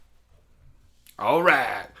All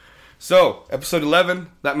right. So, episode 11,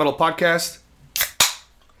 That Metal Podcast.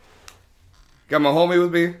 Got my homie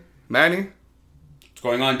with me, Manny. What's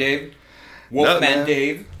going on, Dave? Wolfman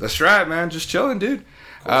Dave. That's right, man. Just chilling, dude.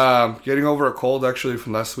 Cool. Getting over a cold, actually,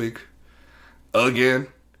 from last week. Again.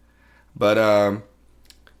 But,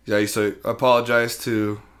 yeah, so I apologize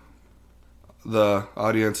to the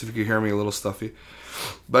audience if you can hear me a little stuffy.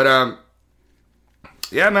 But,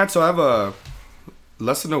 yeah, man, so I have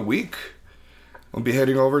less than a week. I'll be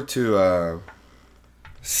heading over to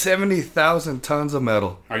 70,000 tons of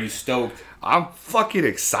metal. Are you stoked? I'm fucking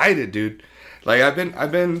excited, dude. Like I've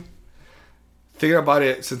been thinking about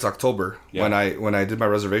it since October when I did my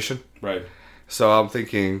reservation. Right. So I'm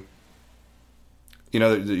thinking, you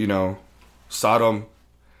know, Sodom,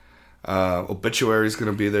 Obituary is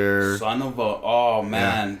gonna be there. Son of a, oh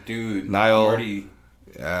man, dude. Nile. I'm already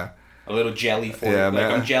Yeah. a little jelly for Yeah, it. man.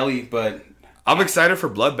 Like I'm jelly, but I'm excited for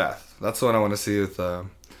Bloodbath. That's the one I want to see with. And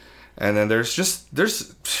then there's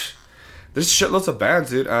shitloads of bands,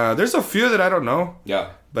 dude. There's a few that I don't know.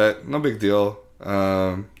 Yeah. But no big deal.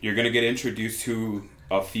 You're gonna get introduced to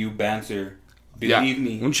a few bands there. Believe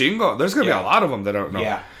me. Un chingo. There's gonna be a lot of them that I don't know.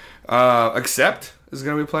 Yeah. Accept is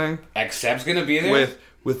gonna be playing. Accept's gonna be there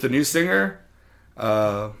with the new singer,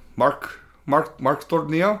 Mark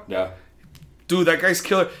Tornillo. Yeah. Dude, that guy's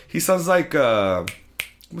killer. He sounds like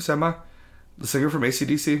what's that man? The singer from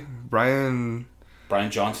AC/DC, Brian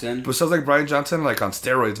Johnson. But sounds like Brian Johnson, like on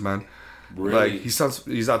steroids, man. Really? Like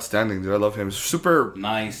he's outstanding, dude. I love him. Super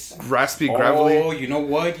nice, raspy, gravelly. Oh, you know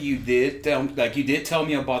what? You did tell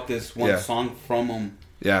me about this one song from him.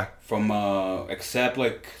 Yeah. From except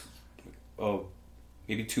like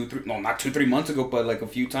maybe 3 months ago, but like a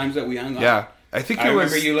few times that we hung out. Yeah. I think I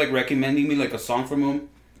remember you like recommending me like a song from him.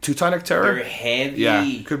 Teutonic Terror. They're heavy. Yeah,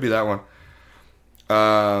 could be that one.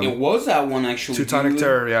 It was that one actually. Teutonic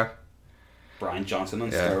Terror, yeah. Brian Johnson on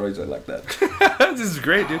steroids, I like that. This is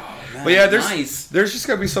great, dude. Man, but yeah, there's just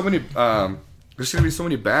gonna be so many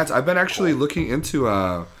bands. I've been actually looking into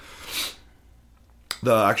the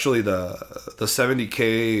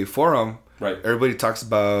 70K forum. Right. Everybody talks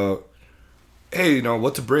about, hey, you know,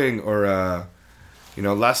 what to bring or you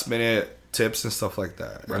know, last minute tips and stuff like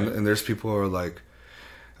that. Right. And there's people who are like,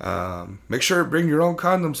 make sure to bring your own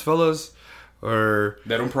condoms, fellas. Or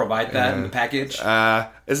they don't provide that in the package.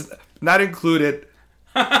 It's not included.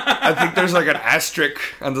 I think there's like an asterisk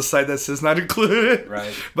on the side that says not included.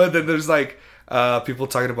 Right. But then there's like people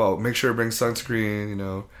talking about make sure to bring sunscreen. You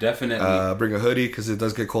know, definitely bring a hoodie because it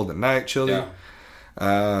does get cold at night, chilly. Yeah.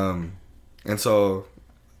 And so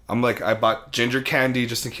I'm like, I bought ginger candy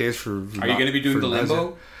just in case for. Are you gonna be doing the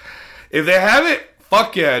limbo? If they have it,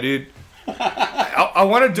 fuck yeah, dude. I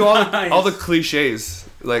want to do all the cliches.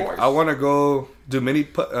 Like I want to go do mini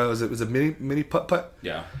putt. Was it mini putt?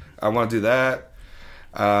 Yeah. I want to do that.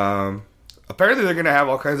 Apparently they're gonna have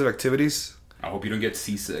all kinds of activities. I hope you don't get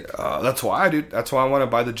seasick. That's why, dude. That's why I want to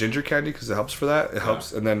buy the ginger candy because it helps for that. It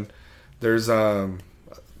helps. And then there's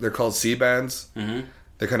they're called C bands. Mm-hmm.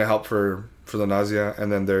 They kind of help for the nausea.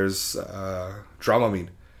 And then there's Dramamine.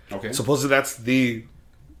 Okay. Supposedly that's the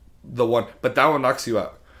one, but that one knocks you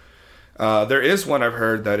out. There is one I've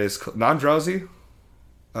heard that is non-drowsy.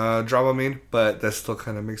 Dramamine, but that still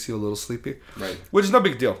kind of makes you a little sleepy. Right. Which is no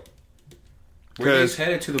big deal. Were you guys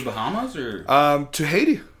headed to the Bahamas or? To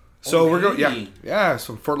Haiti. So we're going, yeah.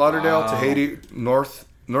 So Fort Lauderdale to Haiti,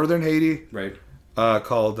 northern Haiti. Right.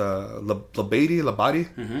 Called Labadi.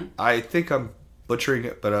 Mm-hmm. I think I'm butchering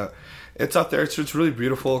it, but it's out there. It's really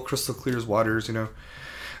beautiful, crystal clear as waters, you know.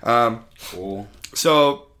 Cool.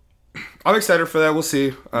 So I'm excited for that. We'll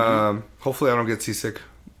see. Hopefully I don't get seasick.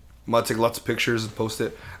 I'm going to take lots of pictures and post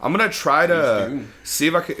it. I'm going to try to see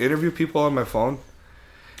if I can interview people on my phone.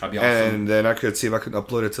 That'd be awesome. And then I could see if I can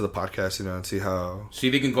upload it to the podcast, you know, and see how... See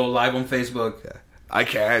if you can go live on Facebook. Yeah. I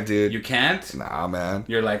can't, dude. You can't? Nah, man.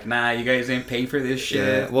 You're like, nah, you guys ain't paying for this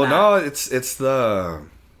shit. Yeah. Well, no, it's the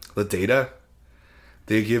data.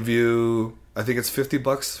 They give you, I think it's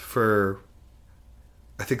 $50 for,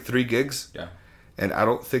 I think 3 gigs. Yeah. And I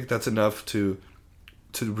don't think that's enough to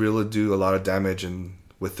really do a lot of damage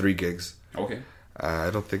with 3 gigs. Okay. I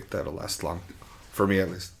don't think that'll last long, for me at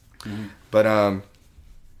least. Mm-hmm. But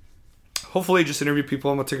hopefully, just interview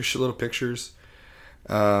people. I'm gonna take a shitload of pictures,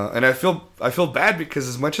 and I feel bad because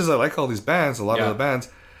as much as I like all these bands, a lot of the bands,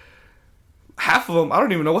 half of them I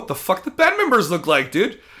don't even know what the fuck the band members look like,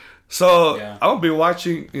 dude. So I won't be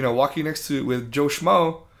walking next to with Joe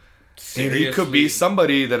Schmo, Seriously? and he could be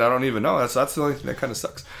somebody that I don't even know. That's the only thing that kind of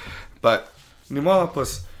sucks. But ni modo,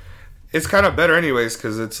 pues, it's kind of better anyways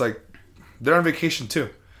because it's like they're on vacation too.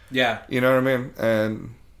 Yeah. You know what I mean?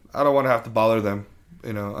 And I don't want to have to bother them.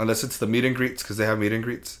 you know, unless it's the meet and greets, because they have meet and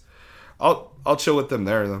greets. I'll chill with them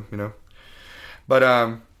there, though, you know.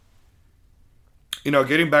 But you know,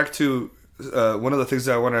 getting back to one of the things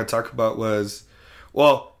that I wanted to talk about was,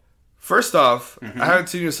 well, first off, I haven't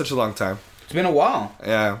seen you in such a long time. It's been a while.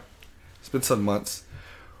 Yeah, it's been some months.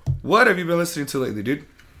 What have you been listening to lately, dude?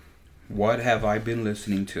 What have I been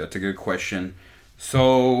listening to? That's a good question.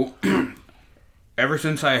 So, ever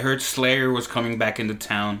since I heard Slayer was coming back into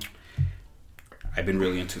town, I've been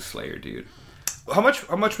really into Slayer, dude. How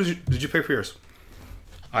much did you pay for yours?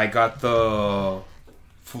 I got the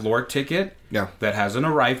floor ticket. Yeah. That hasn't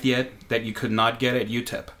arrived yet. That you could not get at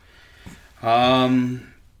UTEP.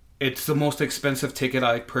 It's the most expensive ticket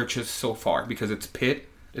I purchased so far because it's pit.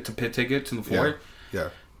 It's a pit ticket to the floor. Yeah.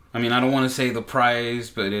 I mean, I don't want to say the price,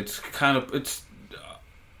 but it's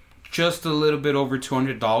just a little bit over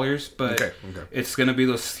 $200. But Okay. it's gonna be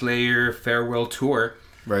the Slayer farewell tour.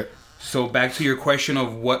 Right. So back to your question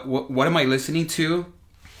of what am I listening to?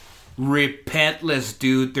 Repentless,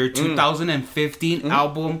 dude. Their 2015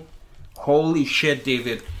 album. Holy shit,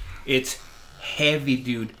 David. It's heavy,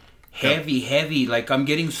 dude. Heavy. Like, I'm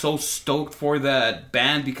getting so stoked for that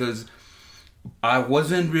band because I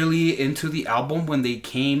wasn't really into the album when they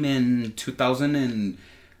came in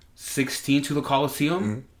 2016 to the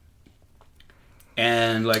Coliseum.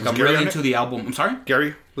 And, like, I'm really into the album. I'm sorry?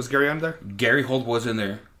 Was Gary on there? Gary Holt was in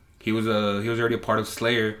there. He was already a part of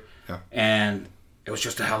Slayer. Yeah. And it was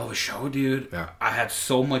just a hell of a show, dude. Yeah. I had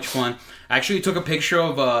so much fun. I actually took a picture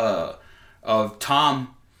of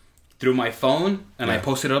Tom through my phone and I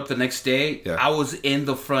posted it up the next day. Yeah. I was in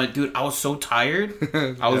the front, dude. I was so tired.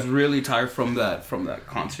 I was really tired from that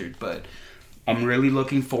concert, but I'm really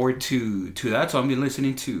looking forward to that. So I've been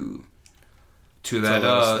listening to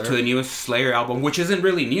the newest Slayer album, which isn't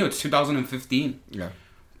really new. It's 2015. Yeah.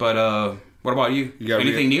 But what about you?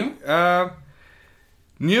 Anything new?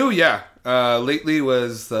 New, yeah. Lately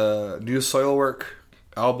was the new Soilwork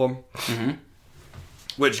album,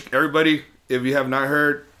 which everybody, if you have not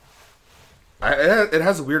heard, it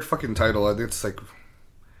has a weird fucking title. I think it's like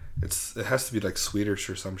it has to be like Swedish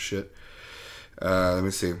or some shit. Let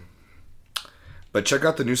me see. But check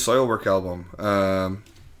out the new Soilwork album.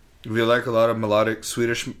 If you like a lot of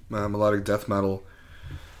Swedish melodic death metal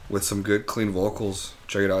with some good clean vocals,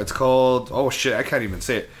 check it out. It's called, oh shit, I can't even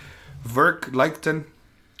say it. Verklighten.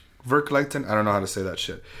 I don't know how to say that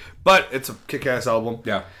shit. But it's a kick-ass album.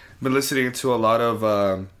 Yeah. Been listening to a lot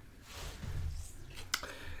of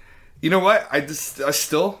you know what? I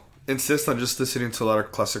still insist on just listening to a lot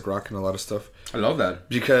of classic rock and a lot of stuff. I love that.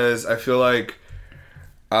 Because I feel like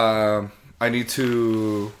I need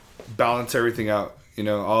to balance everything out. You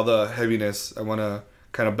know, all the heaviness, I want to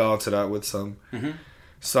kind of balance it out with some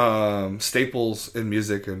staples in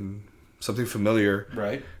music and something familiar.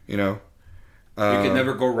 Right. You know. You can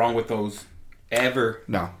never go wrong with those. Ever.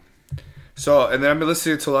 No. So, and then I've been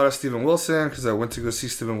listening to a lot of Steven Wilson because I went to go see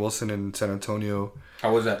Steven Wilson in San Antonio.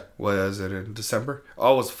 How was that? Was it in December?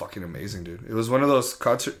 Oh, it was fucking amazing, dude. It was one of those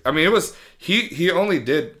concerts. I mean, it was, he only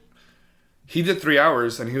did 3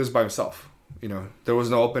 hours and he was by himself. You know, there was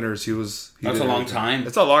no openers. That's a long time.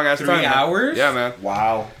 It's a long ass 3 time. 3 hours? Yeah, man.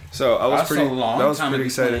 Wow. So I was That's pretty, a long that was time pretty to be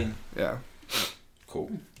excited. playing. Yeah. Cool.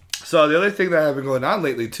 So the other thing that I've been going on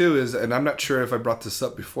lately too is, and I'm not sure if I brought this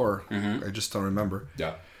up before. I just don't remember.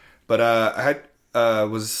 Yeah. But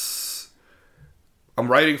I'm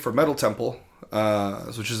writing for Metal Temple,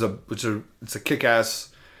 which is it's a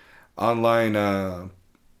kick-ass online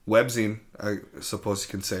webzine, I suppose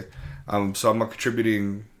you can say. So I'm a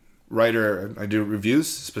contributing writer. I do reviews,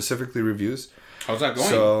 specifically reviews. How's that going?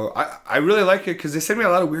 So I really like it because they send me a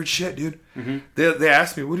lot of weird shit, dude. They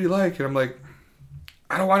ask me, what do you like? And I'm like,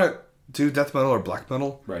 I don't want to do death metal or black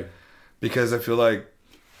metal. Right. Because I feel like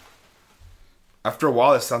after a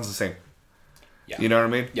while it sounds the same. Yeah. You know what I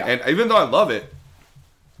mean? Yeah. And even though I love it,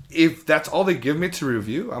 if that's all they give me to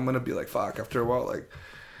review, I'm going to be like, fuck, after a while, like,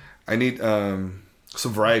 I need some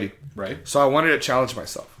variety. Right. So I wanted to challenge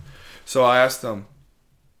myself. So I asked them,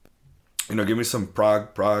 you know, give me some prog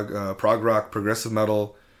rock, progressive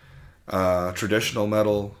metal, traditional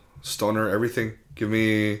metal, stoner, everything. Give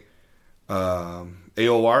me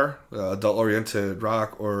AOR, adult-oriented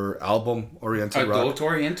rock, or album-oriented rock.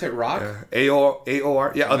 Adult-oriented rock?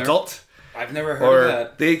 AOR, yeah, adult. I've never heard of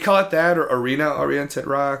that. They call it that, or arena-oriented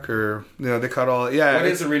rock, or, you know, they call it all, yeah. What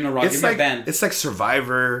is arena rock? Give me a band. It's like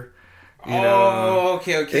Survivor, you know. Oh,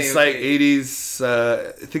 okay. It's like 80s,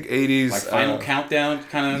 I think 80s. Like Final Countdown,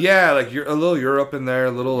 kind of? Yeah, like a little Europe in there,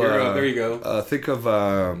 a little... Europe, there you go. Think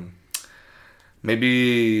of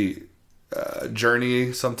maybe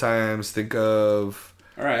Journey sometimes, think of...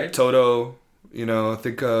 All right. Toto, you know,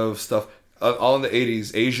 think of stuff. all in the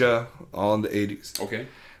 80s. Asia, all in the 80s. Okay.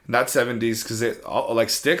 Not 70s, because like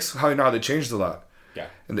Styx, how you know how they changed a lot. Yeah.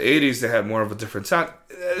 In the 80s, they had more of a different sound.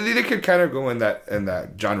 They could kind of go in that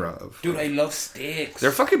genre of. Dude, I love Styx.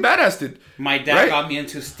 They're fucking badass, dude. My dad Right? got me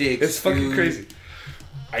into Styx. It's fucking dude. crazy.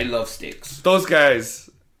 I love Styx. Those guys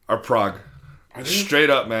are Prague. Are they? Straight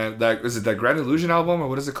up, man. Is it that Grand Illusion album or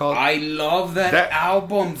what is it called? I love that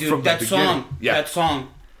album, dude. from the That beginning. song. Yeah. That song.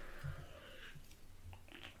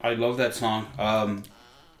 I love that song.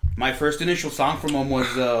 My first initial song from him was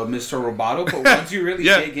Mr. Roboto, but once you really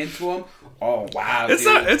dig into him, oh wow, it's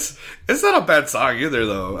dude. not. It's not a bad song either,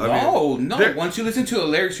 though. I mean, No. Once you listen to the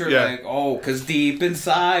lyrics, you're like, oh, because deep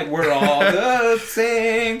inside we're all the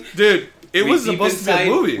same. dude, it was supposed to be a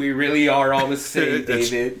movie. We really are all the same,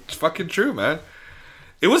 David. It's fucking true, man.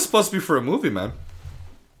 It was supposed to be for a movie, man.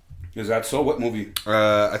 Is that so? What movie?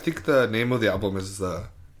 I think the name of the album is the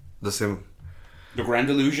same. The Grand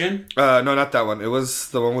Illusion? No, not that one. It was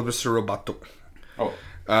the one with Mr. Roboto. Oh.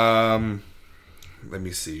 Let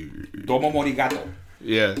me see. Domo Morigato.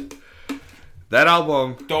 Yeah. That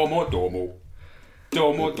album. Domo.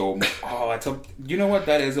 Oh, you know what?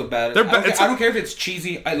 That is a bad. I don't care if it's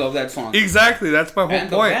cheesy. I love that song. Exactly. That's my whole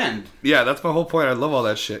And point. the band. Yeah, that's my whole point. I love all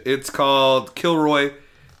that shit. It's called Kilroy.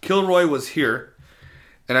 Kilroy Was Here.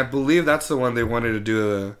 And I believe that's the one they wanted to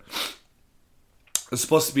do it's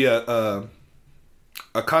supposed to be a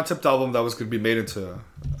concept album that was going to be made into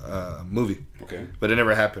a movie. Okay. But it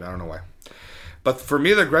never happened. I don't know why. But for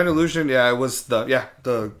me, the Grand Illusion, it was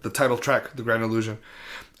the title track, the Grand Illusion.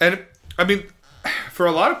 And I mean, for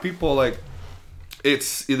a lot of people, like,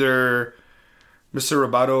 it's either Mr.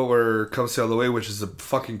 Roboto or Come Sail Away, which is a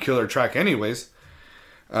fucking killer track anyways.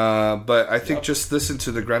 But I think just listen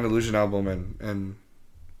to the Grand Illusion album and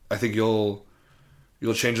I think you'll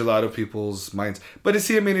change a lot of people's minds. But you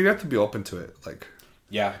see, you have to be open to it. Like,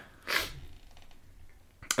 Yeah.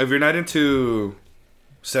 if you're not into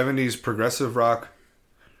 70s progressive rock,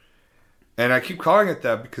 and I keep calling it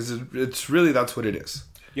that because it's really, that's what it is.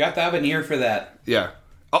 You have to have an ear for that. Yeah.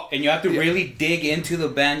 Oh, And you have to really dig into the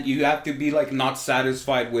band. You have to be like not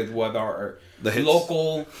satisfied with what our The hits.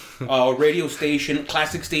 local radio station,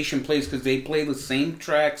 classic station plays, because they play the same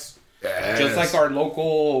tracks. Yes. Just like our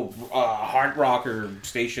local hard rocker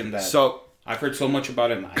station that So, I've heard so much about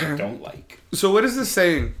it and I don't like. so what is this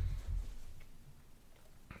saying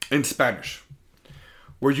in Spanish?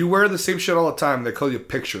 Where you wear the same shit all the time, they call you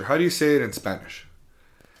picture. How do you say it in Spanish?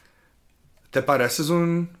 ¿Te pareces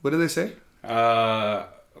un... What do they say? I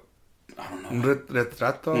don't know. Un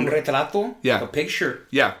retrato? Un retrato? Yeah. A picture.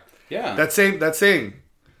 Yeah. Yeah. That saying.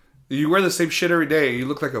 You wear the same shit every day and you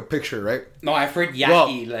look like a picture, right? No, I've heard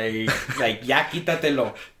yaki, like ya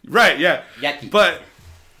quítatelo. Right, yeah. Yaki. But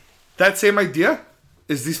that same idea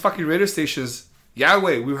is these fucking radio stations.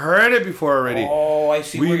 Yahweh, we've heard it before already. Oh, I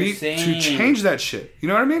see we what you're need saying. to change that shit. You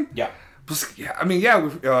know what I mean? Yeah.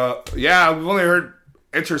 We've only heard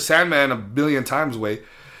Enter Sandman a billion times.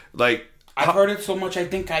 Like, I've heard it so much, I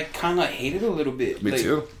think I kind of hate it a little bit. Me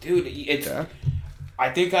too. Dude, it's... Yeah. I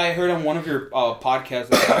think I heard on one of your podcasts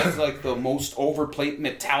that it's like the most overplayed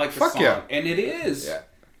Metallica song. Yeah. And it is. Yeah.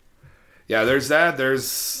 Yeah, there's that.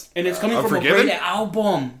 There's... And it's coming from Unforgiven? a great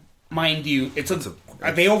album, mind you.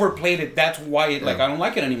 They overplayed it. That's why I don't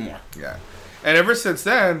like it anymore. Yeah. And ever since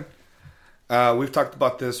then, we've talked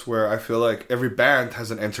about this where I feel like every band has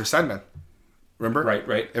an Enter Sandman. Remember?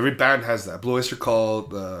 Right. Every band has that. Blue Oyster Cult,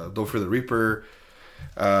 Don't Fear the Reaper,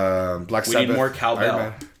 Black Sabbath. We need more cowbell.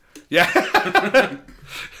 Iron Man. Yeah.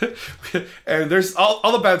 And there's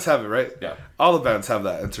all the bands have it, right? Yeah. All the bands have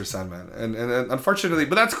that Enter Sandman. And unfortunately,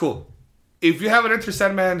 but that's cool. If you have an Enter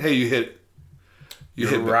Sandman, hey, you hit it. You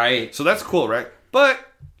hit it. Right. So that's cool, right? But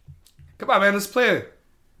come on, man, let's play it.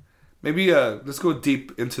 Maybe let's go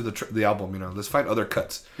deep into the album. Let's find other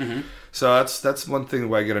cuts. Mm-hmm. So that's one thing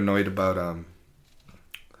where I get annoyed about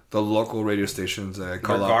the local radio stations. I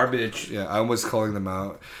call They're out garbage. Yeah, I'm always calling them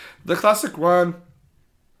out. The classic rock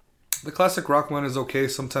one is okay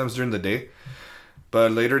sometimes during the day,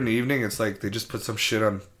 but later in the evening, it's like they just put some shit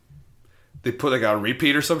on. They put like a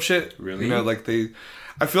repeat or some shit. Really?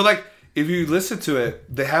 I feel like if you listen to it,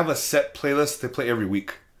 they have a set playlist they play every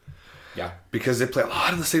week. Yeah. Because they play a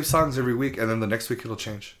lot of the same songs every week, and then the next week it'll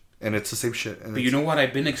change, and it's the same shit. But you know what?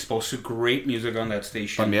 I've been exposed to great music on that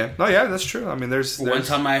station. Yeah. No, yeah, that's true. I mean, there's One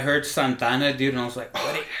time I heard Santana, dude, and I was like,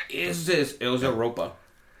 what is this? It was Europa.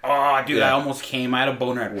 Oh, dude, I almost came. I had a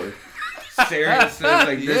boner at work. Seriously, I was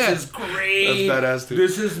like, this is great. That's badass, dude.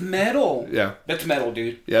 This is metal. Yeah. That's metal,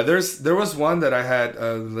 dude. Yeah, there was one that I had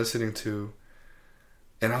listening to,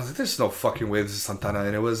 and I was like, "There's no fucking way this is Santana,"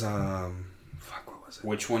 and it was what was it?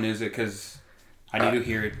 Which one is it? Because I need to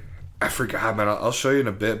hear it. I forgot, man. I'll show you in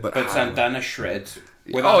a bit. But Santana shreds.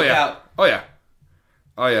 Without oh yeah, doubt. oh yeah,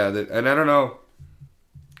 oh yeah. And I don't know.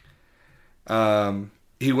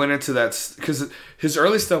 He went into that because his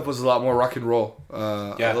early stuff was a lot more rock and roll,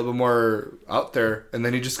 a little bit more out there, and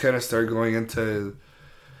then he just kind of started going into,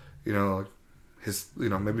 his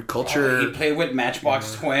maybe culture. He played with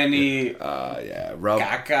Matchbox 20. Rob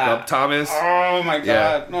Thomas. Oh my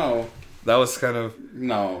god, no. That was kind of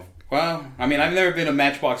no. Well, I mean, I've never been a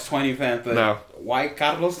Matchbox 20 fan, but no. Why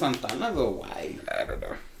Carlos Santana though? Why? I don't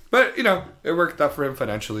know. But it worked out for him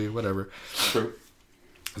financially. Whatever. True.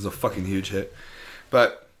 It was a fucking huge hit.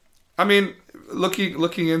 But I mean,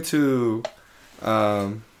 looking into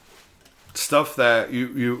stuff that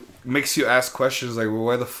you makes you ask questions like,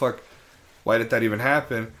 well, why did that even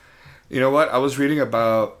happen? You know what? I was reading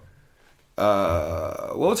about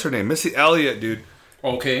what was her name? Missy Elliott, dude.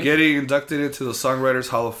 Okay. Getting inducted into the Songwriters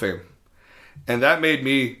Hall of Fame. And that made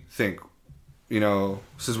me think,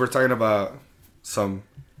 since we're talking about some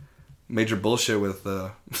major bullshit with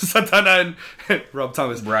Santana and Rob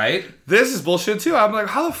Thomas. Right. This is bullshit too. I'm like,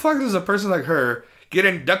 how the fuck does a person like her get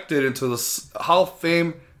inducted into the Hall of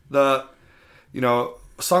Fame, the,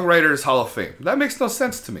 Songwriters Hall of Fame? That makes no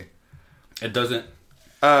sense to me. It doesn't.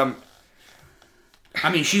 I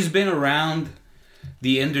mean, she's been around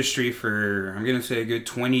the industry for, I'm going to say a good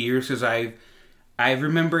 20 years because I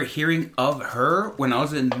remember hearing of her when I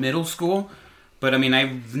was in middle school. But, I mean,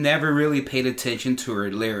 I've never really paid attention to her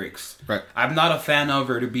lyrics. Right. I'm not a fan of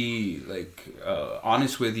her, to be,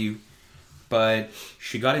 honest with you. But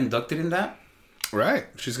she got inducted in that? Right.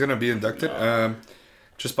 She's going to be inducted.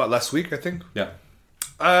 Just about last week, I think. Yeah.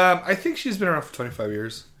 I think she's been around for 25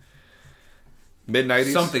 years.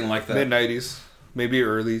 Mid-90s. Something like that. Mid-90s. Maybe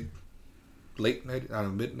late 90s. I don't know,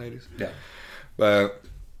 mid-90s. Yeah. But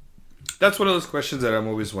that's one of those questions that I'm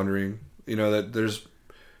always wondering. That there's...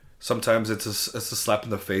 Sometimes it's a slap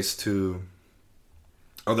in the face to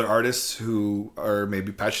other artists who are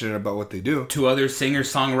maybe passionate about what they do. To other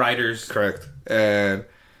singer-songwriters. Correct. And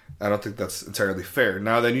I don't think that's entirely fair.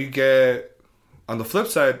 Now, then you get, on the flip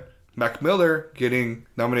side, Mac Miller getting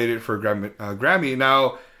nominated for a Grammy.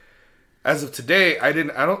 Now, as of today, I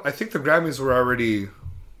think the Grammys were already,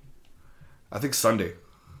 I think Sunday.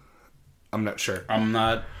 I'm not sure. I'm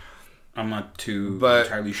not too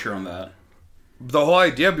entirely sure on that. The whole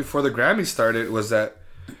idea before the Grammy started was that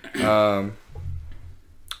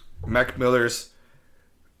Mac Miller's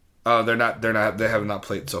they have not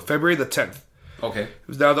played. So February the 10th. Okay.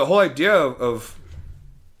 Now the whole idea of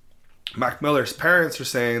Mac Miller's parents are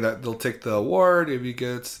saying that they'll take the award if he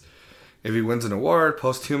wins an award,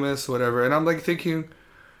 posthumous, whatever. And I'm like thinking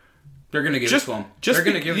they're gonna give it to him. They're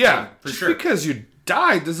gonna give it to him for just sure. Because you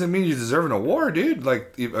died doesn't mean you deserve an award, dude.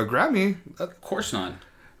 Like a Grammy. Of course not.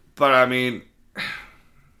 But I mean,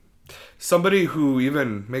 somebody who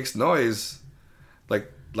even makes noise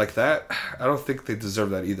like that, I don't think they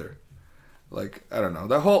deserve that either. Like, I don't know.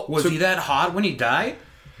 That whole was he that hot when he died?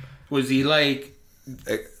 Was he like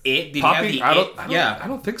it? Did popping? he have the I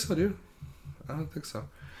don't think so, dude. I don't think so.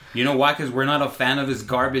 You know why? Because we're not a fan of his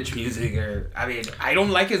garbage music. I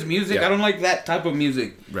don't like his music. Yeah. I don't like that type of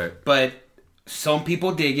music. Right. But some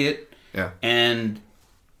people dig it. Yeah. And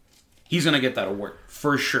he's gonna get that award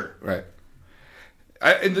for sure. Right.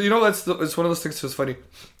 It's one of those things that's funny.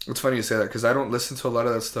 It's funny you say that because I don't listen to a lot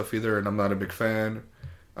of that stuff either, and I'm not a big fan.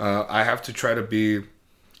 I have to try to be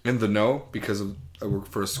in the know because I work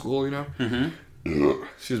for a school, Mm-hmm.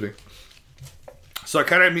 Excuse me. So I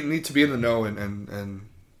kind of need to be in the know and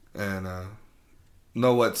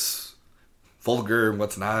know what's vulgar and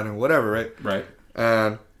what's not and whatever, right? Right.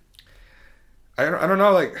 And I don't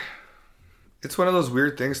know, like, it's one of those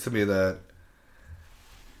weird things to me that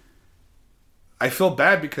I feel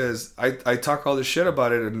bad because I talk all this shit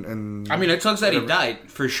about it and I mean, it sucks that he died,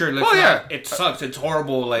 for sure. It sucks. It's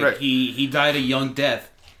horrible. Like, right. he died a young death.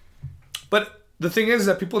 But the thing is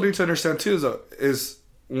that people need to understand, too, is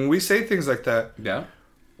when we say things like that, yeah,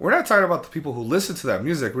 we're not talking about the people who listen to that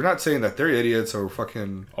music. We're not saying that they're idiots or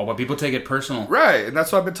fucking... Oh, but people take it personal. Right, and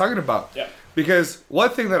that's what I've been talking about. Yeah. Because one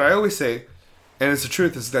thing that I always say, and it's the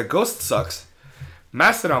truth, is that Ghost sucks.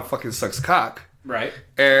 Mastodon fucking sucks cock. Right.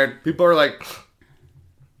 And people are like...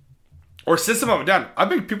 Or System of a Down. I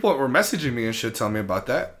think people were messaging me and shit telling me about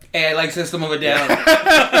that. Hey, I like System of a Down.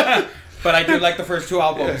 But I do like the first two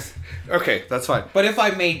albums. Yeah. Okay, that's fine. But if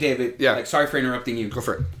I may, David. Yeah. Like, sorry for interrupting you. Go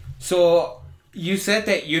for it. So, you said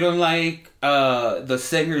that you don't like the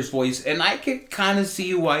singer's voice. And I could kind of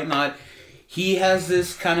see why not. He has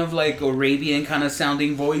this kind of like Arabian kind of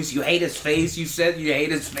sounding voice. You hate his face. You said you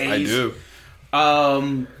hate his face. I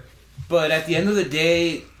do. But at the end of the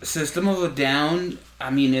day, System of a Down,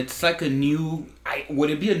 I mean, it's like a new... would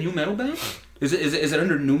it be a new metal band? Is it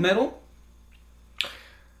under new metal?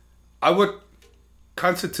 I would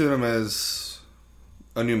constitute them as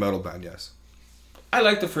a new metal band, yes. I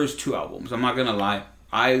like the first 2 albums. I'm not going to lie.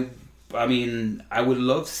 I mean, I would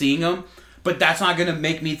love seeing them, but that's not going to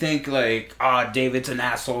make me think like, David's an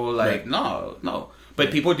asshole. Like, right. No.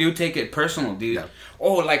 But people do take it personal, dude. Yeah.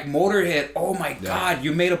 Oh, like Motorhead. Oh my God,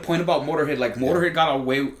 you made a point about Motorhead. Like Motorhead got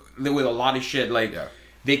away with a lot of shit. Like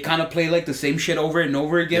they kind of play like the same shit over and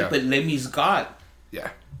over again. But Lemmy's got. Yeah.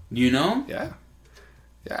 You know. Yeah.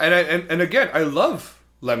 Yeah, and again, I love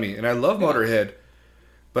Lemmy and I love Motorhead,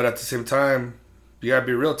 but at the same time, you gotta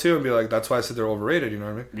be real too and be like, that's why I said they're overrated. You know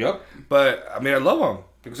what I mean? Yep. But I mean, I love them.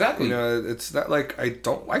 Exactly. You know, it's not like I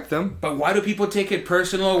don't like them. But why do people take it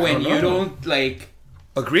personal when you don't like?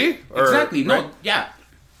 Agree? Exactly. No. Right? Yeah.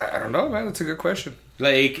 I don't know, man. That's a good question.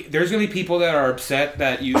 Like, there's gonna be people that are upset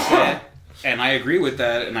that you said, and I agree with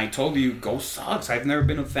that. And I told you, Ghost sucks. I've never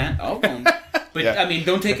been a fan of them. But I mean,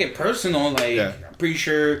 don't take it personal. Like, I'm pretty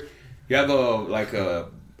sure you have a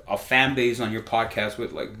fan base on your podcast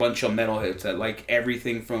with like a bunch of metalheads that like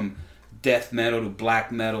everything from death metal to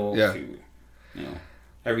black metal to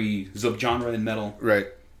every subgenre in metal. Right.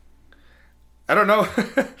 I don't know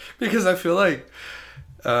because I feel like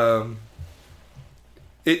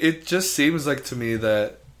it just seems like to me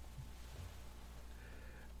that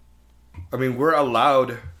I mean we're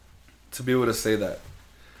allowed to be able to say that.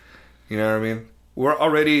 You know what I mean? We're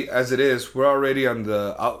already, as it is, we're already on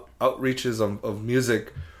the outreaches of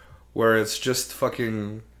music where it's just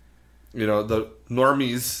fucking, you know, the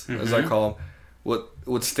normies, as I call them,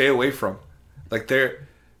 would stay away from. Like, they're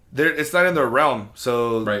it's not in their realm.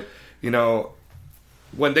 So, you know,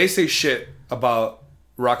 when they say shit about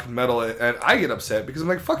rock and metal, and I get upset because I'm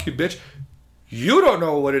like, fuck you, bitch. You don't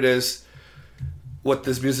know what it is, what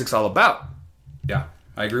this music's all about. Yeah,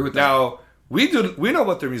 I agree with that. Now, we know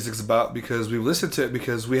what their music's about because we've listened to it,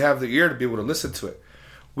 because we have the ear to be able to listen to it.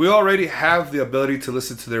 We already have the ability to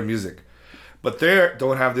listen to their music. But they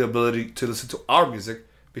don't have the ability to listen to our music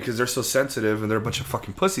because they're so sensitive and they're a bunch of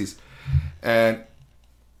fucking pussies. And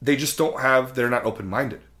they just they're not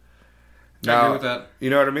open-minded. Now, I agree with that. You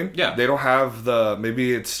know what I mean? Yeah. They don't have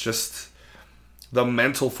maybe it's just the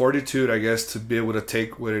mental fortitude, I guess, to be able to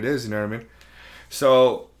take what it is, you know what I mean?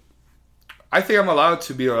 So, I think I'm allowed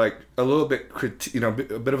to be like a little bit, a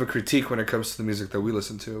bit of a critique when it comes to the music that we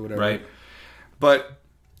listen to or whatever. Right. But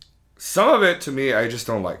some of it, to me, I just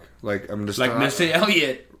don't like. Like, I'm just... Like Missy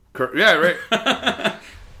Elliott. Yeah, right.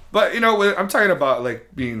 But, you know, I'm talking about, like,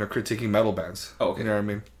 being critiquing metal bands. Oh, okay. You know what I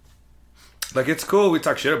mean? Like, it's cool. We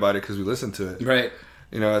talk shit about it because we listen to it. Right.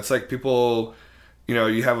 You know, it's like people... You know,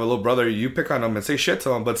 you have a little brother, you pick on them and say shit to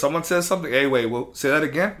them, but someone says something, hey, wait, well, say that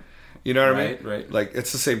again? You know what I mean? Right. Like,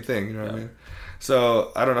 it's the same thing, you know what I mean?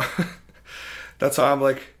 So, I don't know. That's how I'm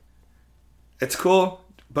like, it's cool,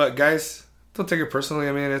 but guys, don't take it personally.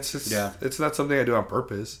 I mean, it's just, it's not something I do on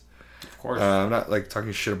purpose. Of course. I'm not like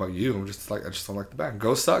talking shit about you. I'm just like, I just don't like the band.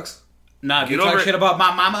 Ghost sucks. Nah, you talk shit about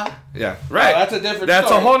my mama? Yeah, right. Oh, that's a different story.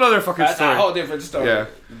 That's a whole other fucking story. That's a whole different story. Yeah.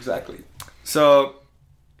 Exactly. So,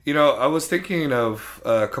 you know, I was thinking of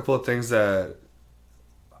a couple of things that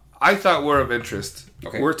I thought were of interest.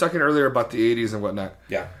 Okay. We were talking earlier about the 80s and whatnot.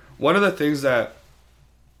 Yeah. One of the things that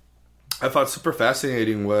I found super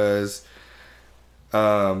fascinating was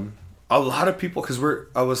a lot of people,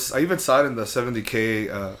 because I even saw it in the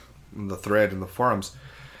 70K, in the thread in the forums,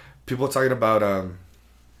 people talking about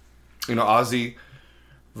Ozzy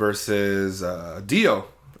versus Dio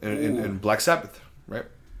in Black Sabbath, right?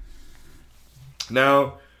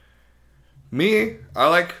 Now, me, I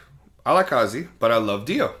like Ozzy, but I love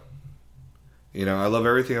Dio. You know, I love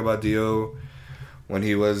everything about Dio when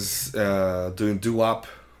he was doing doo-wop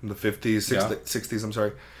in the 50s, 60s, I'm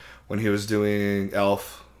sorry. When he was doing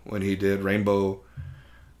Elf, when he did Rainbow,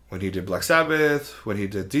 when he did Black Sabbath, when he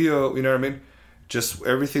did Dio, you know what I mean? Just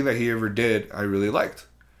everything that he ever did, I really liked.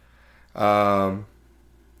 And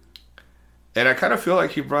I kind of feel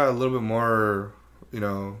like he brought a little bit more, you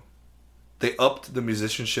know, they upped the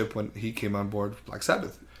musicianship when he came on board with Black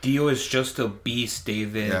Sabbath. Dio is just a beast,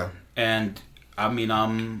 David. Yeah. And, I mean,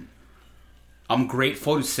 I'm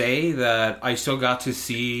grateful to say that I still got to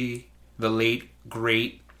see the late,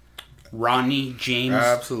 great Ronnie James.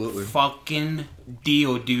 Absolutely. Fucking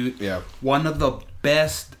Dio, dude. Yeah. One of the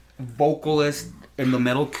best vocalists in the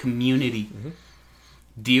metal community. Mm-hmm.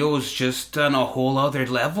 Dio is just on a whole other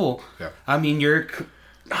level. Yeah. I mean, you're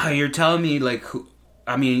telling me, like,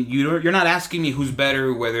 I mean, you're not asking me who's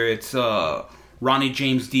better, whether it's Ronnie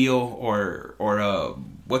James Dio or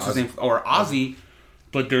what's Ozzy. His name, or Ozzy.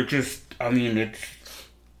 but they're just. I mean,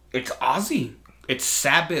 it's Ozzy. It's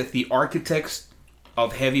Sabbath, the architects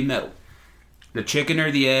of heavy metal. The chicken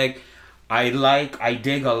or the egg. I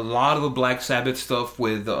dig a lot of the Black Sabbath stuff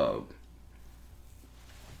with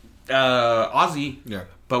Ozzy. Yeah.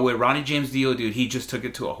 But with Ronnie James Dio, dude, he just took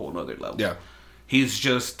it to a whole nother level. Yeah. He's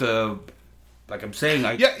just, like I'm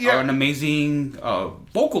saying, Yeah. an amazing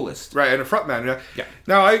vocalist. Right, and a frontman. Yeah. Yeah.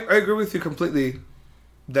 Now, I agree with you completely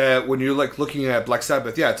that when you're like looking at Black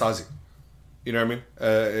Sabbath, yeah, it's Ozzy. You know what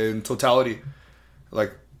I mean? In totality,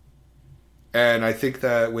 like, and I think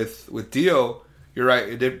that with Dio, you're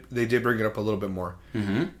right. They did bring it up a little bit more.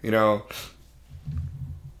 Mm-hmm. You know,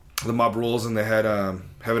 the Mob Rules, and they had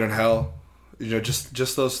Heaven and Hell. You know,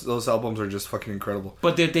 just those albums are just fucking incredible.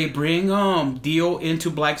 But did they bring Dio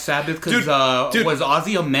into Black Sabbath because Dude. was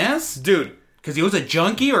Ozzy a mess? Dude. Because he was a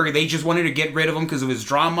junkie, or they just wanted to get rid of him because of his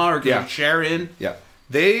drama, or because of Sharon? Yeah.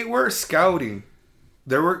 They were scouting.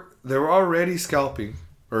 They were already scouting.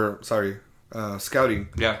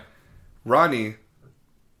 Yeah. Ronnie,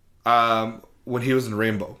 when he was in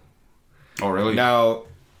Rainbow. Oh, really? Now,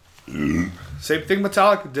 same thing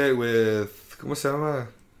Metallica did with ¿cómo se llama?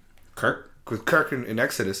 Kirk? With Kirk in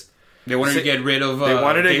Exodus. They wanted to get rid of They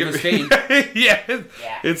wanted Dave to Mustaine. yeah,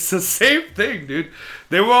 it's the same thing, dude.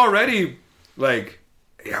 They were already like,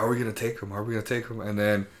 yeah, how are we gonna take him? How are we gonna take him? And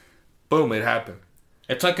then, boom, it happened.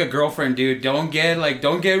 It's like a girlfriend, dude. Don't get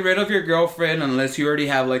rid of your girlfriend unless you already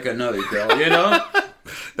have like another girl, you know?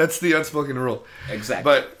 That's the unspoken rule. Exactly.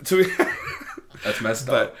 But to me, that's messed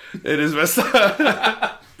up. But it is messed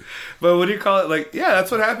up. But what do you call it? Like, yeah,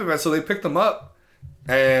 that's what happened, man. So they picked him up,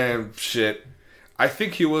 and shit. I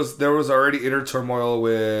think there was already inner turmoil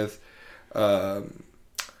with,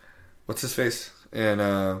 what's his face? And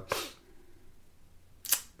I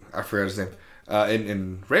forgot his name.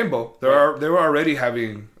 In Rainbow, they were already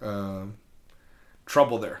having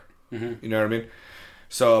trouble there. Mm-hmm. You know what I mean?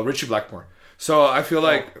 So Richie Blackmore. So I feel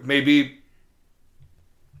like maybe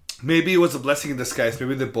it was a blessing in disguise.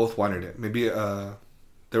 Maybe they both wanted it. Maybe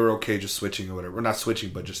they were okay just switching or whatever. We're not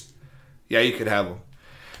switching, but just you could have him.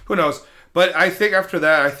 Who knows? But I think after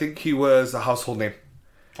that, he was a household name.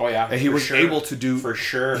 Oh yeah, and he was able to do for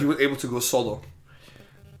sure. He was able to go solo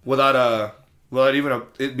without even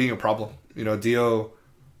it being a problem. You know, Dio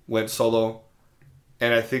went solo,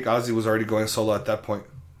 and I think Ozzy was already going solo at that point.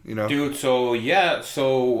 You know, dude. So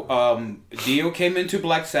Dio came into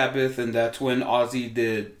Black Sabbath, and that's when Ozzy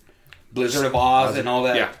did Blizzard of Oz and all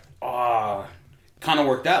that. Yeah, kind of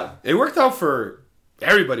worked out. It worked out for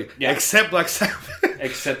everybody, except Black Sabbath.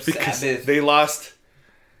 Except because Sabbath. They lost.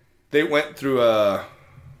 They went through like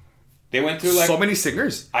so many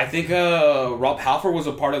singers. I think Rob Halford was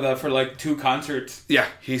a part of that for like 2 concerts. Yeah,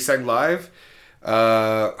 he sang live.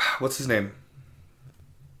 What's his name?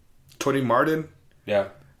 Tony Martin. Yeah.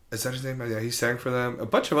 Is that his name? Yeah, he sang for them. A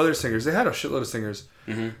bunch of other singers. They had a shitload of singers.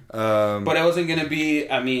 Mm-hmm. But it wasn't going to be...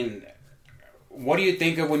 I mean, what do you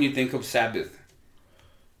think of when you think of Sabbath?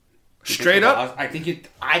 Straight up? I think of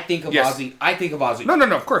Ozzy. I think of Ozzy.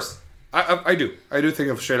 No, of course. I do. I do think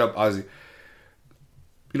of straight up Ozzy.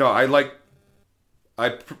 You know, I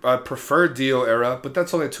prefer Dio era, but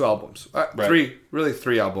that's only 2 albums. Right.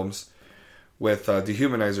 3 albums with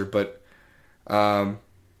Dehumanizer. But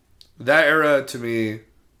that era, to me,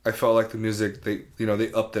 I felt like the music, they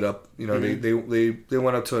upped it up. You know, they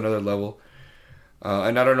went up to another level.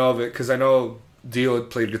 And I don't know of it, because I know Dio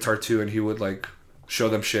played guitar too, and he would like show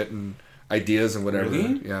them shit and ideas and whatever.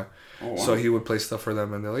 Really? Yeah. Oh, wow. So he would play stuff for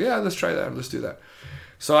them, and they're like, yeah, let's try that. Let's do that.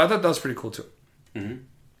 So I thought that was pretty cool too. Mm-hmm.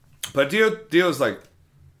 But Dio's like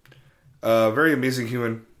a very amazing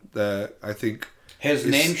human that I think... His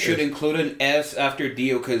name should include an S after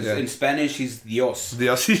Dio, because in Spanish he's Dios.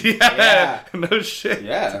 Dios, yeah. No shit.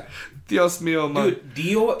 Yeah. Dios mío, man. Dude,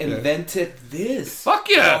 Dio invented this. Fuck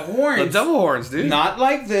yeah. The horns. The devil horns, dude. Not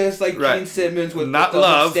like this, like Gene Simmons with not the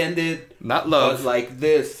love. extended. Not love. But like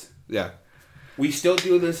this. Yeah. We still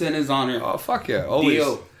do this in his honor. Oh, fuck yeah. Always.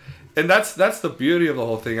 Dio. And that's the beauty of the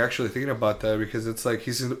whole thing, actually, thinking about that, because it's like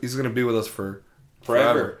he's going to be with us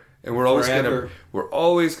forever. And we're always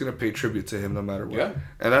gonna pay tribute to him no matter what. Yeah.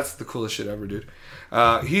 And that's the coolest shit ever, dude.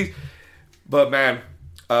 But man,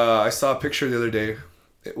 I saw a picture the other day.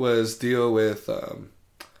 It was Dio with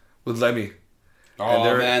Lemmy.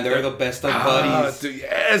 Oh man, they're the best of buddies. Dude,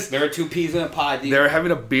 yes, they're 2 peas in a pod, dude. They're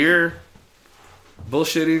having a beer,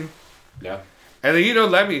 bullshitting. Yeah. And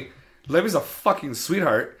then Lemmy's a fucking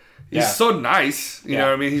sweetheart. He's so nice. You know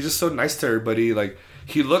what I mean? He's just so nice to everybody. Like,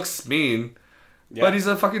 he looks mean. Yeah. But he's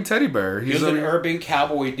a fucking teddy bear. He's an urban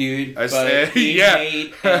cowboy, dude. He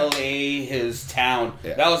made L.A. his town.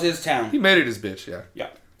 Yeah. That was his town. He made it his bitch, yeah. Yeah.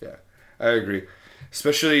 Yeah. I agree.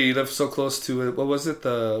 Especially you live so close to what was it,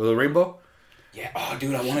 the Rainbow? Yeah. Oh,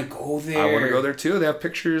 dude, I want to go there. I want to go there too. They have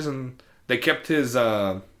pictures and they kept his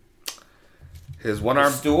one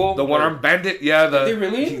arm stool, the one arm bandit. Yeah, Did they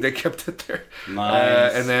really? They kept it there.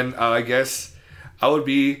 Nice. And then I guess I would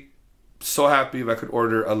be so happy if I could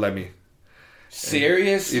order a Lemmy.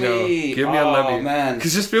 Seriously, Give me a Lemmy, man.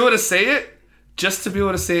 Because just be able to say it,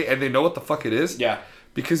 and they know what the fuck it is. Yeah.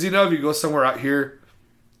 Because if you go somewhere out here,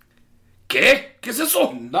 ¿Qué es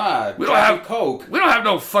eso? Nah, We Jack don't have and Coke. We don't have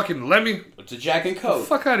no fucking Lemmy. It's a Jack and Coke.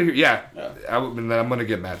 Fuck out of here. Yeah. And then I'm gonna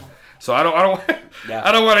get mad. So I don't Yeah.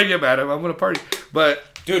 I don't want to get mad. I'm gonna party. But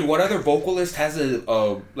Dude, what other vocalist has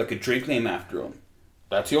a drink name after him?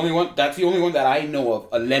 That's the only one. That's the only one that I know of.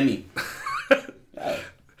 A Lemmy.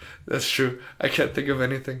 that's true. I can't think of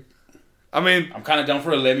anything. I mean, I'm kind of down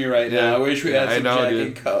for a Lemmy right now. I wish we had some Jack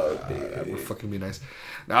and Coke. That would fucking be nice.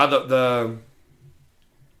 Now the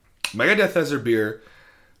Megadeth has their beer.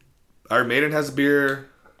 Iron Maiden has a beer.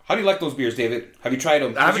 How do you like those beers, David? Have you tried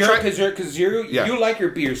them? I haven't tried. Because you like your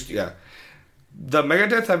beers, dude. Yeah. The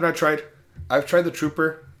Megadeth I've not tried. I've tried the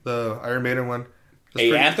Trooper, the Iron Maiden one.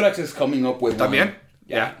 Hey, Anthrax is coming up with one. También?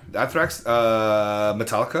 Yeah. Anthrax,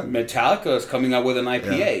 Metallica. Metallica is coming out with an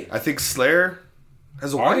IPA. I think Slayer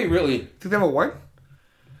has a wine. Are they really? Think they have a wine?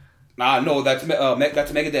 No, that's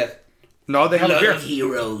Megadeth. No, they have a beer.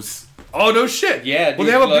 Heroes. Oh, no shit. Yeah, dude, well,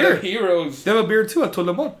 they have a Blood beer. of Heroes. They have a beer too at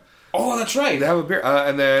Tolemon. Oh, that's right. They have a beer.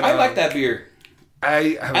 And then I like that beer.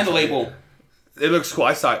 I And the label. It looks cool.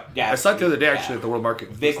 I saw it. Yeah, I saw it the other day actually yeah. at the World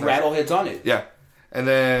Market. Big It's nice. rattleheads on it. Yeah. And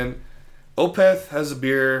then Opeth has a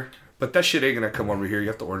beer, but that shit ain't gonna come over here. You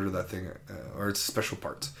have to order that thing, or it's special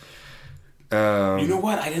parts. You know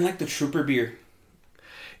what? I didn't like the Trooper beer.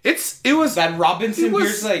 It was That Robinson it was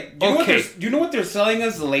beer's like. okay. You know what they're selling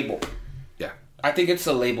as the label? Yeah. I think it's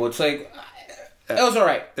the label. It's like it was all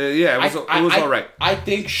right. Yeah, it was all right. I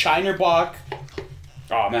think Shinerbach.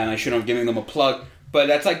 Oh man, I shouldn't have given them a plug, but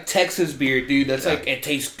that's like Texas beer, dude. That's like it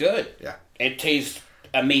tastes good. Yeah. It tastes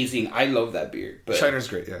amazing. I love that beer. But Shiner's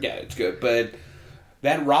great. Yeah. yeah, it's good. But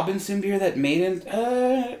that Robinson beer, that Maiden,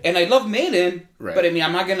 and I love Maiden, Right. but I mean,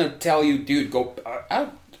 I'm not gonna tell you, dude, go.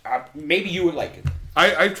 Maybe you would like it.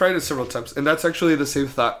 I've tried it several times, and that's actually the same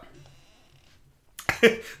thought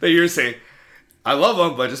that you're saying. I love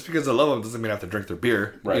them, but just because I love them doesn't mean I have to drink their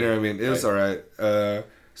beer. Right. You know what I mean? It was all right.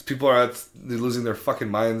 People are they're losing their fucking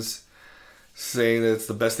minds, saying that it's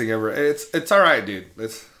the best thing ever. It's all right, dude.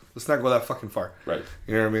 Let's not go that fucking far. Right.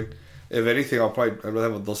 You know what I mean? If anything, I'd rather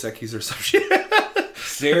have a Dos Equis or some shit.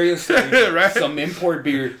 Seriously, Right? Some import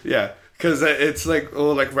beer. Yeah, because it's like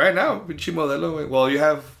right now, Pinche Modelo. Well, you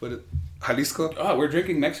have Jalisco. Oh, we're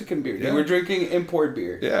drinking Mexican beer. Yeah. We're drinking import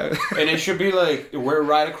beer. Yeah. And it should be like, we're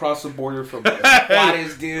right across the border from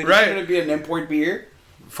Juarez, dude. Right. It's going to be an import beer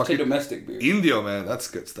Fucking to domestic beer. Indio, man. That's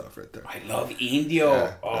good stuff right there. I love Indio.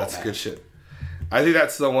 Yeah, that's good shit. I think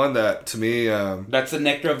that's the one that, to me... that's the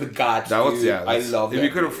nectar of the gods, that dude. was, yeah. I love If that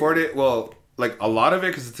you could beer. afford it, well, like, a lot of it,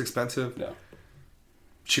 because it's expensive. No.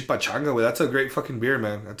 Chipachanga, that's a great fucking beer,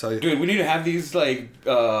 man. I tell you. Dude, we need to have these, like,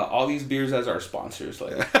 all these beers as our sponsors.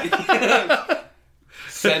 Like,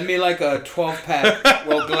 send me, like, a 12-pack.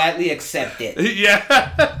 We'll gladly accept it.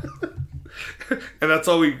 Yeah. And that's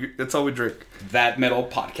all we drink. That Metal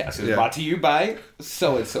Podcast is Yeah. brought to you by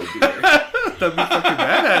So-and-So Beer. That'd be fucking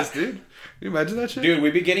badass, dude. Can you imagine that shit? Dude,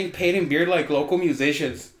 we'd be getting paid in beer like local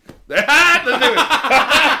musicians. Let's do it.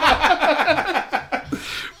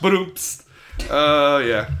 But oops.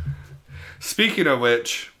 Yeah. Speaking of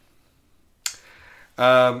which,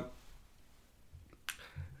 well,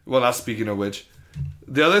 not speaking of which,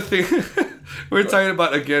 the other thing we're talking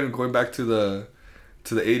about, again, going back to the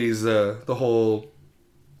 80s, the whole,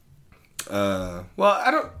 not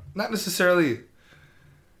necessarily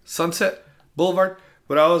Sunset Boulevard,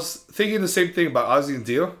 but I was thinking the same thing about Ozzy and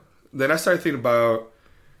Dio. Then I started thinking about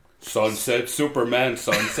Sunset Superman,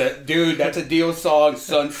 Sunset. Dude, that's a Dio song.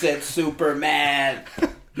 Sunset Superman.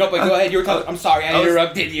 No, but go ahead. You were talking. I'm sorry, I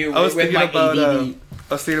interrupted you I was with thinking my about ADD.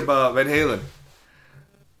 I was thinking about Van Halen,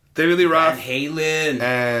 David Lee Roth, Van Halen.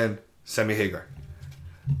 and Sammy Hagar.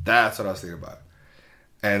 That's what I was thinking about.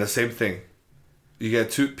 And the same thing. You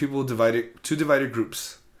get two divided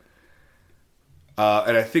groups.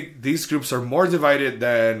 And I think these groups are more divided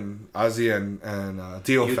than Ozzy and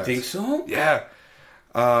Dio You fans. think so? Yeah.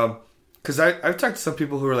 Because I've talked to some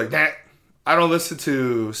people who are like, nah, I don't listen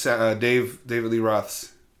to David Lee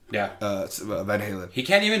Roth's Yeah. Van Halen. He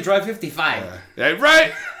can't even drive 55. Yeah,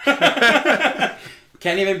 right?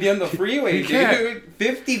 Can't even be on the freeway, He dude. can't.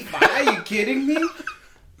 55? You kidding me? He's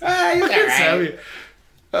alright. Sammy.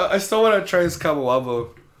 I still want to try his Cabo Wabo,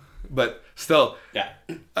 but still. Yeah.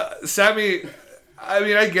 Sammy, I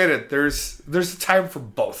mean, I get it. There's a time for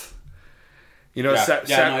both. You know,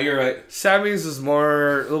 no, you're right. Sammy's is a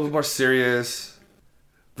little bit more serious.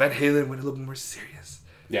 Van Halen went a little bit more serious.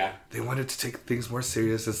 Yeah. They wanted to take things more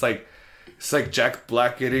serious. It's like Jack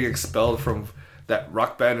Black getting expelled from that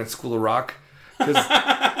rock band in School of Rock. Because,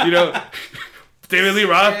 you know, David Lee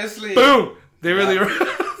Roth, Seriously? boom! David Lee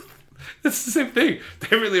Roth. It's the same thing.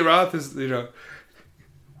 David Lee Roth is, you know,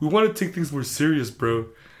 we want to take things more serious, bro.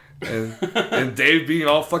 And Dave being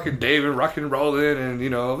all fucking Dave and rock and rolling and, you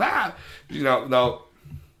know, no.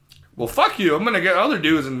 Well, fuck you. I'm going to get other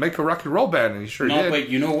dudes and make a rock and roll band. And he sure did. No, but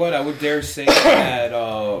you know what? I would dare say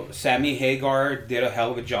that Sammy Hagar did a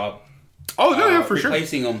hell of a job. Oh, no, yeah, for sure.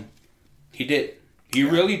 Replacing him. He did. He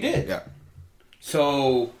really did. Yeah.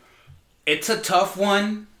 So, it's a tough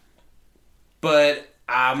one, but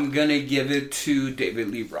I'm going to give it to David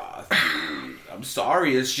Lee Roth. I'm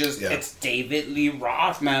sorry. It's just, it's David Lee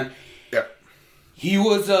Roth, man. Yeah. He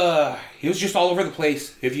was just all over the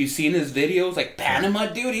place. If you've seen his videos, like Panama,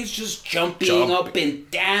 dude, he's just jumping up and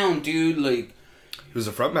down, dude. Like, he was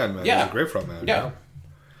a frontman, man. Yeah. He was a great frontman. Yeah. You know?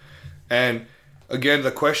 And again,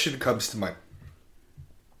 the question comes to mind.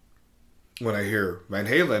 When I hear Van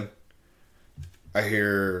Halen, I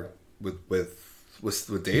hear with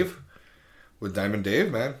Dave, with Diamond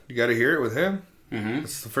Dave, man. You got to hear it with him. Mm-hmm.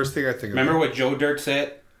 That's the first thing I think. Remember what Joe Dirt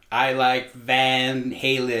said? I like Van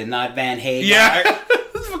Halen, not Van Hagar. Yeah,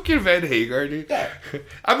 it's fucking Van Hagar, dude. Yeah.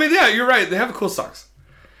 I mean, yeah, you're right. They have cool songs.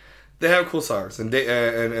 And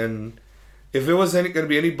and if it was going to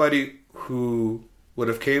be anybody who would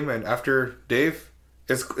have came in after Dave,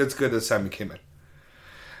 it's good that Sammy came in.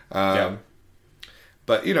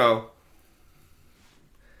 But you know,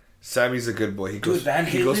 Sammy's a good boy. He goes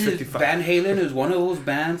 55. Van Halen is one of those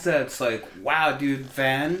bands that's like, wow, dude,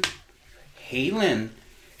 Van Halen.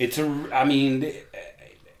 It's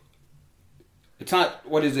not,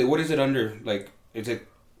 what is it? What is it under? Like, is it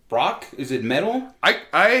rock? Is it metal?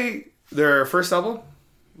 Their first album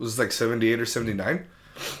was like 78 or 79.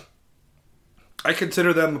 I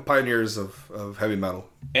consider them pioneers of heavy metal.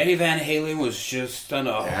 Eddie Van Halen was just on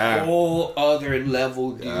a whole other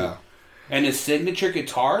level, dude. Yeah. And his signature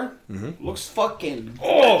guitar looks fucking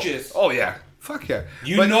gorgeous. Oh yeah. Fuck yeah.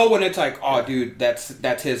 You know when it's like, oh dude, that's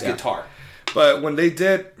his guitar. But when they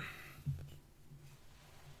did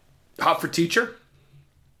Hot for Teacher,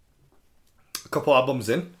 a couple albums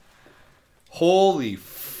in, holy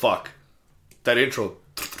fuck. That intro.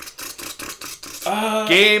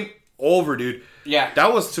 Game over, dude. Yeah.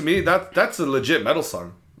 That was, to me, that's a legit metal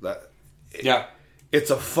song. It's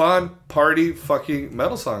a fun party fucking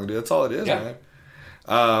metal song, dude. That's all it is, man.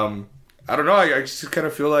 I don't know. I just kind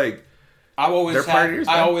of feel like I always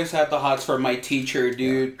had the hots for my teacher,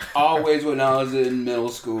 dude. Always when I was in middle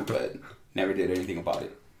school, but never did anything about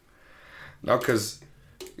it. No, because,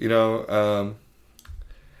 you know,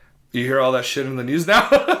 you hear all that shit in the news now.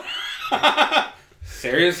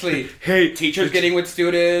 Seriously. Hey, teachers getting with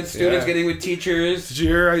students getting with teachers. Did you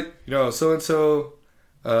hear, so-and-so,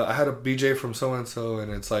 I had a BJ from so-and-so,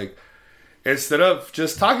 and it's like, instead of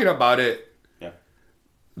just talking about it,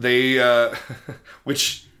 they,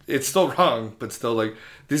 which it's still wrong, but still, like,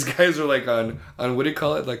 these guys are like on what do you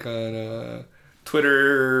call it? Like on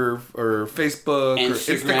Twitter or Facebook or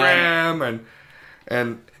Instagram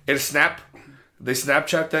and Snap. They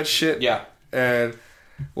Snapchat that shit. Yeah. And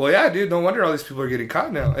well, yeah, dude. No wonder all these people are getting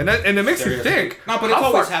caught now, and it makes me think. No, but it's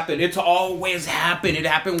always happened. It's always happened. It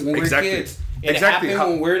happened when we're kids. It happened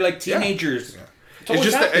when we're like teenagers. Yeah.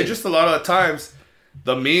 It's just a lot of times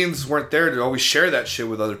the means weren't there to always share that shit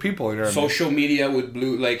with other people. You know what Social media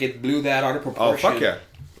blew that out of proportion. Oh fuck yeah!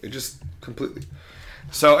 It just completely.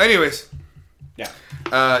 So, anyways. Yeah.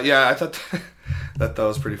 I thought that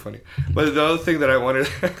was pretty funny. But the other thing that I wanted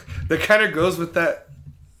that kind of goes with that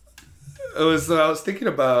was I was thinking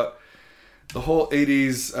about the whole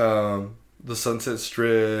 80s, the Sunset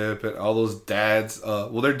Strip and all those dads.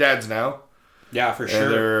 Well, they're dads now. Yeah, for sure.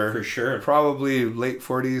 They're for sure. Probably late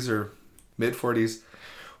 40s or mid 40s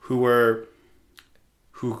who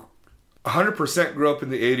 100% grew up in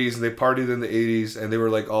the 80s and they partied in the 80s and they were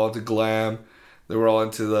like all into glam. They were all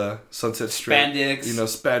into the Sunset Strip. Spandex.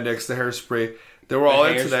 Spandex, the hairspray. They were all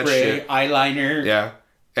into that shit. Eyeliner. Yeah.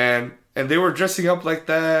 And they were dressing up like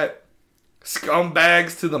that.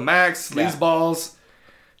 Scumbags to the max. Sleazeballs.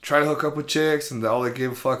 Trying to hook up with chicks. And all they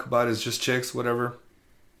give a fuck about is just chicks, whatever.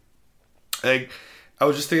 Like, I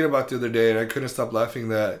was just thinking about the other day and I couldn't stop laughing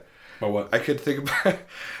that. But what? I could think about,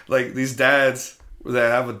 like, these dads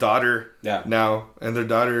that have a daughter now. And their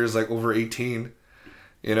daughter is, like, over 18.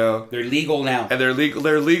 You know, they're legal now, and they're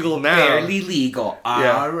legal now. Barely legal.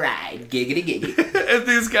 All right, giggity giggity. And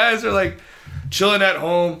these guys are like chilling at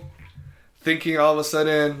home, thinking all of a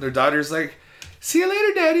sudden their daughter's like, "See you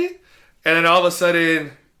later, Daddy," and then all of a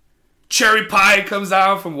sudden, cherry pie comes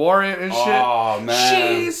out from Warren and shit. Oh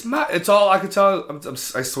man, She's my. It's all I can tell.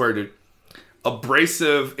 I swear, dude.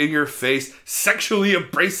 Abrasive, in your face, sexually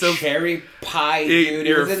abrasive. Cherry pie, dude.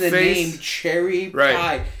 It was in the name, cherry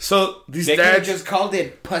pie. So these they dads just called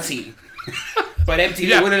it pussy. But MTV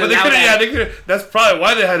yeah, wouldn't but they allow could that. yeah, they could. That's probably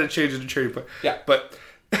why they had to change it to cherry pie. Yeah, but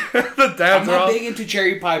the dads I'm are not all big into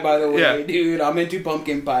cherry pie, by the way, dude. I'm into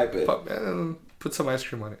pumpkin pie, but put some ice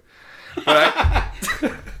cream on it.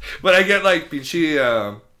 But I get like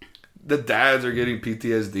the dads are getting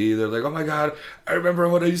PTSD. They're like, "Oh my god, I remember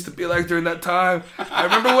what I used to be like during that time. I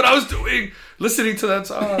remember what I was doing listening to that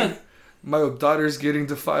song. My daughter's getting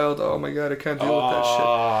defiled. Oh my god, I can't deal with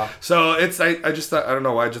that shit." So it's I just thought, I don't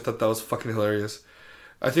know why, I just thought that was fucking hilarious.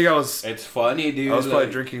 I think it's funny, dude. I was probably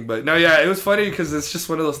drinking, but no, yeah, it was funny because it's just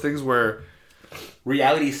one of those things where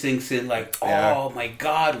reality sinks in. Like, oh my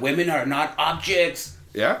god, women are not objects.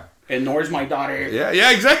 Yeah. And nor is my daughter.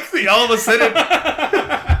 Yeah, exactly. All of a sudden,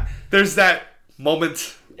 there's that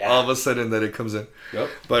moment. Yeah. All of a sudden that it comes in. Yep.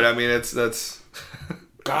 But I mean, that's.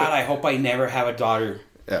 God, I hope I never have a daughter.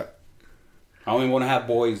 Yeah. I only want to have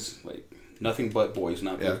boys, like nothing but boys.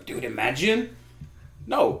 Not dude. Imagine.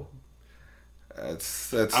 No. I'm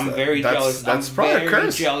very jealous. That's I'm probably very a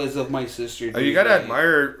curse. jealous of my sister. Dude. You gotta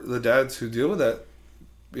admire the dads who deal with that.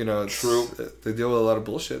 You know, it's true. They deal with a lot of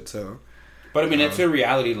bullshit. So. But I mean, it's a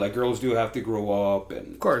reality. Like, girls do have to grow up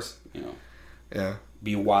and... Of course. You know. Yeah.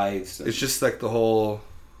 Be wise. It's just like the whole...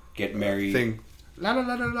 Get married. Thing. La, la,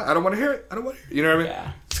 la, la, la. I don't want to hear it. I don't want to hear it. You know what I mean?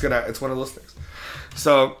 Yeah. It's one of those things.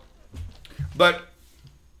 So... But...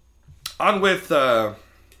 On with...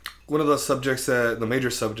 one of those subjects the major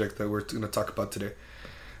subject that we're going to talk about today.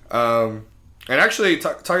 And actually,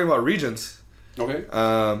 talking about regions... Okay.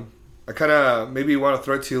 I kind of maybe want to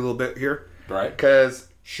throw it to you a little bit here. Right. Because...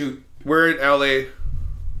 Shoot. We're in LA,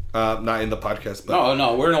 not in the podcast, but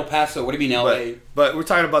no, we're in El Paso. What do you mean LA? But we're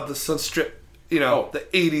talking about the Sun Strip, the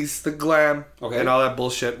 '80s, the glam, and all that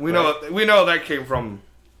bullshit. We know that came from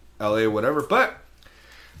LA, whatever. But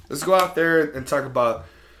let's go out there and talk about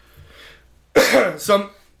some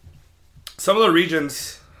of the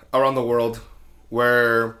regions around the world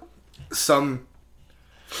where some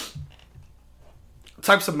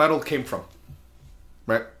types of metal came from,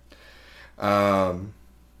 right?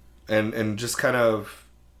 And just kind of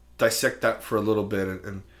dissect that for a little bit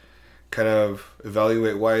and kind of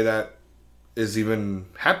evaluate why that is even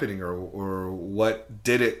happening or what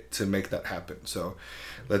did it to make that happen. So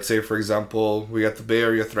let's say, for example, we got the Bay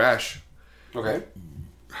Area thrash. Okay.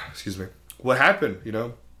 Excuse me. What happened,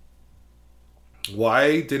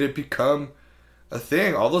 Why did it become a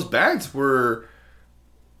thing? All those bands were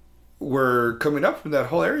coming up from that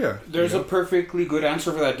whole area. There's a perfectly good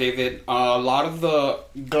answer for that, David. A lot of the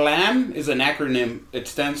GLAM is an acronym. It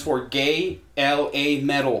stands for Gay LA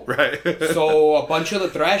Metal. Right. So a bunch of the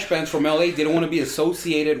thrash bands from LA didn't want to be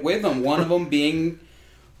associated with them. One of them being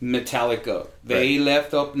Metallica. They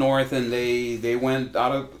left up north and they went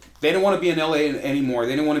out of... They didn't want to be in LA anymore.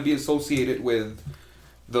 They didn't want to be associated with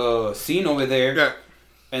the scene over there. Yeah.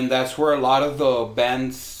 And that's where a lot of the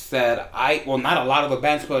bands that not a lot of the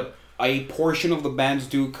bands, but a portion of the bands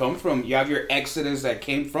do come from. You have your Exodus that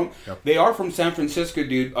came from. Yep. They are from San Francisco,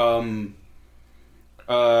 dude.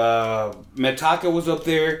 Metallica was up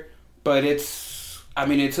there, but it's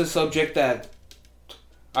a subject that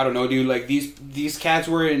I don't know, dude. Like these cats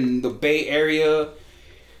were in the Bay Area.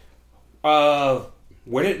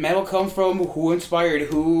 Where did metal come from? Who inspired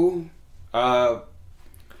who?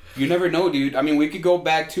 You never know, dude. I mean, we could go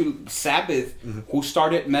back to Sabbath, who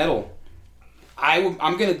started metal. I'm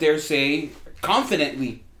going to dare say,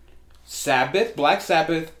 confidently, Sabbath, Black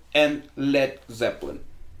Sabbath, and Led Zeppelin.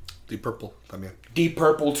 Deep Purple, también. Deep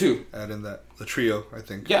Purple, too. Add in the trio, I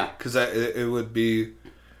think. Yeah. Because it would be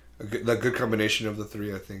a good combination of the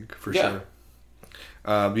three, I think, for sure.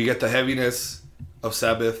 You get the heaviness of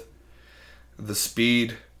Sabbath, the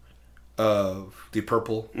speed of Deep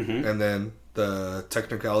Purple, and then the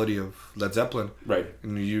technicality of Led Zeppelin. Right.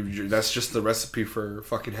 And you that's just the recipe for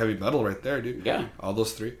fucking heavy metal right there, dude. Yeah. All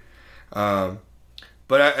those three. But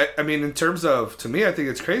I mean, in terms of, to me, I think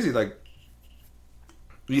it's crazy. Like,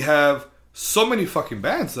 you have so many fucking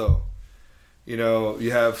bands, though.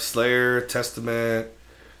 You have Slayer, Testament,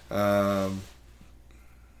 Anthrax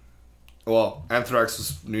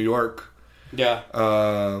was New York. Yeah.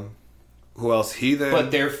 Who else? Heathen. But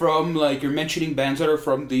they're from, like, you're mentioning bands that are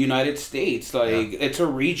from the United States. Like, it's a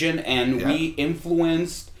region, and we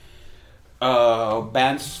influenced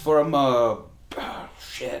bands from,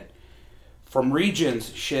 From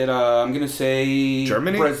regions, shit, I'm gonna say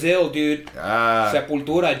Germany? Brazil, dude.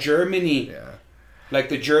 Sepultura, Germany. Yeah. Like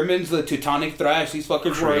the Germans, the Teutonic Thrash, these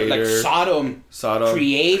fuckers were like Sodom,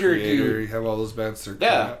 Creator, dude. You have all those bands.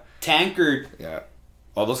 Yeah, Tankard. Yeah,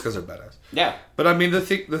 all those guys are badass. Yeah, but I mean the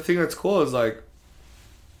thing that's cool is like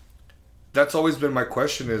that's always been my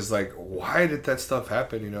question is like why did that stuff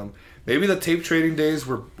happen? You know, maybe the tape trading days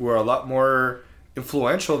were a lot more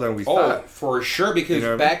influential than we thought. For sure,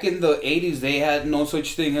 because back in the 80s they had no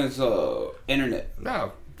such thing as internet.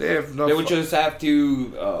 No, they have no. They would just have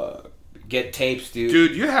to get tapes, dude.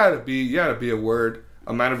 Dude, you had to be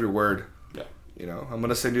a man of your word. Yeah. You know, I'm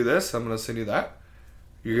gonna send you this. I'm gonna send you that.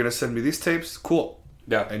 You're gonna send me these tapes. Cool.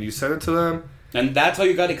 Yeah. And you send it to them. And that's how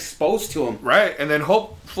you got exposed to them. Right. And then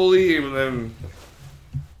hopefully, then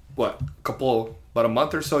about a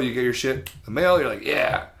month or so, you get your shit in the mail. You're like,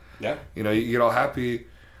 yeah. Yeah. You know, you get all happy.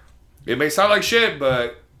 It may sound like shit,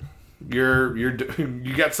 but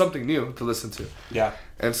you got something new to listen to. Yeah.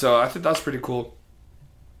 And so I think that's pretty cool.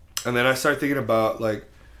 And then I started thinking about like,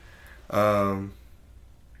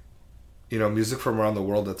 music from around the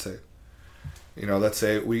world. Let's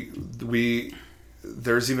say, we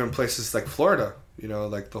there's even places like Florida. You know,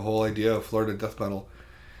 like the whole idea of Florida death metal.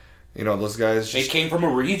 You know, those guys. They came from a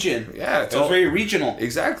region. Yeah, it's all very regional.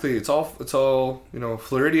 Exactly. It's all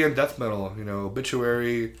Floridian death metal. You know,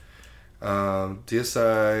 Obituary,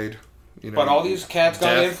 Deicide. But all these cats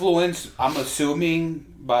got influenced, I'm assuming,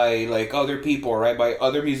 by like other people, right? By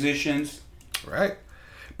other musicians, right?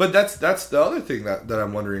 But that's the other thing that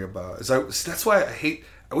I'm wondering about. That's why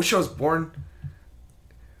I wish I was born.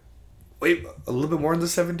 Wait, a little bit more in the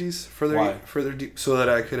 70s, further deep, so that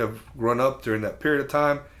I could have grown up during that period of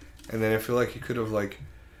time, and then I feel like you could have like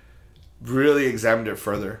really examined it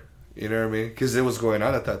further. You know what I mean? Because it was going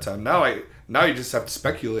on at that time. Now you just have to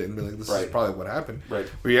speculate and be like, this is probably what happened. Right.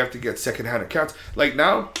 Where you have to get secondhand accounts. Like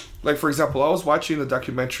now, like for example, I was watching the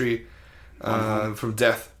documentary from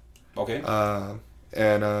Death. Okay.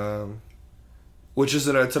 Which is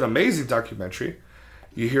it's an amazing documentary.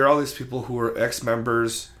 You hear all these people who were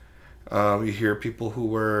ex-members. You hear people who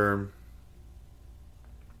were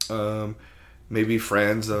maybe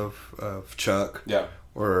friends of Chuck. Yeah.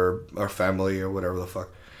 Or family or whatever the fuck.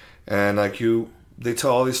 And like they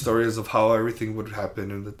tell all these stories of how everything would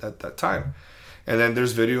happen at that time. And then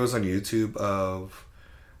there's videos on YouTube of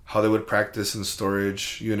how they would practice in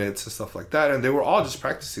storage units and stuff like that. And they were all just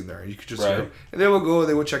practicing there. You could just hear them. And they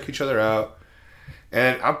would check each other out.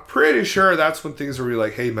 And I'm pretty sure that's when things were really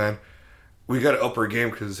like, hey man, we got to up our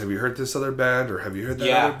game because have you heard this other band or have you heard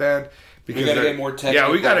that other band? Because we got to get more technical.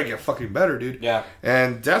 Yeah, we got to get fucking better, dude. Yeah.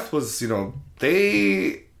 And Death was,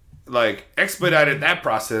 they like expedited that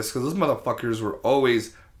process because those motherfuckers were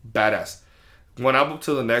always badass. One album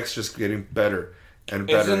to the next, just getting better and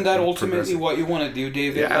better. Isn't that ultimately what you want to do,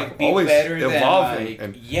 David? Yeah, like be always better evolving.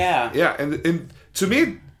 Than, yeah. Yeah, and to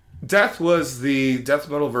me, Death was the death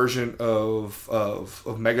metal version of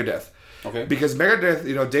Megadeth. Okay. Because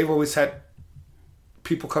Megadeth, Dave always had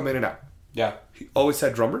people come in and out. Yeah. He always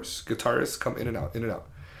had drummers, guitarists come in and out, in and out.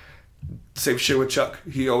 Same shit with Chuck.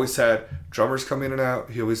 He always had drummers come in and out.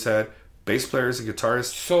 He always had bass players and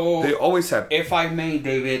guitarists. So they always had. If I may,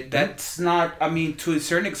 David, that's not. I mean, to a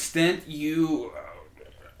certain extent, you.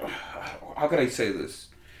 How could I say this?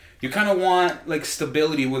 You kind of want like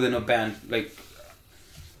stability within a band, like.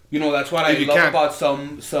 That's what I love about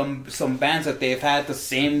some bands that they've had the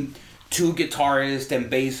same two guitarists and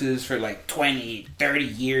basses for like 20, 30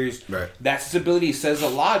 years. Right. That stability says a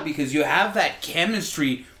lot because you have that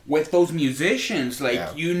chemistry with those musicians.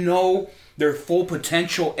 Like, their full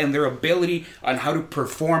potential and their ability on how to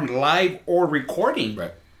perform live or recording.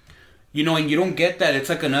 Right. And you don't get that. It's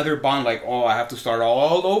like another Bond, like, oh, I have to start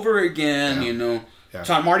all over again, Yeah. It's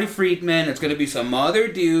not Marty Friedman. It's going to be some other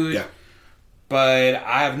dude. Yeah. But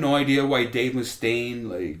I have no idea why Dave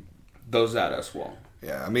Mustaine, does that as well.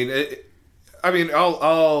 Yeah,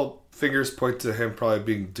 all fingers point to him probably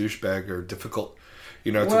being douchebag or difficult,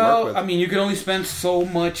 to work with. You can only spend so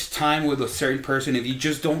much time with a certain person. If you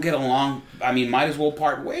just don't get along, might as well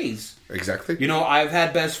part ways. Exactly. I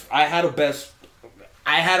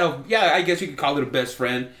guess you could call it a best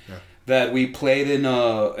friend that we played in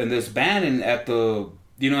this band, and at the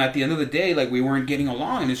end of the day, we weren't getting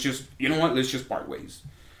along, and it's just, let's just part ways.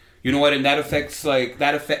 And that affects,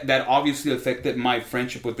 that obviously affected my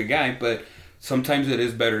friendship with the guy, but sometimes it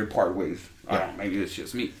is better to part ways. I don't know, maybe it's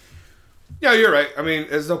just me. Yeah, you're right.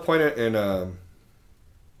 There's no point in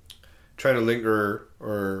trying to linger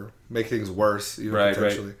or make things worse,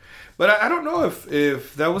 potentially. Right. But I don't know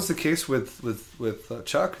if that was the case with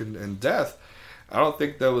Chuck and Death. I don't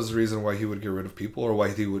think that was the reason why he would get rid of people or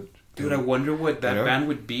why he would Dude, I wonder what that You know? band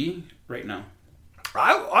would be right now.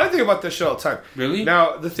 I think about this shit all the time. Really?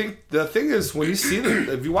 Now the thing is when you see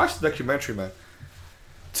if you watch the documentary, man.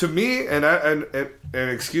 To me, and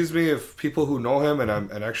excuse me if people who know him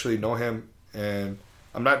and actually know him, and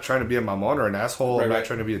I'm not trying to be a mamon or an asshole. Right, I'm right. not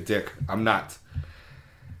trying to be a dick. I'm not.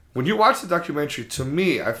 When you watch the documentary, to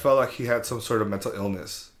me, I felt like he had some sort of mental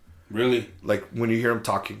illness. Really? Like when you hear him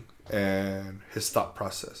talking and his thought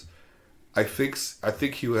process, I think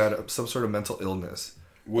he had some sort of mental illness.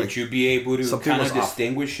 Would Like, you be able to something kind was of off.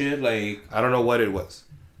 distinguish it, like I don't know what it was.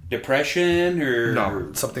 depression or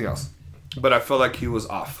No, something else. But I felt like he was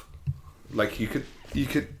off. Like you could, you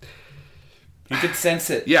could sense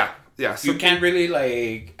it? yeah. You something- can't really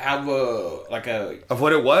like have a of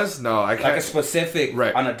what it was. No, I can't. like a specific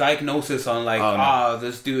Right. on a diagnosis on like Oh, no.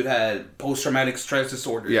 this dude had post traumatic stress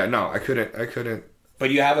disorder. Yeah, no, I couldn't. But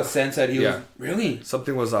you have a sense that he was Yeah. really.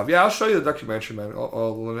 Something was off. Yeah, I'll show you the documentary, man.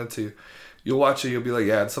 I'll lend it to you. You'll watch it. You'll be like,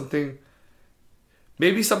 yeah, it's something.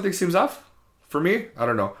 Maybe something seems off for me. I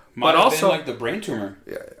don't know. Might but have also, been like the brain tumor.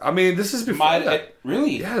 yeah, I mean, this is before that.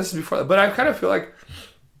 Really? Yeah, this is before that. But I kind of feel like,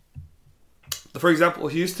 for example,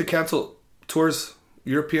 he used to cancel tours,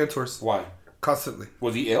 European tours, Why? constantly.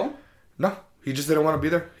 Was he ill? No, he just didn't want to be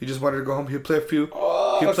there. He just wanted to go home. He'd play a few.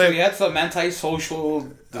 Oh, he'd so play. he had some antisocial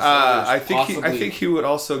disorders. I possibly. think he would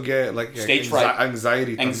also get like Stage fright.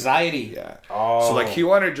 anxiety. Anxiety. Yeah. Oh. So like he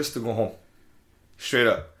wanted just to go home, straight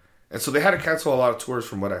up, and so they had to cancel a lot of tours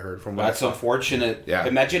from what I heard. From what That's I saw. unfortunate. Yeah.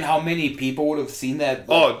 Imagine how many people would have seen that.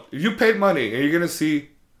 Oh, you paid money and you're gonna see,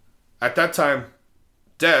 at that time,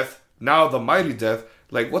 Death. Now the mighty Death.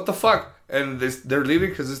 Like what the fuck? And they're leaving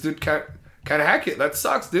because this dude can't hack it. That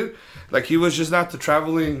sucks, dude. Like he was just not the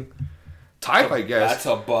traveling type, I guess. That's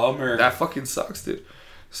a bummer. That fucking sucks, dude.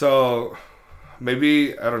 So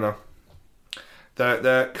maybe I don't know.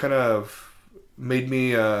 That kind of made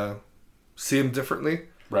me see him differently.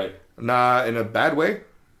 Right. Not in a bad way.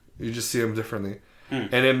 You just see him differently,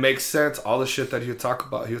 and it makes sense. All the shit that he would talk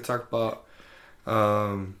about. He would talk about,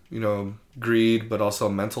 greed, but also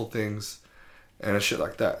mental things, and shit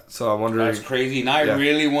like that. So I'm wondering. That's crazy. Now Yeah. I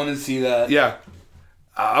really want to see that. Yeah.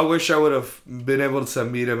 I wish I would have been able to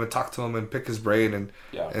meet him and talk to him and pick his brain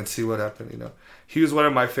and see what happened, you know. He was one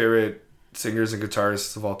of my favorite singers and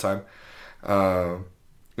guitarists of all time.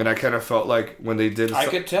 And I kind of felt like when they did... I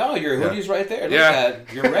could tell. Your hoodie's right there. Look Yeah. at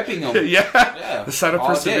that. You're repping them. yeah. The sign of All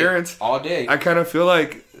day. perseverance. All day. I kind of feel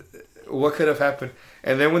like what could have happened.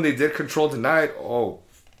 And then when they did Control Denied, oh,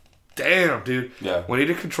 damn, dude. Yeah. When he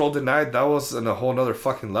did Control Denied, that was on a whole nother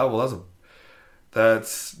fucking level. I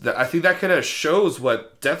think that kind of shows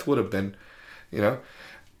what Death would have been, you know.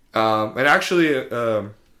 And actually,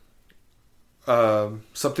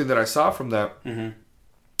 something that I saw from that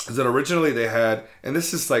is that originally they had, and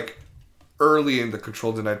this is like early in the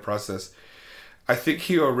Control Denied process. I think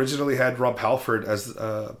he originally had Rob Halford as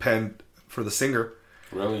pen for the singer.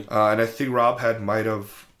 Really? And I think Rob might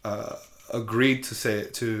have agreed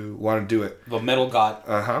to want to do it. The metal god.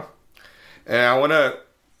 And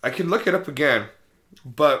I can look it up again,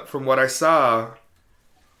 but from what I saw,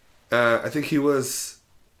 I think he was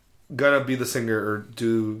gonna be the singer or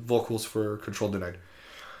do vocals for Control Denied.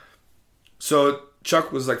 So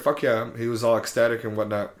Chuck was like, "Fuck yeah!" He was all ecstatic and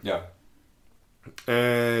whatnot. Yeah.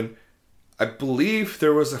 And I believe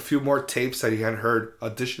there was a few more tapes that he hadn't heard,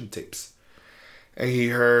 audition tapes, and he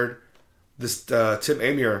heard this Tim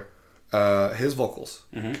Amier, his vocals,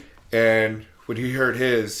 and when he heard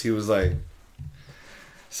his, he was like,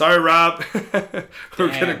 "Sorry, Rob, we're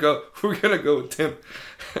gonna go with Tim."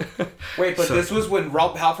 Wait, but this was when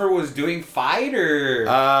Rob Halford was doing Fight or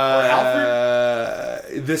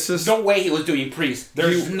Halford? This is No way he was doing Priest.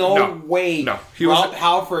 There's no way he Rob was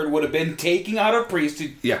Halford would have been taking out a Priest to,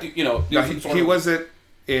 do No, some sort he of- wasn't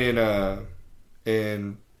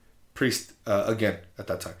in Priest again at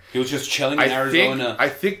that time. He was just chilling in Arizona. I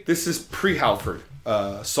think this is pre Halford,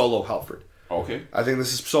 solo Halford. Okay. I think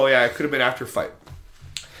this is it could have been after Fight.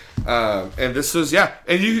 And this was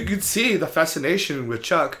and you could see the fascination with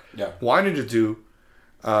Chuck wanting to do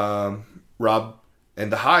Rob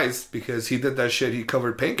and the Highs because he did that shit. He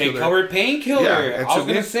covered Painkiller. They covered Painkiller. Yeah, I was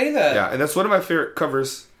going to say that. Yeah, and that's one of my favorite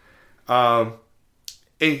covers. And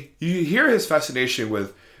you hear his fascination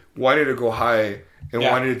with wanting to go high and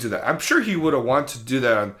wanting to do that. I'm sure he would have wanted to do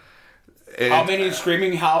that. How many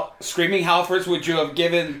Screaming Halfords would you have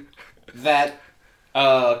given that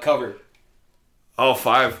cover? Oh,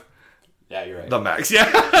 5. Yeah, you're right. The max. Yeah.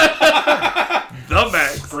 The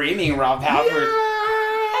max. Screaming Rob Halford.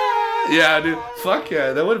 Yeah, dude. Fuck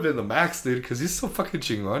yeah. That would have been the max, dude, because he's so fucking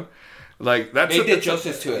chingon. Like, They did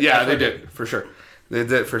justice to it. Yeah, they did, for sure. They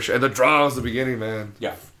did, for sure. And the drums, the beginning, man.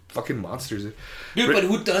 Yeah. fucking monsters. Dude, but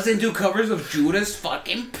who doesn't do covers of Judas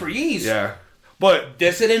fucking Priest? Yeah. But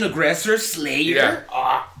Dissident Aggressor, Slayer.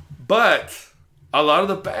 Yeah. But a lot of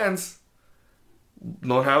the bands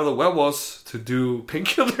don't have the huevos to do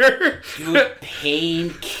Painkiller. Dude,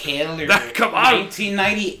 Painkiller. Come on.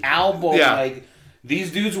 1990 album. Yeah. Like,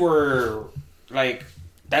 these dudes were, like,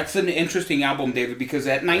 that's an interesting album, David, because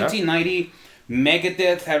at 1990,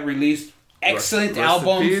 Megadeth had released excellent Rest in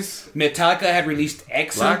albums. peace. Metallica had released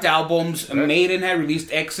excellent Black. albums. Right. Maiden had released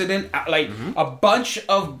excellent, like, a bunch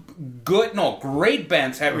of great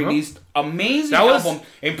bands had released amazing That was- albums.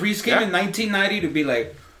 And Priest came Yeah. in 1990 to be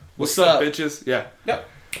like, What's up, bitches? Yeah. Yep.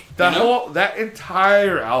 That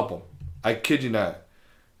entire album, I kid you not,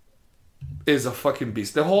 is a fucking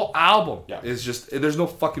beast. The whole album is just, there's no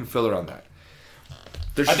fucking filler on that.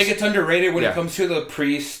 I think it's underrated when Yeah. it comes to the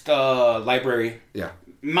Priest library. Yeah.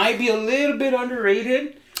 Might be a little bit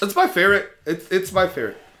underrated. It's my favorite. It's my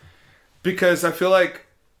favorite. Because I feel like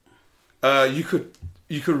you could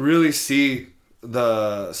really see some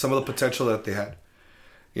of the potential that they had.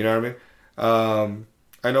 You know what I mean?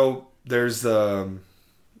 I know there's the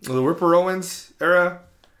Ripper Owens era.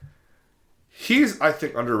 He's, I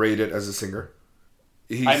think, underrated as a singer.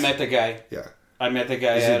 I met the guy. Yeah. I met the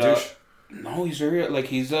guy Is he at a douche? No, he's very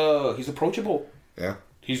he's approachable. Yeah.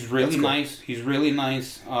 He's really That's cool. nice. He's really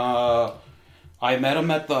nice. I met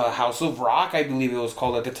him at the House of Rock, I believe it was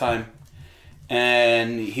called at the time.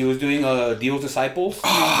 And he was doing Dio's Disciples.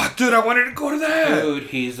 Ah, dude, I wanted to go to that. Dude,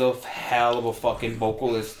 he's a hell of a fucking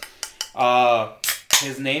vocalist.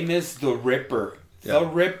 His name is The Ripper. Yeah. The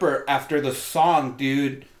Ripper, after the song,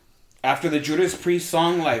 dude. After the Judas Priest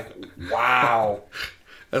song, like, wow.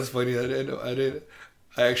 That's funny.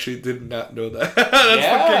 I actually did not know that. That's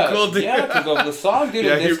fucking cool, dude. Yeah, because of the song, dude.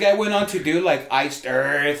 Yeah, and this guy went on to do, like, Iced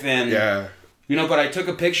Earth and... Yeah. You know, but I took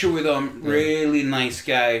a picture with him. Really nice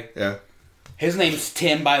guy. Yeah. His name's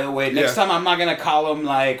Tim, by the way. Next Yeah. time, I'm not going to call him,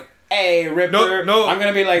 like, hey, Ripper. No. I'm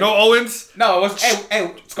going to be like... No Owens. No, it was, hey,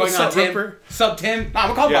 what's going What's on, up, Tim? Ripper? Sup, Tim? No, I'm going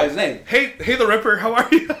to call him by his name. Hey, the Ripper, how are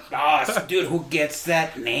you? Oh, dude, who gets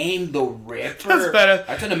that name? The Ripper. That's better.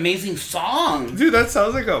 That's an amazing song. Dude, that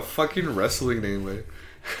sounds like a fucking wrestling name, man.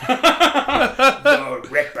 The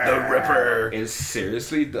Ripper. The Ripper. It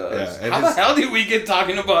seriously does. Yeah, and How the hell did we get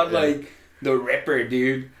talking about, like, the Ripper,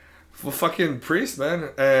 dude? Well, fucking Priest, man.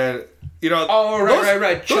 And, you know... Oh,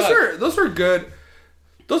 right. Chuck. Those were good.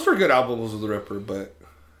 Those were good albums with the Ripper, but...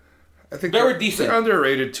 I think They were decent. They're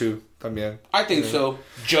underrated, too. También. I think so.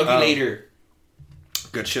 Jugulator.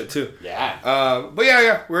 Good shit, too. Yeah. But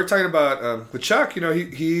yeah, we were talking about with Chuck. You know,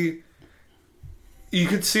 he you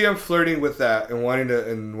could see him flirting with that and wanting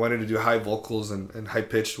to do high vocals and high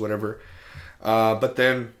pitched whatever. But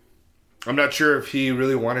then I'm not sure if he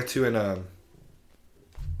really wanted to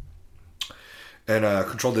and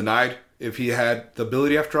Control Denied if he had the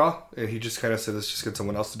ability after all, and he just kind of said, let's just get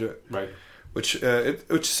someone else to do it. Right. Which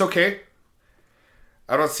is okay.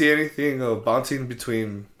 I don't see anything bouncing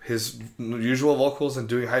between his usual vocals and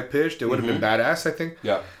doing high pitched. It would have been badass, I think.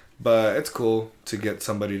 Yeah. But it's cool to get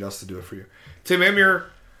somebody else to do it for you. Tim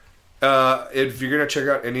Emir, if you're gonna check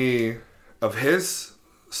out any of his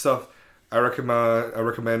stuff, I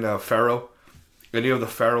recommend Pharaoh. Any of the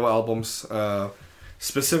Pharaoh albums,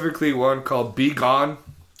 specifically one called Be Gone.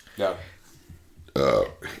 Yeah.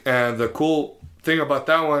 And the cool thing about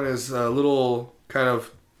that one is a little kind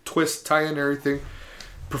of twist tie-in and everything.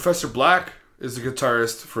 Professor Black is the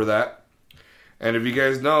guitarist for that. And if you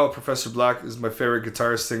guys know, Professor Black is my favorite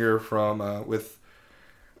guitarist singer from with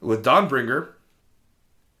Dawnbringer.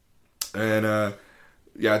 And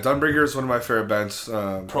Dawnbringer is one of my favorite bands.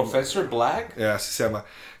 Professor Black? Yeah, se llama.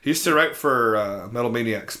 He used to write for Metal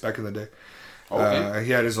Maniacs back in the day. Okay.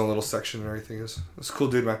 He had his own little section and everything. It's a cool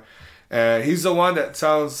dude, man. And he's the one that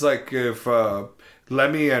sounds like if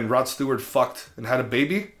Lemmy and Rod Stewart fucked and had a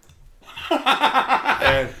baby.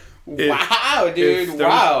 And Wow, dude!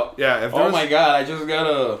 Wow. Oh my god! I just got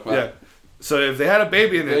a yeah. So if they had a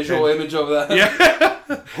baby in it, visual image of that. Yeah.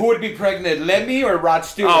 Who would be pregnant, Lemmy or Rod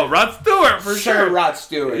Stewart? Oh, Rod Stewart for sure. Rod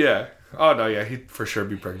Stewart. Yeah. Oh no, yeah, he'd for sure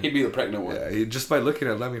be pregnant. He'd be the pregnant one. Yeah, just by looking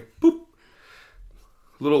at Lemmy, boop.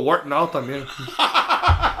 Little wart and out también.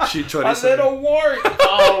 A little wart.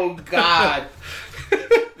 Oh god.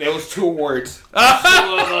 There was 2 warts. 2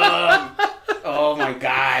 of them. Oh my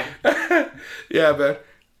god. Yeah, man.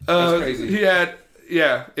 That's crazy. He had,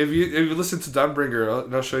 if you listen to Dawnbringer,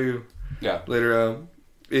 and I'll show you later,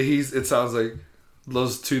 it sounds like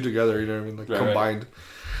those two together, you know what I mean? Like combined. Right.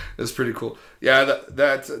 It's pretty cool. Yeah,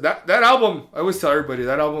 that album, I always tell everybody,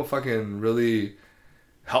 that album fucking really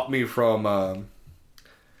helped me from,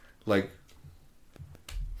 like,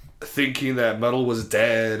 thinking that metal was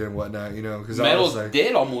dead and whatnot, you know, because Metal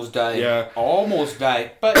did almost die. Yeah. Almost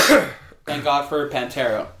died. But thank God for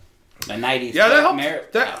Pantera. The 90s. Yeah, that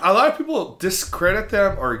helped. A lot of people discredit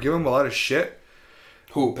them or give them a lot of shit.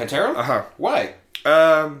 Who, Pantera? Uh-huh. Why?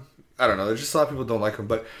 I don't know. There's just a lot of people don't like them,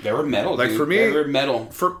 but they were metal. Like dude. for me, they were metal.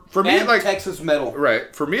 For me, and like Texas metal.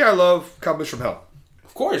 Right. For me, I love Cowboys from Hell.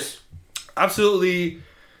 Of course. Absolutely.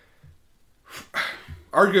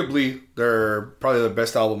 Arguably, they're probably the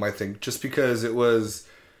best album, I think, just because it was.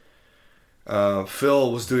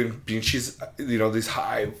 Phil was doing she's these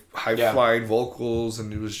high flying vocals,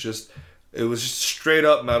 and it was just straight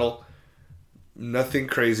up metal. Nothing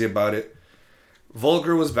crazy about it.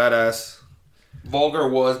 Vulgar was badass. Vulgar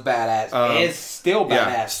was badass. It's still badass.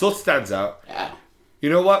 Yeah, still stands out. Yeah. You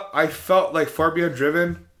know what? I felt like Far Beyond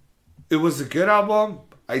Driven. It was a good album.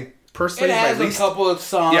 I personally, it has a couple of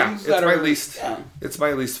songs. Yeah, it's that my are, least. Yeah. It's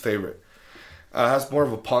my least favorite. Has more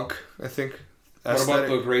of a punk, I think. What aesthetic.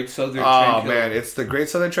 about the Great Southern Tranquil? Tranquil? Oh man, it's the Great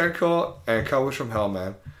Southern Tranquil and Cowboys from Hell,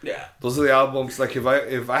 man. Yeah. Those are the albums. Like if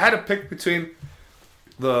I had to pick between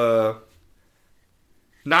the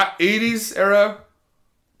not 80s era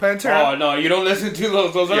Pantera. Oh no, you don't listen to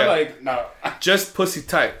those. Those are like no. Just Pussy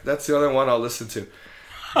Tight. That's the other one I'll listen to.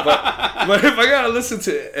 But if I gotta listen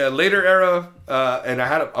to a later era, and I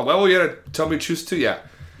had you had to tell me choose two. Yeah.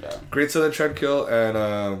 Great Southern Tranquil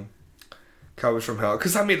and Cowboys from Hell.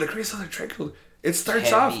 Because I mean, the Great Southern Tranquil, it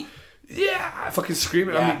starts off, fucking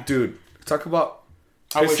screaming. Yeah. I mean, dude, talk about.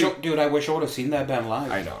 I wish I would have seen that band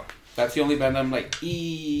live. I know. That's the only band I'm like,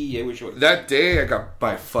 I wish I would. That day, I got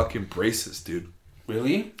my fucking braces, dude.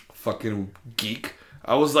 Really? Fucking geek.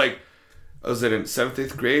 I was in 7th,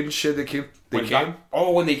 8th grade and shit. They came.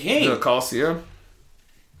 When they came? The Coliseum.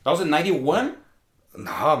 That was in 91?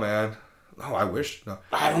 Nah, man. No, I wish. No.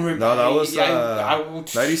 I don't remember. No, that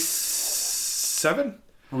was 97?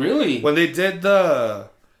 Really? When they did the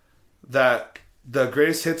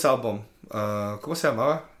Greatest Hits album. ¿Cómo se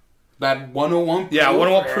llamaba? That 101 Proof? Yeah,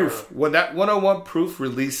 101 Proof. When that 101 Proof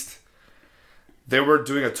released, they were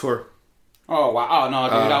doing a tour. Oh, wow. Oh, no,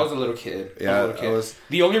 dude, I was a little kid. Yeah,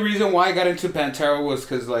 The only reason why I got into Pantera was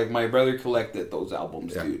because, like, my brother collected those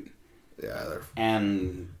albums, dude. Yeah.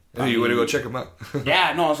 And you want to go check them out.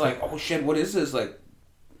 Yeah, no, I was like, oh, shit, what is this? Like,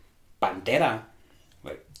 Pantera.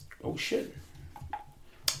 Like, oh, shit.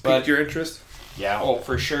 Piqued your interest? Yeah, oh,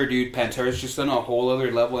 for sure, dude. Pantera's just on a whole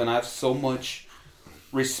other level, and I have so much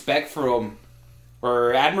respect for them,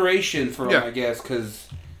 or admiration for them, I guess, because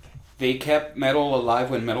they kept metal alive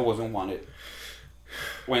when metal wasn't wanted.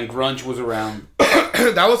 When grunge was around.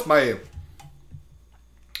 That was my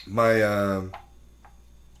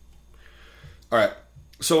alright.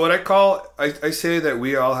 So what I say that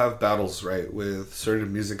we all have battles, right, with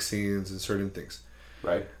certain music scenes and certain things.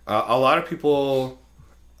 Right. A lot of people,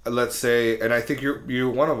 let's say, and I think you're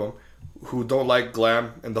one of them, who don't like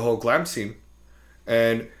glam and the whole glam scene,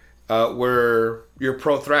 and where you're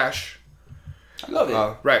pro thrash. I love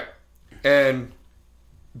it. Right. And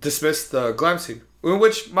dismiss the glam scene. In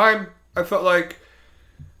which I felt like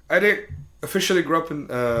I didn't officially grow up in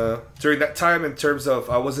during that time in terms of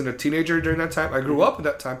I wasn't a teenager during that time. I grew up in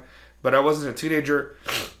that time, but I wasn't a teenager.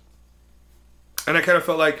 And I kind of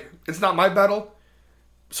felt like it's not my battle.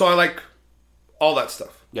 So I like all that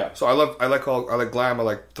stuff. Yeah. So I like glam, I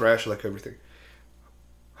like thrash, I like everything.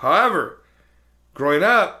 However, growing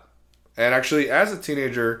up and actually as a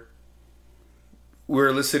teenager,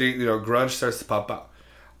 we're listening, grunge starts to pop out.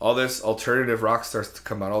 All this alternative rock starts to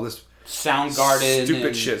come out. All this Soundgarden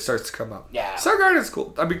stupid shit starts to come out. Yeah. Soundgarden's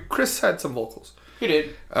cool. I mean, Chris had some vocals. He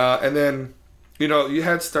did. And then, you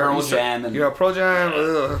had Pearl Jam and Pearl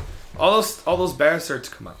Jam. All those bands started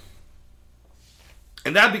to come out.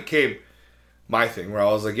 And that became my thing, where I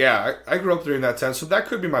was like, yeah, I grew up during that time, so that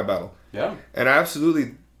could be my battle. Yeah. And I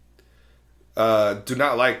absolutely do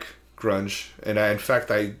not like grunge, and in fact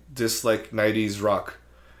I dislike 90s rock.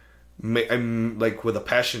 I'm like with a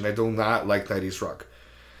passion. I do not like 90s rock.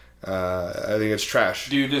 I think it's trash.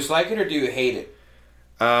 Do you dislike it or do you hate it?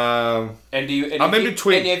 I'm in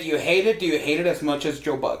between. And if you hate it, do you hate it as much as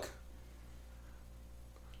Joe Buck?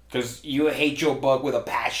 Because you hate Joe Buck with a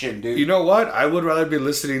passion, dude. You know what? I would rather be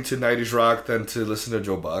listening to 90s rock than to listen to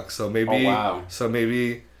Joe Buck. So maybe. Oh, wow. So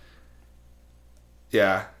maybe.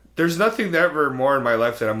 Yeah. There's nothing ever more in my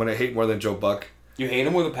life that I'm going to hate more than Joe Buck. You hate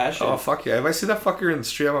him with a passion? Oh, fuck yeah. If I see that fucker in the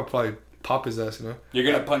street, I'm going to probably pop his ass, You're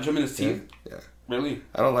going to punch him in his teeth? Yeah. Really?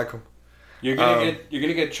 I don't like him. You're gonna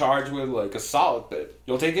get charged with like assault, but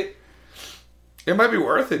you'll take it? It might be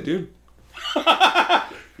worth it, dude.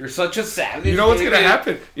 You're such a savage. You know what's going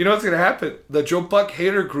to happen? The Joe Buck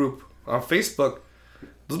hater group on Facebook,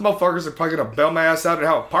 Those motherfuckers are probably gonna bail my ass out and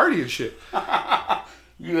have a party and shit.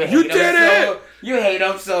 You did it! You hate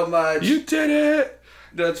him so much. You did it!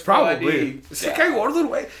 That's Probably. funny. It's like, I go the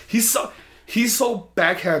way. He's so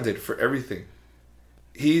backhanded for everything.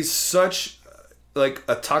 He's such like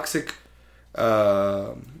a toxic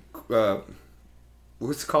what's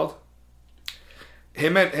it called?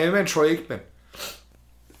 Him and Troy Aikman.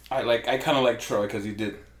 I kind of like Troy because he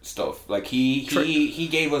did stuff like he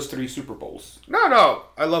gave us 3 Super Bowls. No,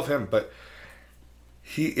 I love him, but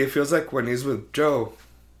it feels like when he's with Joe,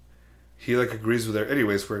 he like agrees with her.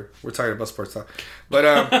 Anyways, we're talking about sports now, but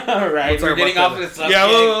right, we're getting off the subject.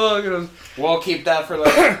 Yeah, we'll keep that for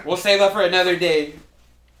we'll save that for another day.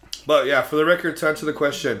 But yeah, for the record, to answer the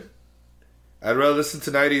question, I'd rather listen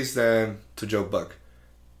to 90s than to Joe Buck.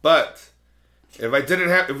 But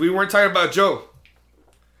if we weren't talking about Joe,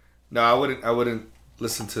 no, I wouldn't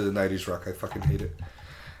listen to the 90s rock. I fucking hate it.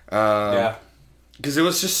 Yeah, because it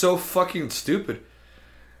was just so fucking stupid.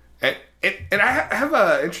 And I have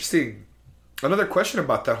another question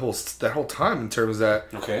about that whole time in terms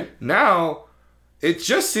that now it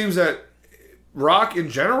just seems that rock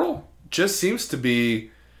in general just seems to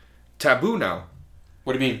be taboo now.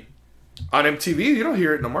 What do you mean? On MTV, you don't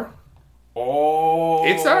hear it no more. Oh,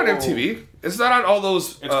 it's not on MTV. It's not on all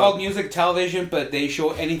those. It's called music television, but they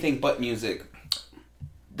show anything but music.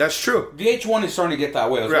 That's true. VH1 is starting to get that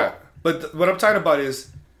way as well. But what I'm talking about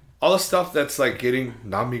is all the stuff that's like getting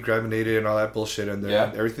nominated and all that bullshit, and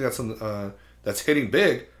everything that's that's hitting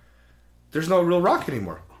big. There's no real rock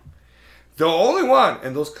anymore. The only one,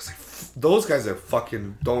 and those guys that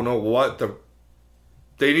fucking don't know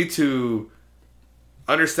they need to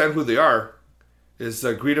understand who they are, is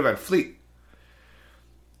Greta Van Fleet.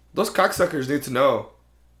 Those cocksuckers need to know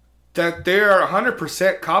that they are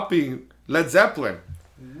 100% copying Led Zeppelin.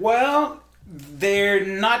 Well, they're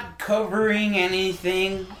not covering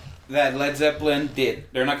anything that Led Zeppelin did.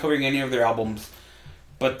 They're not covering any of their albums.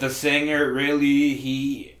 But the singer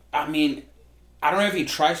really, I don't know if he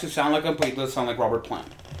tries to sound like him, but he does sound like Robert Plant.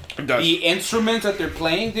 It does. The instruments that they're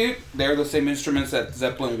playing, dude, they're the same instruments that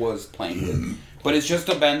Zeppelin was playing with. But it's just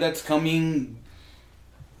a band that's coming.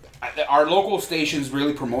 Our local station's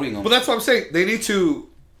really promoting them. But that's what I'm saying. They need to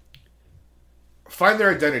find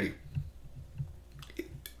their identity.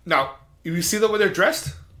 Now, you see the way they're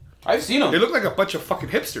dressed? I've seen them. They look like a bunch of fucking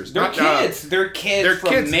hipsters. They're kids. They're kids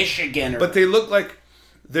from Michigan. But they look like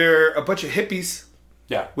they're a bunch of hippies.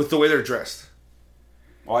 Yeah. With the way they're dressed.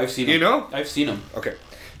 Oh, I've seen them. You know? I've seen them. Okay.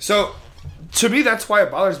 So, to me, that's why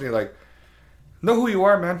it bothers me. Like, know who you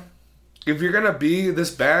are, man. If you're going to be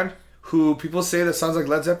this band who people say that sounds like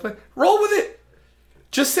Led Zeppelin, roll with it.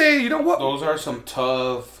 Just say, you know what? Those are some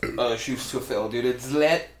tough shoes to fill, dude. It's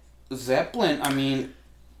Led Zeppelin.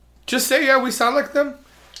 Just say, yeah, we sound like them.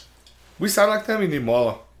 We sound like them in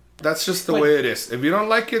Imola. That's just the way it is. If you don't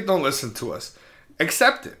like it, don't listen to us.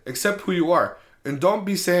 Accept it. Accept who you are. And don't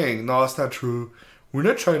be saying, no, it's not true. We're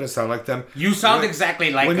not trying to sound like them. You sound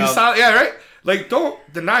exactly like them. You sound, yeah, right? Like, don't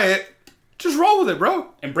deny it. Just roll with it, bro.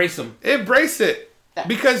 Embrace them. Embrace it.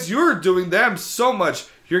 Because you're doing them so much.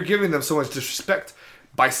 You're giving them so much disrespect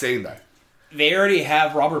by saying that. They already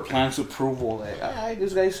have Robert Plant's approval. Like,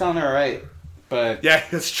 this guy sound alright. But yeah,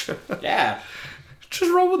 that's true. Yeah. Just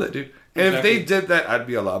roll with it, dude. And if they did that, I'd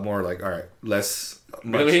be a lot more like, all right, less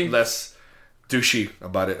douchey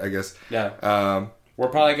about it, I guess. Yeah. We're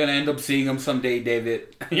probably going to end up seeing them someday,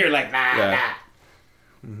 David. You're like, nah.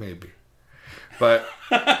 Maybe. But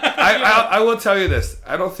I will tell you this.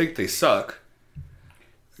 I don't think they suck.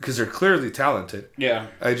 Because they're clearly talented. Yeah.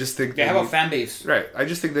 I just think they have a fan base. Right. I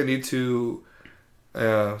just think they need to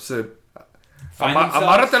amarrate los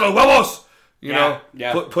huevos. You know?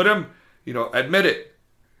 Yeah. Put them, admit it.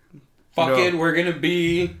 Fucking, we're going to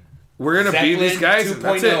be these guys. 2.0.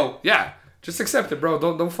 That's it. Yeah. Just accept it, bro.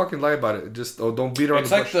 Don't fucking lie about it. Just don't beat around the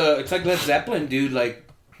bush. It's like Led Zeppelin, dude. Like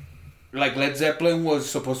Led Zeppelin was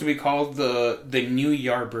supposed to be called the New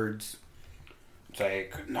Yardbirds. It's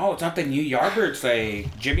like, no, it's not the New Yardbirds.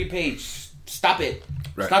 Like, Jimmy Page, stop it.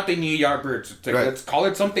 Right. It's not the New Yardbirds. It's like, let's call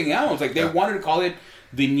it something else. Like, they wanted to call it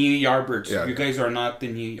the New Yardbirds. Yeah. You guys are not the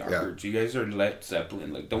New Yardbirds. You guys are Led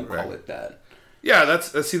Zeppelin. Like, don't call it that. Yeah,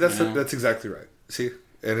 that's exactly right. See?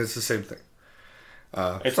 And it's the same thing.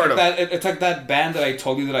 It's like that band that I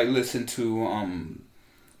told you that I listened to,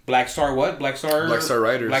 Black Star Riders. Black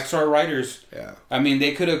Star Riders. Yeah. I mean,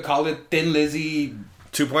 they could have called it Thin Lizzy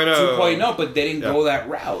 2.0, but they didn't go that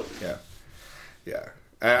route. Yeah. Yeah.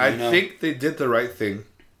 I think they did the right thing.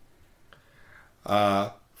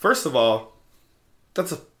 First of all,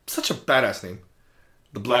 that's such a badass name.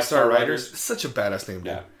 The Black Star Riders. Such a badass name,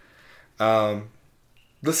 dude. Yeah.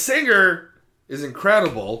 The singer is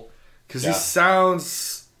incredible because he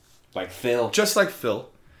sounds like Phil, just like Phil,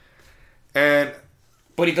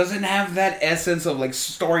 but he doesn't have that essence of like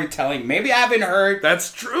storytelling. Maybe I haven't heard.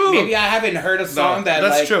 That's true. Maybe I haven't heard a song that's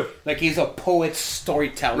like, true. Like he's a poet's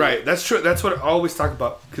storyteller. Right, that's true. That's what I always talk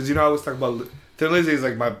about because I always talk about Thin Lizzy is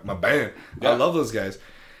like my band. Yeah. I love those guys,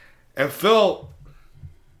 and Phil.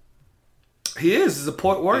 He's a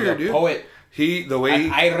poet warrior, dude. Poet.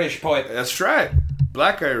 An Irish poet. That's right.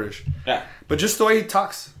 Black Irish. Yeah. But just the way he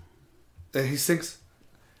talks. And he sings.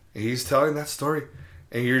 And he's telling that story.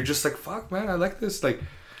 And you're just like, fuck, man, I like this. Like,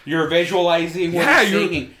 you're visualizing what he's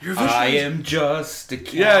singing. You're I am just a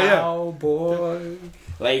cowboy.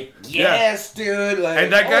 Like, yes, dude. Like,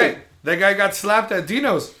 and that guy got slapped at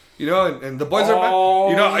Dino's. You know, and the boys are back.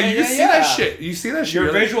 You see that shit. You see that shit.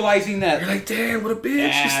 You're visualizing that. You're like, damn, what a bitch.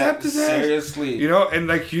 Yeah, she slapped his ass. Seriously. You know, and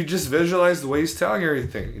like you just visualize the way he's telling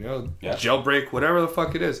everything. You know, jailbreak, whatever the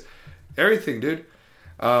fuck it is. Everything, dude.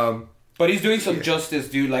 But he's doing some justice,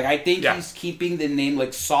 dude. Like, I think he's keeping the name,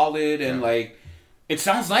 like, solid and, like, it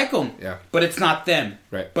sounds like them. Yeah. But it's not them.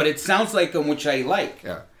 Right. But it sounds like them, which I like.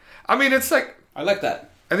 Yeah. I mean, it's like... I like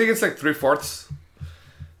that. I think it's like 3/4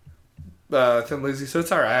 Thin Lizzy, so it's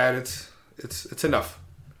alright. It's enough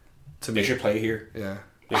to me. They should play here. Yeah.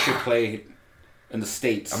 They should play in the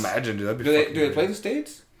States. Imagine, dude. That'd be do they play the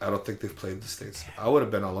States? I don't think they've played the States. I would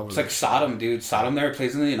have been all over. It's like Sodom, dude. Sodom never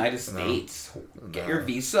plays in the United States. Get your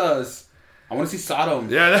visas. I want to see Sodom.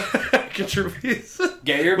 Yeah, get your visa.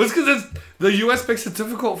 Get your. What's because the U.S. makes it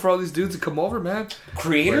difficult for all these dudes to come over, man.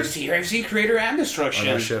 Creators here. I've seen Creator and Destruction.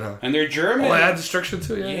 Oh, no shit, huh? And they're German. Oh, and Destruction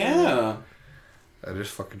too. Yeah. That is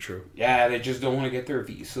fucking true. Yeah, they just don't want to get their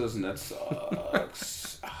visas, and that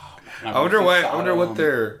sucks. Oh, man, I wonder why. I wonder what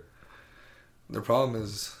their problem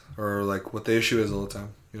is, or like what the issue is all the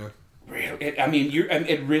time. You know.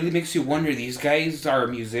 It really makes you wonder. These guys are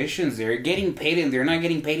musicians. They're getting paid, and they're not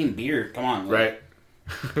getting paid in beer. Come on, right?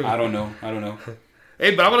 I don't know.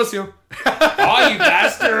 Hey, but I want to see him. Oh, you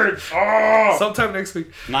bastard! Oh, sometime next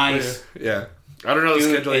week. Nice. Yeah. I don't know the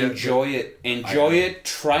schedule yet. Enjoy it.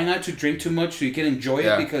 Try not to drink too much so you can enjoy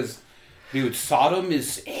it because, dude, Sodom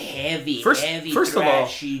is heavy, first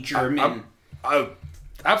thrashy German.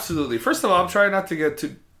 Absolutely. First of all, I'm trying not to get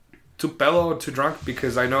too bellow, too drunk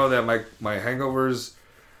because I know that my hangovers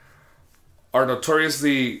are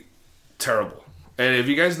notoriously terrible. And if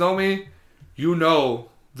you guys know me, you know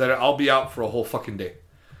that I'll be out for a whole fucking day.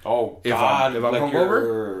 Oh if God! I'm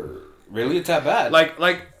hungover. Really, it's that bad? Like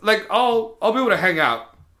I'll be able to hang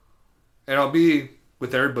out, and I'll be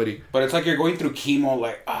with everybody. But it's like you're going through chemo.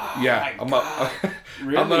 Like,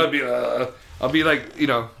 really? I'm gonna be. I'll be like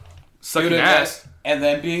sucking ass, and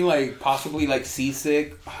then being like possibly like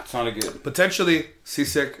seasick. It's not a good. Potentially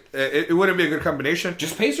seasick. It wouldn't be a good combination.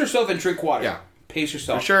 Just pace yourself and drink water. Yeah. Pace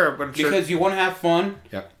yourself. For sure, but because you want to have fun.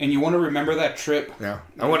 Yeah. And you want to remember that trip. Yeah.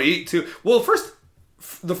 I want to eat too. Well, first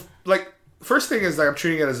thing is like I'm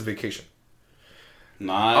treating it as a vacation.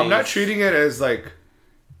 Nice. I'm not treating it as like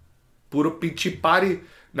puro pichi party.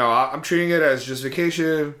 No, I'm treating it as just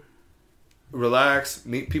vacation. Relax,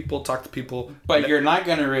 meet people, talk to people. But you're not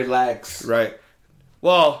gonna relax. Right.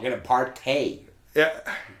 Well, you're gonna partay. Yeah.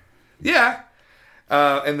 Yeah.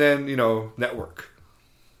 And then, network.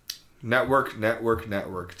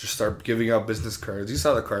 Network. Just start giving out business cards. You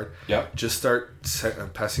saw the card. Yeah. Just start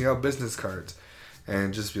passing out business cards.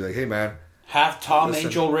 And just be like, hey, man. Have Tom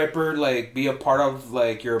Angel Ripper, like, be a part of,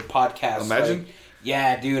 like, your podcast. Imagine. Like,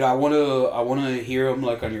 yeah, dude, I wanna hear him,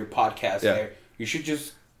 like, on your podcast there. You should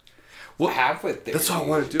just have it there. That's what I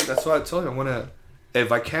want to do. That's what I told you. I want to,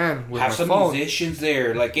 if I can, with have my some phone. musicians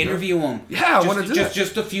there. Like, interview them. Yeah, I want to do that.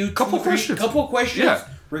 Just a few... Couple questions. Yeah.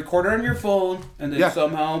 Record it on your phone, and then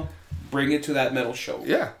somehow bring it to that metal show.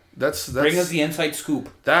 Yeah. That's bring us the inside scoop.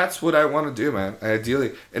 That's what I want to do, man.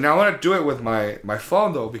 Ideally, and I want to do it with my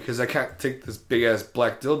phone though, because I can't take this big ass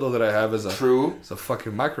black dildo that I have as a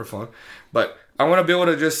fucking microphone. But I want to be able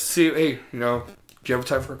to just see, hey, do you have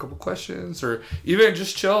time for a couple questions, or even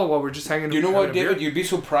just chill while we're just hanging? You know what, David? You'd be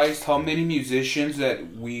surprised how many musicians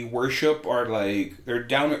that we worship are like they're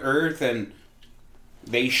down to earth and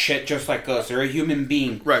they shit just like us. They're a human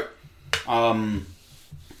being, right?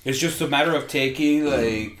 It's just a matter of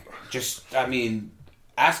taking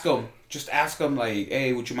ask them. Just ask them, like,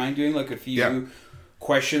 hey, would you mind doing, like, a few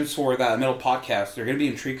questions for that metal podcast? They're going to be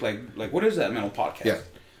intrigued, like, what is that metal podcast?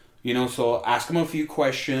 Yeah. So ask them a few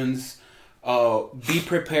questions. Be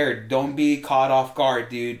prepared. Don't be caught off guard,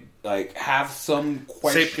 dude. Like, have some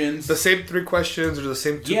questions. The same 3 questions or the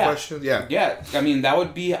same 2 questions? Yeah. Yeah. I mean, that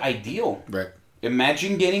would be ideal. Right.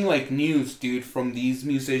 Imagine getting, like, news, dude, from these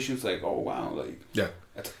musicians. Like, oh, wow. Like, yeah.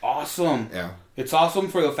 That's awesome. Yeah. It's awesome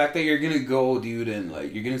for the fact that you're gonna go, dude, and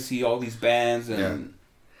like you're gonna see all these bands and.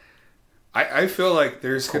 I feel like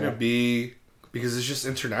there's gonna be, because it's just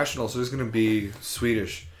international, so there's gonna be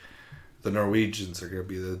Swedish, the Norwegians are gonna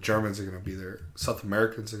be there, the Germans are gonna be there, South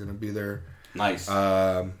Americans are gonna be there. Nice.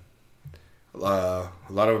 A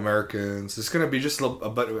lot of Americans. It's gonna be just a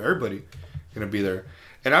bit of everybody gonna be there,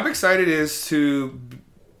 and I'm excited is to,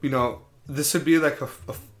 this would be like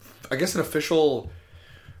I guess an official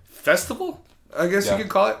festival. I guess you could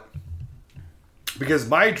call it. Because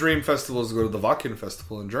my dream festival is to go to the Wacken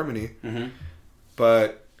Festival in Germany. Mm-hmm.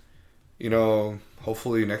 But,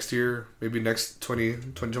 hopefully next year, maybe next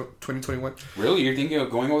 2021. Really? You're thinking of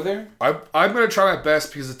going over there? I'm going to try my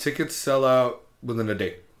best because the tickets sell out within a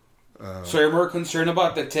day. So you're more concerned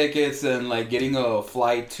about the tickets than like getting a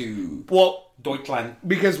flight to Deutschland?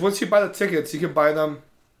 Because once you buy the tickets, you can buy them.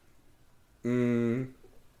 I'm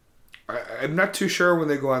not too sure when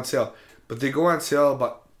they go on sale. But they go on sale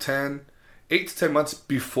about 8 to 10 months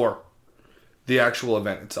before the actual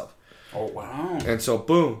event itself. Oh, wow. And so,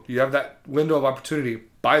 boom, you have that window of opportunity.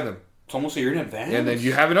 Buy them. It's almost a year in advance. And then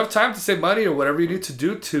you have enough time to save money or whatever you need to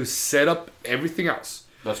do to set up everything else.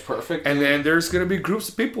 That's perfect. And then there's going to be groups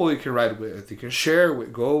of people you can ride with, you can share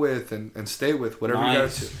with, go with, and stay with, whatever you got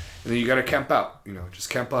to. And then you got to camp out. Just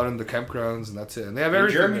camp out in the campgrounds, and that's it. And they have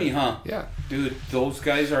everything. In Germany, huh? Yeah. Dude, those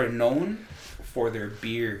guys are known for their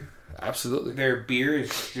beer. Absolutely. Their beer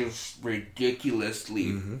is just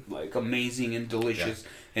ridiculously like amazing and delicious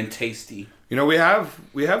and tasty. We have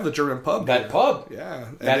the German pub. That pub. Yeah.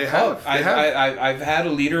 And that pub. I've had a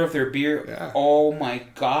liter of their beer. Yeah. Oh my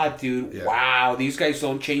god, dude. Yeah. Wow. These guys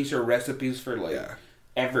don't change their recipes for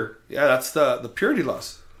ever. Yeah, that's the purity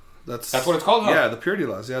laws. That's what it's called, huh? Yeah, the purity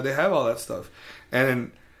laws. Yeah, they have all that stuff.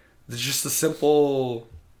 And there's just a simple,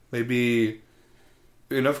 maybe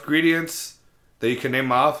enough ingredients that you can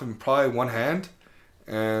name off in probably one hand,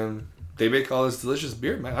 and they make all this delicious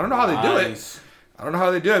beer, man. I don't know how they do it. I don't know how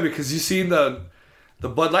they do it because you've seen the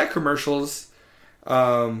Bud Light commercials,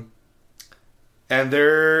 and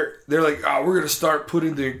they're like, oh, we're gonna start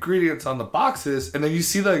putting the ingredients on the boxes, and then you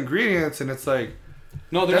see the ingredients, and it's like,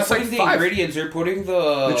 no, they're not putting the ingredients. They're putting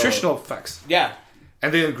the nutritional effects. Yeah,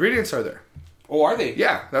 and the ingredients are there. Oh, are they?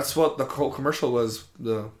 Yeah, that's what the whole commercial was.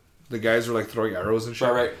 The guys were like throwing arrows and shit.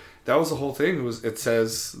 Right. That was the whole thing. It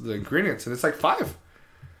says the ingredients, and it's like 5.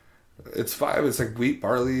 It's 5. It's like wheat,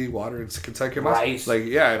 barley, water, and rice,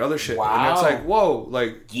 and other shit. Wow. And it's like, whoa,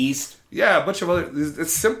 like yeast. Yeah, a bunch of other.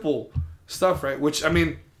 It's simple stuff, right? Which I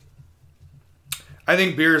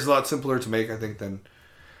think beer is a lot simpler to make. I think than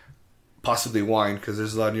possibly wine, because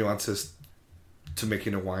there's a lot of nuances to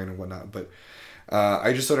making a wine and whatnot. But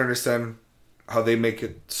I just don't understand how they make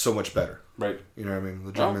it so much better. Right. You know what I mean?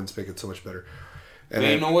 The Germans make it so much better. And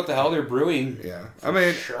they know what the hell they're brewing. Yeah. And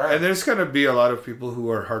there's going to be a lot of people who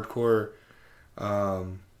are hardcore,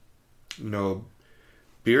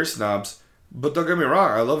 beer snobs. But don't get me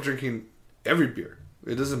wrong, I love drinking every beer.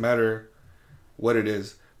 It doesn't matter what it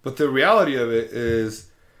is. But the reality of it is,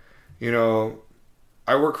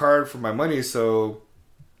 I work hard for my money, so...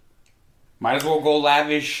 Might as well go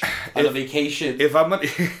lavish on a vacation. If I'm...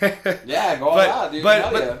 yeah, go all out, dude.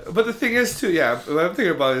 But the thing is, too, what I'm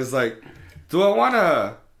thinking about is, like... Do I want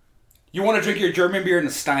to... You want to drink your German beer in a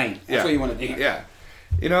Stein. That's what you want to do. Yeah.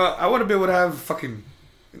 I want to be able to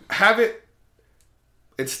have it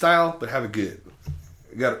in style, but have it good.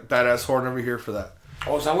 You got a badass horn over here for that.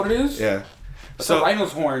 Oh, is that what it is? Yeah. That's a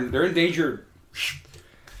rhino's horn. They're endangered.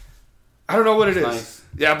 I don't know what it is. Nice.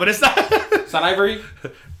 Yeah, but it's not... It's not ivory?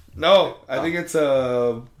 No. I think it's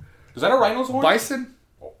Is that a rhino's horn? Bison?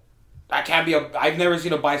 That can't be I've never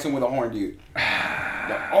seen a bison with a horn, dude.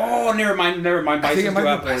 Oh, never mind. Bisons do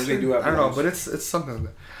have horns. They do have horns. I don't know, but it's something like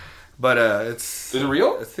that. But it's... Is it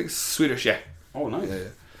real? I think it's Swedish, yeah. Oh, nice.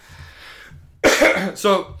 Yeah.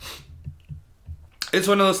 So, it's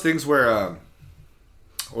one of those things where...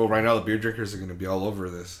 right now the beer drinkers are going to be all over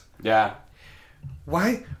this. Yeah.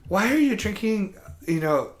 Why are you drinking,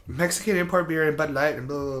 Mexican import beer and Bud Light and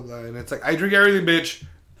blah, blah, blah. And it's like, I drink everything, bitch.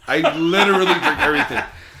 I literally drink everything.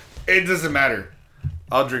 It doesn't matter.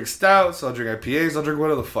 I'll drink stouts, I'll drink IPAs, I'll drink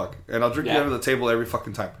whatever the fuck. And I'll drink it under the table every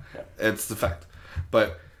fucking time. Yeah. It's the fact.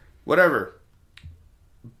 But, whatever.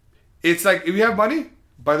 It's like, if you have money,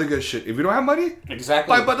 buy the good shit. If you don't have money,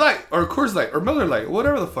 buy Bud Light, or Coors Light, or Miller Light,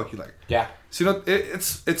 whatever the fuck you like. Yeah. So,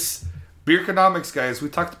 it's beer economics, guys. We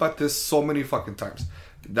talked about this so many fucking times.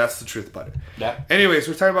 That's the truth about it. Yeah. Anyways,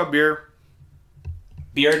 we're talking about beer.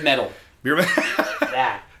 Beer and metal.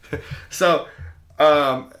 Yeah. So,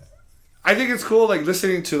 I think it's cool, like,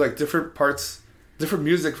 listening to, like, different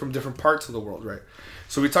music from different parts of the world, right?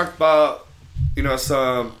 So we talked about,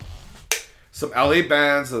 some some LA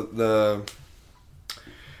bands, the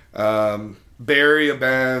Bay Area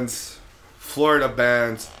bands, Florida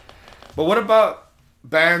bands. But what about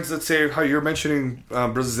bands that say how you're mentioning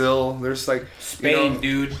Brazil? There's like Spain,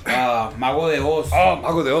 dude. Mago de Oz. Oh,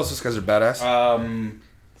 Mago de Oz. Those guys are badass.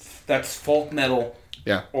 That's folk metal.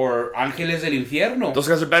 Yeah. Or Ángeles del Infierno. Those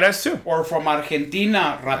guys are badass too. Or from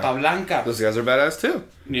Argentina, Rata Blanca. Those guys are badass too.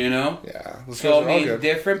 You know? Yeah. Those So, guys I are all mean, good.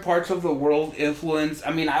 different parts of the world influence.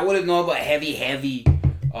 I mean, I wouldn't know about heavy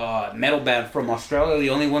metal band from Australia. The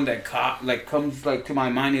only one that comes to my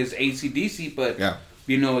mind is AC/DC, but, Yeah.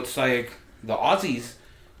 you know, it's like the Aussies.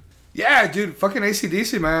 Yeah, dude. Fucking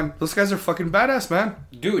AC/DC, man. Those guys are fucking badass, man.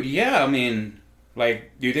 Dude, yeah, I mean,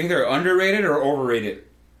 like, do you think they're underrated or overrated?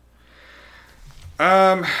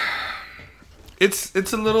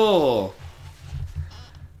 It's a little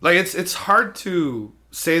like it's hard to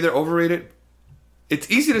say they're overrated. It's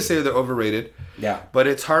easy to say they're overrated, Yeah. but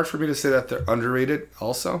it's hard for me to say that they're underrated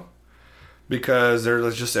also because they're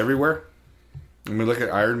just everywhere. I mean, look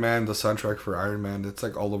at Iron Man, the soundtrack for Iron Man. It's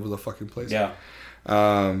like all over the fucking place. Yeah.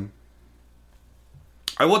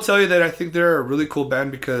 I will tell you that I think they're a really cool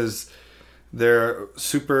band because they're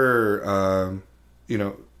super,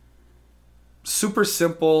 super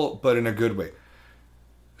simple, but in a good way.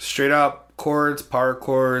 Straight up chords, power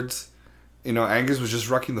chords. You know, Angus was just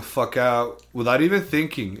rocking the fuck out without even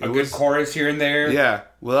thinking. A good chorus here and there. Yeah,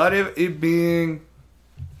 without it being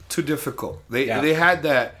too difficult. They had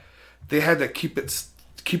that keep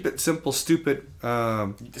it simple, stupid.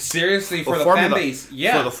 Seriously, for the formula, fan base.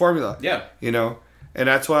 Yeah. for the formula. Yeah. You know, and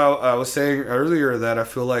that's why I was saying earlier that I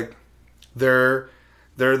feel like they're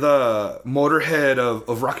the Motorhead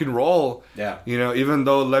of rock and roll. Yeah. You know, even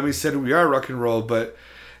though Lemmy said we are rock and roll, but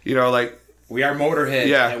you know, like We are Motorhead.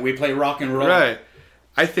 Yeah. And we play rock and roll. right.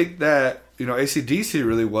 I think that AC/DC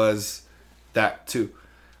really was that too.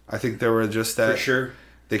 I think they were just that. For sure.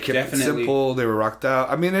 They kept Definitely. it simple. They were rocked out.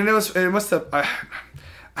 I mean, and it must have. I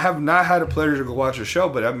have not had a pleasure to go watch a show,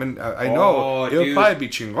 but I mean, I know it'll dude. probably be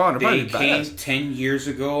chingon. It'll They probably be came badass. 10 years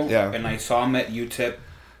ago. Yeah. And I saw them at UTEP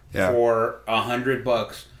Yeah. for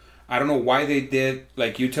 $100. I don't know why they did.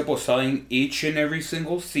 Like, UTEP was selling each and every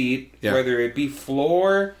single seat, Yeah. whether it be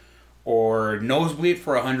floor or nosebleed,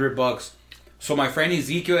 for $100. So my friend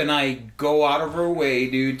Ezekiel and I go out of our way,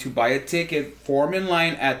 dude, to buy a ticket, form in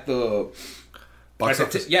line at the Box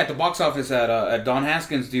at the office. at the box office at Don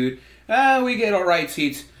Haskins, dude. We get all right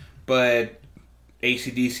seats, but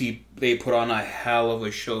AC/DC, they put on a hell of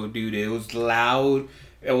a show, dude. It was loud.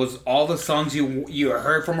 It was all the songs you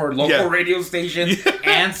heard from our local Yeah. radio station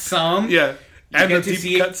and some. Yeah. You And get the to deep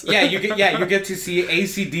see cuts. you get to see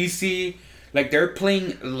AC/DC. Like, they're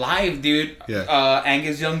playing live, dude. Yeah.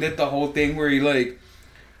 Angus Young did the whole thing where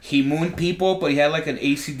he mooned people, but he had like an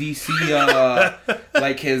AC/DC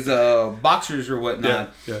like his boxers or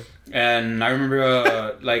whatnot. Yeah. And I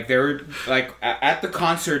remember like they were like at the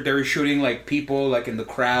concert, they were shooting like people like in the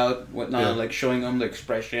crowd, whatnot, Yeah. like showing them the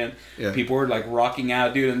expression. Yeah. People were like rocking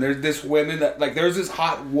out, dude. And there's this woman that like there's this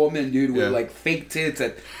hot woman, dude, with Yeah. like fake tits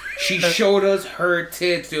that she showed us her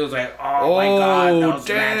tits. It was like, oh my god, that was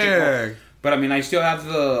magical. dang. But I mean, I still have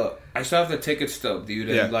the ticket stub, dude,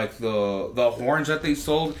 and Yeah. like the horns that they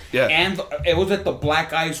sold. Yeah. And it was at the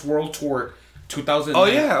Black Ice World Tour 2009. Oh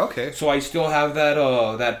yeah, okay. So I still have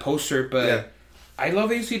that poster, but Yeah. I love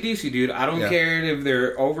AC/DC, dude. I don't Yeah. care if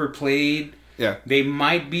they're overplayed. Yeah. They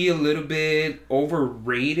might be a little bit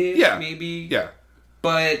overrated, Yeah. maybe. Yeah.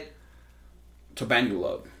 But it's a band you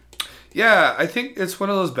love. Yeah, I think it's one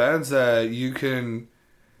of those bands that you can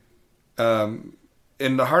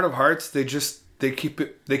in the heart of hearts, they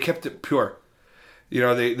kept it pure. You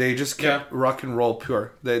know, they just kept rock and roll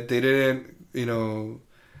pure. They didn't, you know,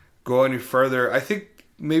 go any further. I think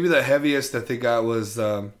maybe the heaviest that they got was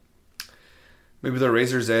maybe the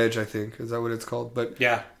Razor's Edge, I think. Is that what it's called? But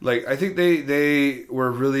Yeah. like I think they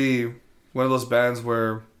were really one of those bands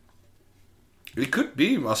where it could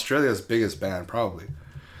be Australia's biggest band, probably.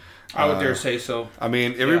 I would dare say so. I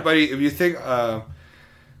mean, everybody. If you think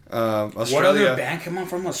Australia, What other band came on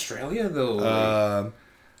from Australia, though?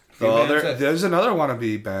 there's another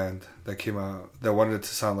wannabe band that came out that wanted it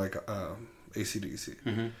to sound like AC/DC.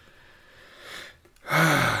 Mm-hmm.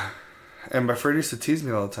 And my friend used to tease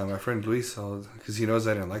me all the time. My friend Luis, because he knows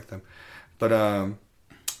I didn't like them. But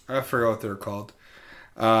I forgot what they're called.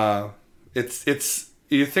 It's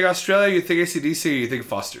you think Australia, you think AC/DC, or you think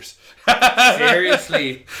Foster's.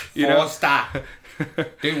 Seriously. You know? Stop.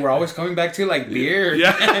 Dude, we're always coming back to like beer.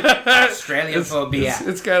 Yeah. Australian phobia.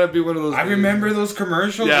 It's gotta be one of those. I remember those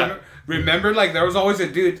commercials. Yeah. Remember, like, there was always a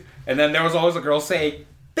dude, and then there was always a girl saying,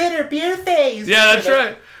 "Bitter beer face." Yeah, that's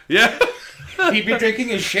right. Yeah. He'd be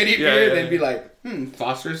drinking a shitty Yeah, beer, yeah, then yeah. be like,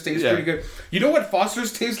 Foster's tastes Yeah. pretty good. You know what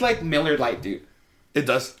Foster's tastes like? Miller Lite, dude. It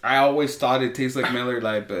does. I always thought it tastes like Miller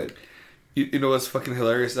Lite, but You know what's fucking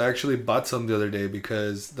hilarious? I actually bought some the other day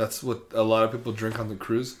because that's what a lot of people drink on the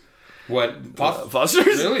cruise. what? Foster's?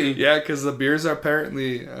 Really? Yeah, because the beers are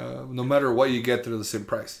apparently, no matter what you get, they're the same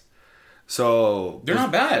price. So They're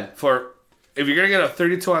not bad. If you're gonna get a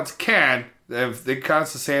 32 ounce can, if it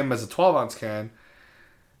costs the same as a 12 ounce can,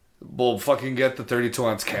 we'll fucking get the 32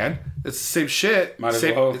 ounce can. It's the same shit. Might as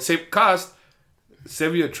same, well. It's same cost.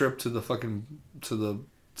 Save you a trip to the fucking to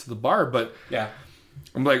the bar, but Yeah.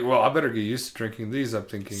 I'm like, well, I better get used to drinking these. I'm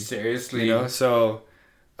thinking, Seriously. you know. So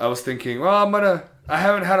I was thinking, well, I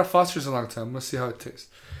haven't had a Foster's in a long time. I'm gonna see how it tastes.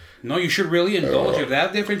 No, you should really indulge. If they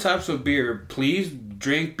have different types of beer, please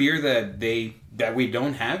drink beer that we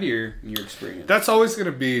don't have here in your experience. That's always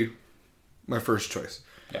gonna be my first choice.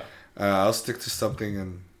 Yeah. I'll stick to something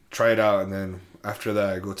and try it out, and then after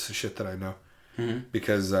that, I go to shit that I know. Mm-hmm.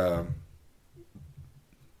 Because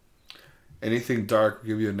anything dark will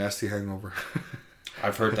give you a nasty hangover.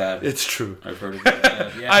 I've heard that. It's true. I've heard of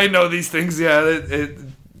that. Yeah. I know these things. Yeah,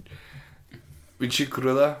 Pinche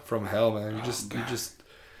cruda from hell, man. You just,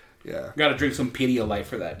 yeah. Gotta drink some Pedialyte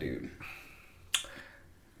for that, dude.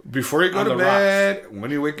 Before you go On to the bed, when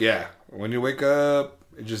you wake up,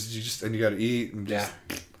 you just gotta eat and just.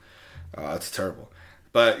 Yeah. Oh, it's terrible.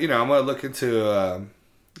 But I'm gonna look into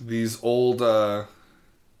these old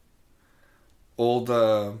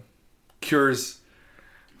cures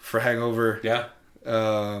for hangover. Yeah.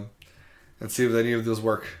 And see if any of those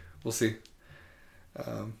work. We'll see.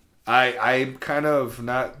 I'm kind of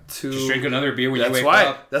not too. Just drink another beer when you That's wake why.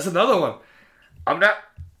 up. That's another one. I'm not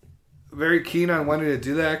very keen on wanting to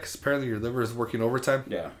do that because apparently your liver is working overtime.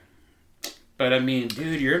 Yeah. But I mean,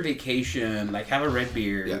 dude, you're on vacation. Like, have a red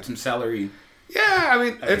beer Yeah. with some celery. Yeah, I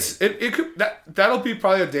mean, it could that'll be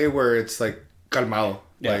probably a day where it's like calmado,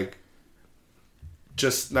 Yeah. like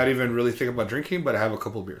just not even really think about drinking, but I have a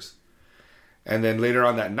couple beers, and then later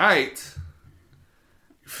on that night,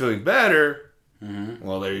 you're feeling better. Mm-hmm.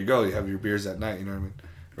 Well, there you go. You have your beers at night. You know what I mean?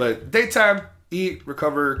 But daytime, eat,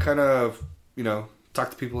 recover, kind of, talk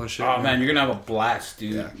to people and shit. Oh, man, you're going to have a blast,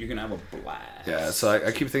 dude. Yeah. You're going to have a blast. Yeah, so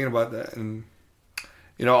I keep thinking about that, and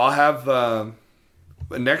I'll have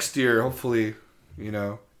next year, hopefully,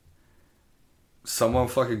 someone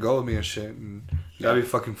fucking go with me and shit, and that'd be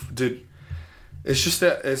fucking dude. It's just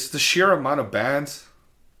that it's the sheer amount of bands,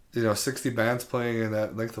 60 bands playing in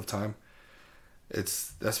that length of time.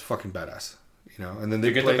 That's fucking badass, And then they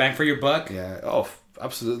You get the bang for your buck. Yeah,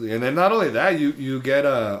 absolutely. And then not only that, you get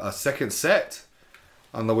a second set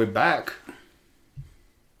on the way back.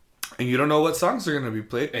 And you don't know what songs are going to be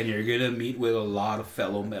played. And you're going to meet with a lot of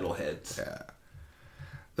fellow metalheads. Yeah.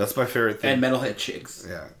 That's my favorite thing. And metalhead chicks.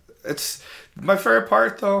 Yeah. It's my favorite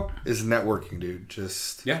part, though, is networking, dude.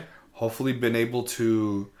 Just hopefully been able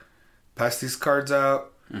to pass these cards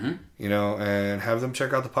out, and have them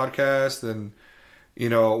check out the podcast. And,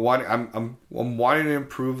 I'm wanting to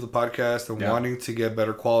improve the podcast. I'm wanting to get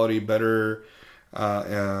better quality, better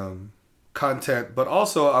content. But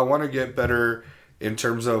also, I want to get better in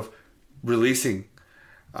terms of releasing.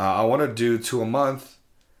 I want to do 2 a month.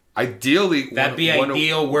 Ideally, that'd be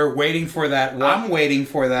ideal. We're waiting for that. I'm waiting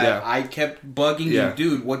for that. Yeah. I kept bugging you,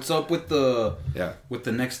 dude. What's up with the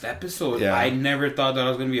next episode? Yeah. I never thought that I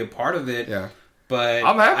was going to be a part of it. Yeah, but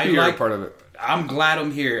I'm happy you're a part of it. I'm glad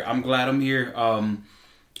I'm here.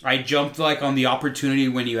 I jumped on the opportunity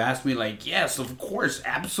when you asked me. Yes, of course,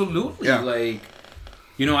 absolutely. Yeah. I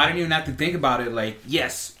didn't even have to think about it.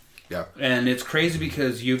 Yes. Yeah. And it's crazy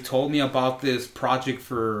because you've told me about this project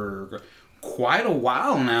for quite a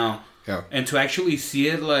while now. Yeah. And to actually see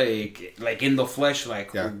it like in the flesh,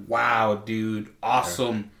 wow, dude,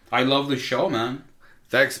 awesome. Yeah. I love the show, man.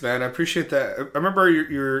 Thanks, man. I appreciate that. I remember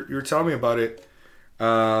you were telling me about it,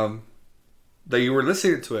 that you were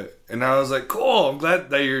listening to it, and I was like, cool. I'm glad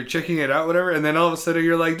that you're checking it out, whatever. And then all of a sudden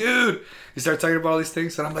you're like, dude, you start talking about all these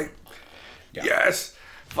things, and I'm like, yes,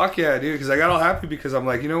 fuck yeah, dude. Because I got all happy because I'm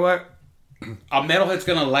like, you know what? A metalhead's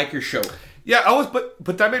gonna like your show. Yeah, I was,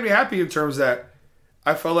 but that made me happy in terms that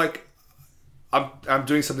I felt like I'm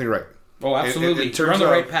doing something right. Oh, absolutely. In you're on the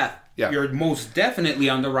right path. Yeah. You're most definitely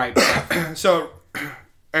on the right path. So,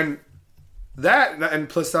 and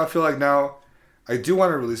plus I feel like now I do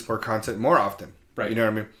want to release more content more often. Right. You know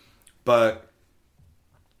what I mean? But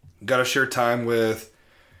gotta share time with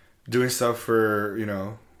doing stuff for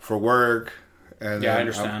work. And I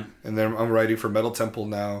understand. Then I'm writing for Metal Temple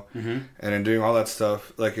now, and then doing all that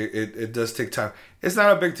stuff. Like it does take time. It's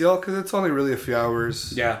not a big deal because it's only really a few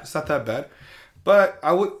hours. Yeah, it's not that bad. But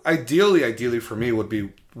I would ideally for me would be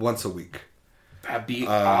once a week. That'd be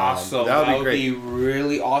awesome. That would be great. Be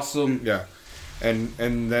really awesome. Yeah, and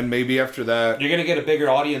then maybe after that, you're gonna get a bigger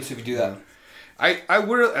audience if you do that. I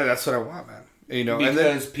would. That's what I want, man. You know,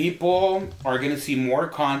 because people are gonna see more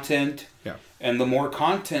content. Yeah. And the more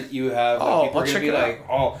content you have, oh, people are gonna be like,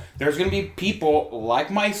 oh, there's gonna be people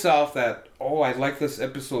like myself that, oh, I like this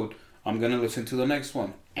episode. I'm gonna listen to the next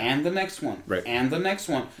one. And the next one, right? And the next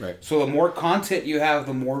one, right? So the more content you have,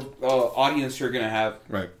 the more audience you're gonna have,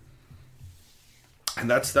 right? And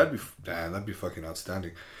that'd be fucking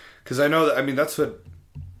outstanding, because I know that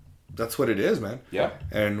that's what it is, man. Yeah.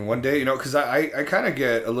 And one day, because I kind of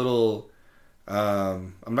get a little,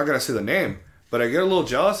 I'm not gonna say the name, but I get a little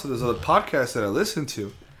jealous of those other podcasts that I listen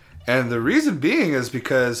to, and the reason being is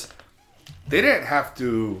because they didn't have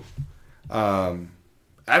to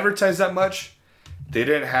advertise that much. They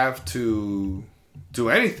didn't have to do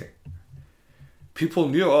anything. People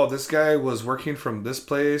knew, oh, this guy was working from this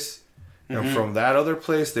place and from that other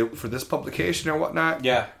place for this publication or whatnot.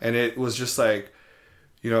 Yeah. And it was just like,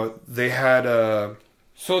 they had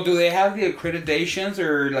So do they have the accreditations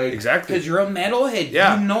or like... Exactly. Because you're a metalhead.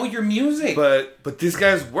 Yeah. You know your music. But these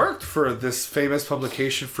guys worked for this famous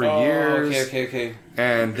publication for years. Okay.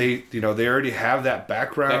 And they already have that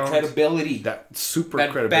background. That credibility. That super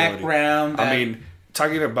that credibility. Background. I mean,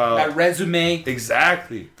 talking about... That resume.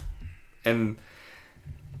 Exactly. And...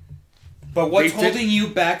 But what's holding you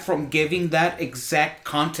back from giving that exact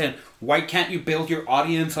content? Why can't you build your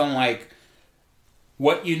audience on, like,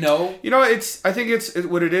 what you know? I think it's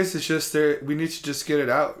what it is. It's just we need to just get it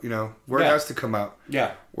out. Word has to come out.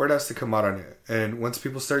 Yeah. Word has to come out on it. And once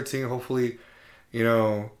people start seeing, hopefully,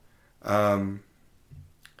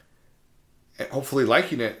 hopefully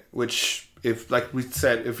liking it, which... If, like we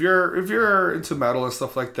said, if you're into metal and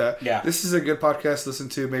stuff like that, yeah, this is a good podcast to listen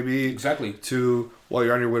to. Maybe exactly to while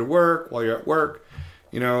you're on your way to work, while you're at work.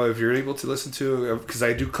 If you're able to listen to, because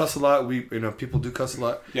I do cuss a lot. People do cuss a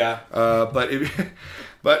lot. Yeah. But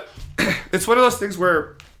it's one of those things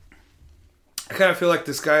where I kind of feel like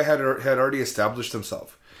this guy had already established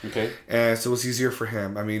himself. Okay. And so it was easier for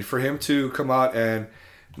him. I mean, for him to come out and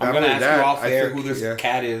I'm going to ask you off there who this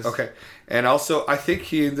cat is. Okay. And also, I think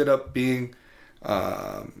he ended up being...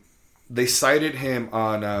 they cited him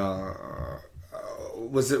on...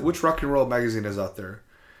 which rock and roll magazine is out there?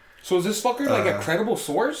 So is this fucker like a credible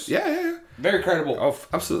source? Yeah. Very credible. Oh,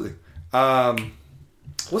 absolutely.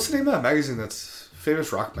 What's the name of that magazine that's...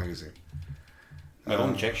 Famous rock magazine? Metal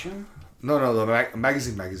Injection? No, the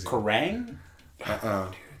magazine. Kerrang?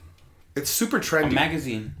 It's super trendy. A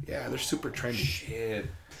magazine? Yeah, they're super trendy. Shit.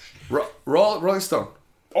 Rolling Stone.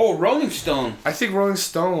 Oh, Rolling Stone. I think Rolling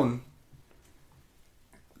Stone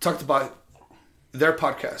talked about their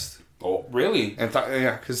podcast. Oh, really? And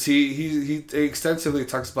because he extensively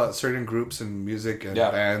talks about certain groups and music and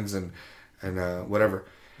bands and whatever.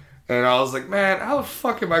 And I was like, man, how the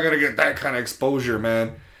fuck am I gonna get that kind of exposure,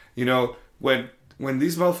 man? When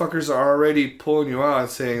these motherfuckers are already pulling you out and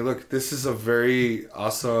saying, look, this is a very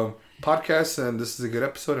awesome podcast and this is a good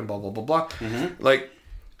episode and blah blah blah blah. Mm-hmm. Like.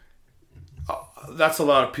 That's a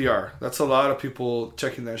lot of PR. That's a lot of people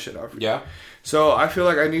checking that shit out. Yeah. So I feel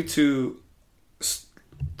like I need to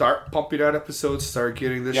start pumping out episodes, start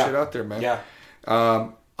getting this shit out there, man. Yeah.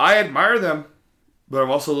 I admire them, but I'm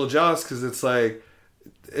also a little jealous because it's like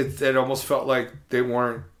it almost felt like they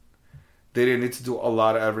didn't need to do a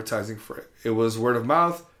lot of advertising for it. It was word of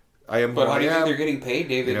mouth. But how do you think they're getting paid,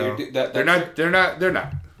 David? They're not. They're not. They're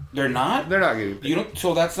not. They're not getting paid.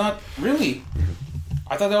 So that's not really.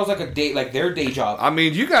 I thought that was like their day job. I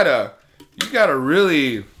mean, you gotta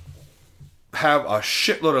really have a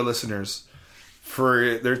shitload of listeners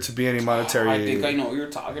for there to be any monetary. I think I know what you're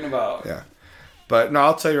talking about. Yeah, but no,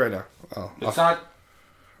 I'll tell you right now. It's not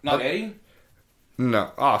Eddie.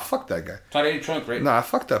 No, fuck that guy. It's not Eddie Trunk, right? Nah,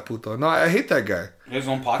 fuck that puto. No, I hate that guy. His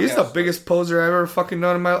own podcast. He's the biggest poser I've ever fucking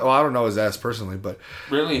known in my life. Well, I don't know his ass personally, but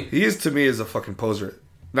really, he is to me as a fucking poser.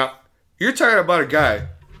 Now, you're talking about a guy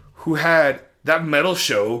who had that metal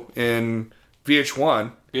show in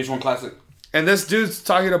VH1. VH1 Classic. And this dude's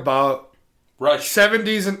talking about Rush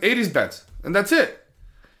 70s and 80s bands. And that's it.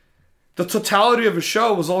 The totality of his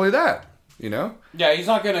show was only that, Yeah, he's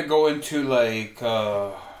not going to go into like,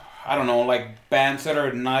 I don't know, like bands that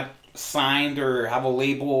are not signed or have a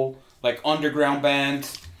label, like underground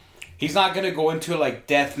bands. He's not going to go into like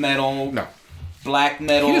death metal. No. Black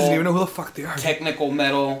metal. He doesn't even know who the fuck they are. Technical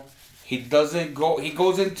metal. He goes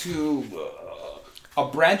into a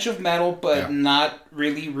branch of metal, but not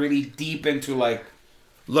really, really deep into like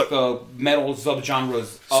the metal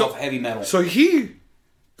subgenres of heavy metal. So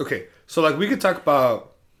like we could talk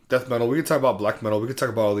about death metal, we could talk about black metal, we could talk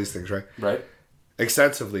about all these things, right? Right.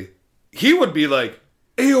 Extensively. he would be like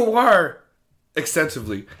AOR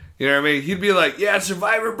extensively. You know what I mean? He'd be like, yeah,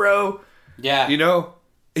 Survivor, bro. Yeah. You know?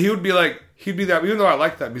 He'd be that, even though I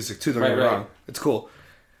like that music too, don't get me wrong. It's cool.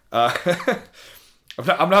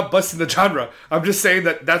 I'm not busting the genre. I'm just saying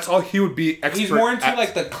that that's all he would be expert. He's more into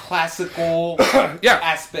like the classical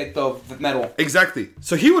aspect of metal. Exactly.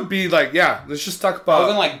 So he would be like, yeah, let's just talk about. It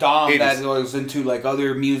wasn't like Dom 80s. that was into like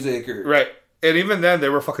other music or right. And even then, they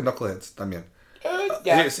were fucking knuckleheads. I mean,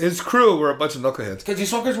 yeah, his crew were a bunch of knuckleheads. because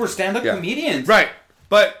these fuckers were stand-up comedians, Right.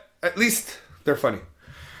 But at least they're funny.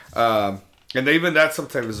 And even that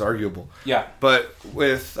sometimes is arguable. Yeah. But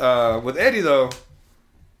with Eddie though,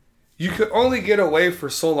 you could only get away for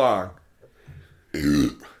so long.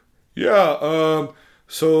 Yeah.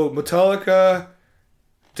 So Metallica,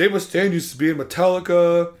 Dave Mustaine used to be in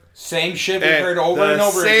Metallica. Same shit we've heard over and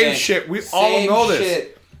over again. Same shit. We all know this.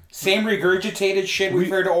 Same regurgitated shit we've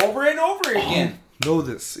heard over and over again. Know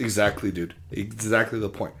this. Exactly, dude. Exactly the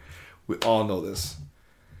point. We all know this.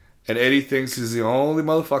 And Eddie thinks he's the only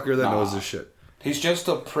motherfucker that knows this shit. He's just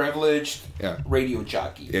a privileged radio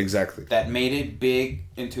jockey. Exactly. That made it big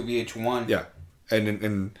into VH1. Yeah. And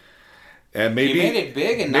maybe... He made it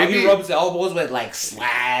big, and now he rubs elbows with, like,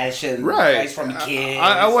 Slash and guys from Kiss.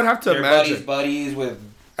 I would have to imagine... buddies with...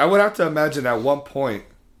 I would have to imagine at one point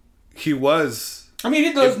he was... I mean,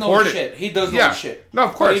 he does know shit. He does know shit. No,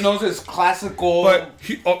 of course. But he knows his classical... But,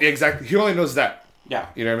 exactly. He only knows that. Yeah.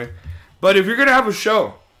 You know what I mean? But if you're going to have a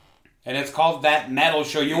show... And it's called That Metal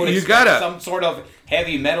Show. You would expect some sort of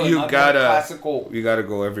heavy metal and not classical. You gotta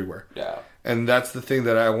go everywhere. Yeah. And that's the thing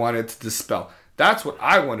that I wanted to dispel. That's what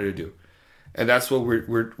I wanted to do. And that's what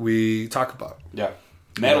we talk about. Yeah.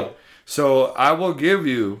 Metal. You know? So I will give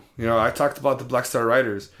you, I talked about the Black Star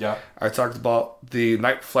Riders. Yeah. I talked about the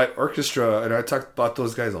Night Flight Orchestra, and I talked about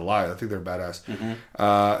those guys a lot. I think they're badass.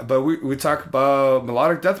 Mm-hmm. But we talk about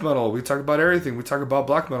melodic death metal. We talk about everything. We talk about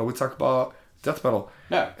black metal. We talk about death metal.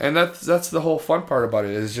 Yeah. And that's the whole fun part about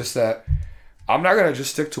it, is just that I'm not going to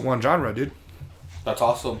just stick to one genre, dude. That's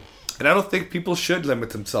awesome. And I don't think people should limit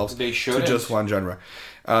themselves to just one genre.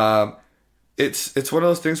 It's one of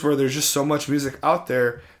those things where there's just so much music out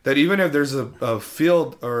there that even if there's a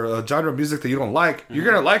field or a genre of music that you don't like, you're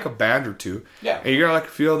going to like a band or two. Yeah. And you're going to like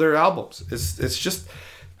a few of their albums. It's just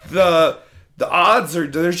the odds are,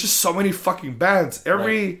 there's just so many fucking bands.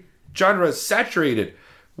 Every genre is saturated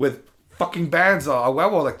with fucking bands.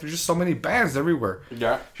 Like there's just so many bands everywhere.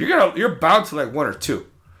 Yeah. You're bound to like one or two.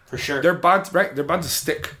 For sure. They're bound to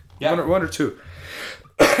stick. Yeah. One or two.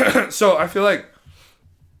 So I feel like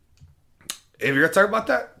if you're gonna talk about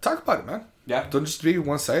that, talk about it, man. Yeah. Don't just be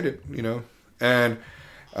one-sided, And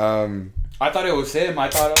I thought it was him. I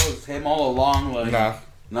thought it was him all along. Like,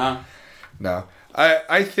 nah.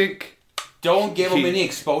 I think don't give him any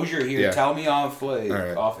exposure here. Yeah. Tell me off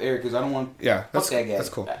air because I don't want. Yeah, that's that guy. That's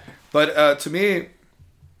cool. But to me,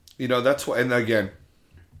 that's why. And again,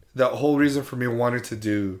 the whole reason for me wanting to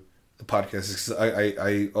do the podcast is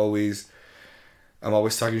because I'm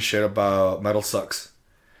always talking shit about Metal Sucks.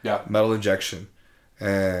 Yeah. Metal Injection.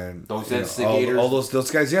 And those instigators. All those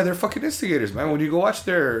guys, they're fucking instigators, man. When you go watch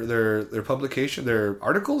their publication, their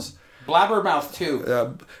articles. Blabbermouth too.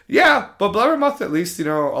 But Blabbermouth at least,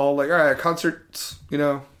 all like, all right, concerts,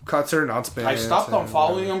 concert announcements. I stopped on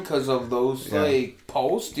following them because of those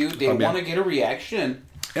posts, dude. They want to get a reaction.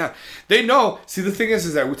 Yeah, they know. See, the thing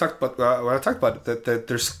is that we talked about when I talked about it, that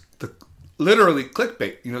there's literally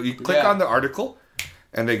clickbait. You click on the article,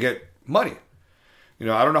 and they get money.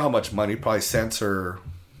 I don't know how much money, probably cents or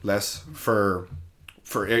less for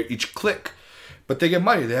each click, but they get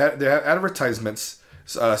money. They have advertisements,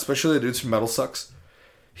 especially the dudes from Metal Sucks.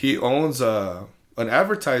 He owns an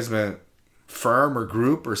advertisement firm or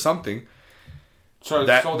group or something. So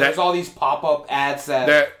there's all these pop-up ads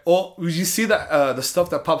you see the stuff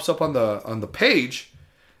that pops up on the page.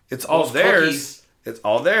 It's all theirs. Cookies. It's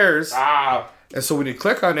all theirs. And so when you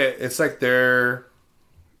click on it, it's like they're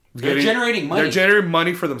generating money. They're generating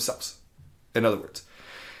money for themselves, in other words.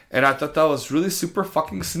 And I thought that was really super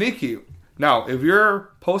fucking sneaky. Now, if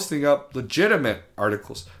you're posting up legitimate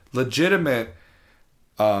articles, legitimate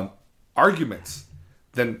arguments,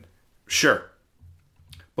 then sure.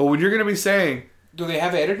 But when you're going to be saying... Do they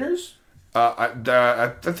have editors?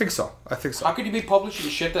 I think so. How could you be publishing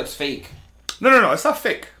shit that's fake? No. It's not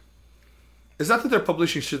fake. It's not that they're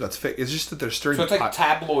publishing shit that's fake. It's just that they're stirring the pot. So it's like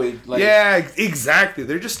tabloid. Yeah, exactly.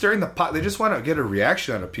 They're just stirring the pot. They just want to get a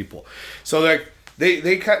reaction out of people. So like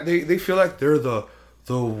they feel like they're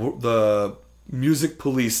the music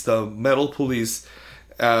police, the metal police,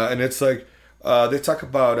 and it's like they talk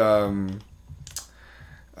about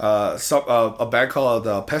a band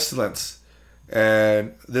called Pestilence,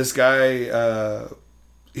 And this guy,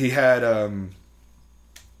 he had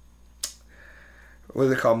what do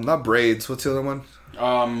they call them? Not braids. What's the other one?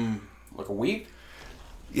 Like a weave?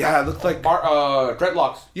 Yeah, it looked like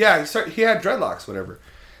dreadlocks. Yeah, he had dreadlocks. Whatever.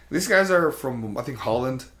 These guys are from, I think,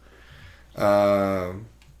 Holland.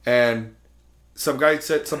 And some guy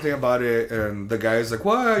said something about it, and the guy's like,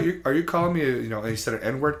 "What are you calling me?" You know, and he said an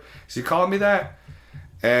N-word. Is he calling me that?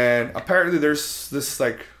 And apparently, there's this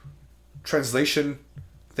like translation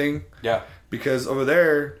thing. Yeah. Because over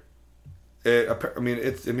there, it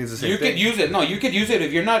means the same you thing. You could use it. No, you could use it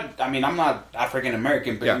if you're not. I mean, I'm not African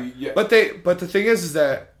American, but yeah. But the thing is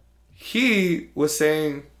that he was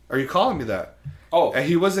saying, "Are you calling me that?" Oh. And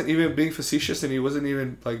he wasn't even being facetious, and he wasn't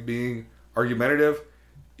even like being argumentative.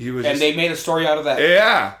 He was. And they made a story out of that.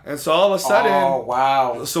 Yeah. And so all of a sudden. Oh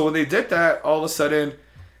wow. So when they did that, all of a sudden,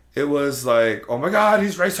 it was like, "Oh my God,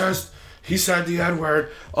 he's racist. He said the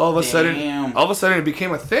N-word." All of a sudden, it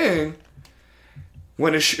became a thing.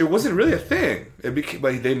 When it wasn't really a thing,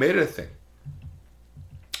 but they made it a thing.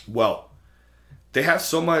 Well, they have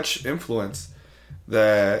so much influence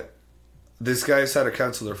that these guys had to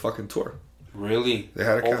cancel their fucking tour. Really? They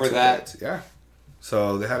had to cancel over that. Yeah.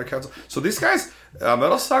 So they had to cancel. So these guys,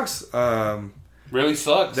 Metal Sucks. Really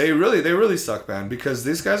sucks. They really suck, man. Because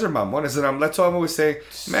these guys are mamones, and that's why I'm always saying,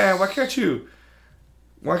 man, why can't you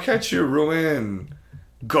ruin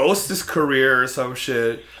Ghost's career or some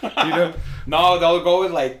shit? You know? No, they'll go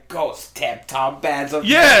with like Ghost top bands of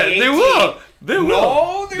yeah, they will. They will.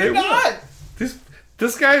 No, they're not.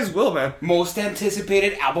 This guys will, man. Most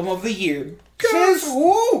anticipated album of the year. Ghost. Says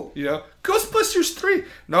who? You know, Ghostbusters 3.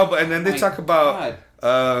 No, but and then they talk about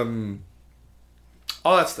all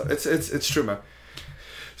that stuff. It's true, man.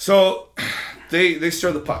 So they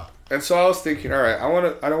stir the pot, and so I was thinking, all right,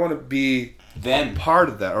 I don't want to be part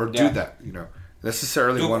of that or do that, you know,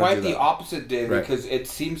 necessarily. Do quite the opposite, Dave, right. Because it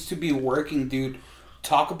seems to be working, dude.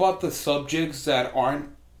 Talk about the subjects that aren't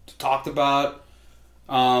talked about.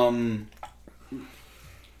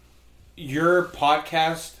 Your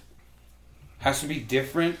podcast has to be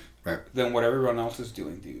different than what everyone else is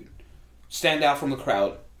doing, dude. Stand out from the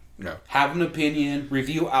crowd. No. Have an opinion.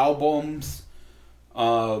 Review albums.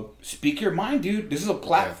 Speak your mind, dude. This is a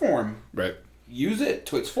platform. Yeah. Right. Use it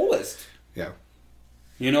to its fullest. Yeah.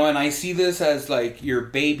 You know, and I see this as like your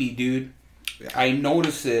baby, dude. Yeah. I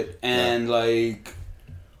notice it, and like,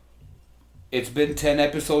 it's been 10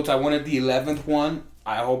 episodes. I wanted the 11th one.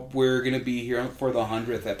 I hope we're gonna be here for the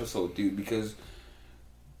 100th episode, dude, because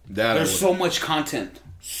there's so much content.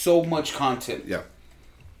 So much content. Yeah.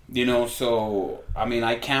 You know, so, I mean,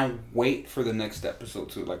 I can't wait for the next episode,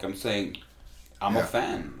 too. Like I'm saying, I'm a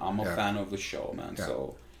fan. I'm a fan of the show, man. Yeah.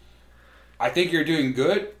 So, I think you're doing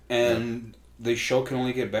good, and the show can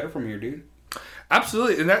only get better from here, dude.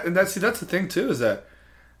 Absolutely. And that's the thing, too, is that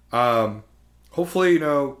hopefully, you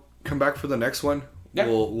know, come back for the next one. Yeah.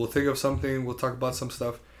 We'll think of something. We'll talk about some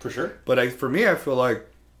stuff. For sure. But for me, I feel like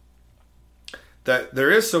that there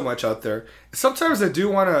is so much out there. Sometimes I do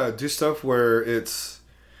want to do stuff where it's,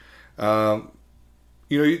 you know,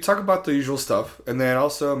 you talk about the usual stuff, and then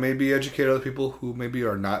also maybe educate other people who maybe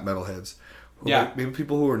are not metalheads. Maybe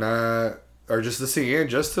people who are just listening in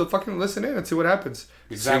just to fucking listen in and see what happens.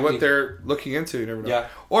 Exactly. See what they're looking into. You never know. Yeah.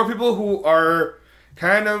 Or people who are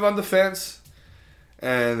kind of on the fence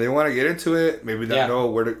and they want to get into it. Maybe they don't know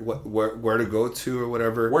where to go to or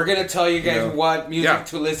whatever. We're gonna tell you guys what music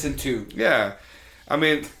to listen to. Yeah. I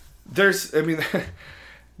mean, there's so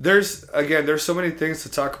many things to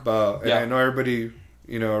talk about, and I know everybody,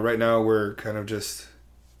 you know, right now we're kind of just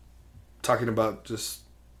talking about just,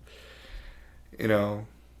 you know,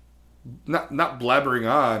 not blabbering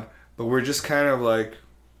on, but we're just kind of like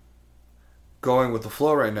going with the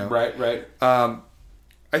flow right now. Right. I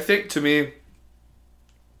think, to me,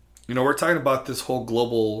 you know, we're talking about this whole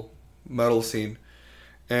global metal scene,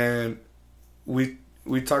 and we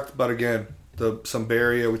talked about, again, some Bay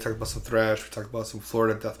Area, we talked about some thrash, we talked about some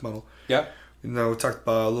Florida death metal. Yeah. You know, we talked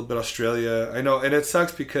about a little bit Australia. I know, and it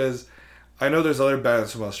sucks because I know there's other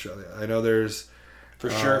bands from Australia. I know there's...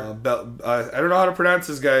 For sure. I don't know how to pronounce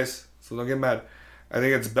this, guys, so don't get mad. I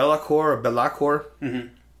think it's Bellacore or Bellacore.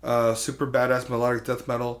 Mm-hmm. Super badass melodic death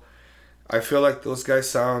metal. I feel like those guys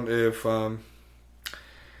sound if Amon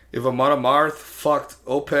Amarth fucked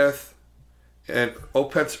Opeth and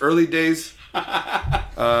Opeth's early days...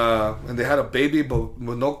 and they had a baby, but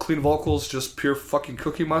with no clean vocals, just pure fucking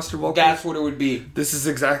Cookie Monster vocals. That's what it would be. This is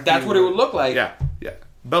exactly. That's what it would look like. Yeah.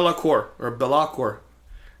 Bellacore,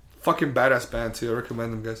 fucking badass band too. I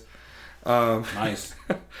recommend them, guys. Nice.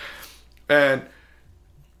 And,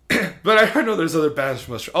 but I know there's other bands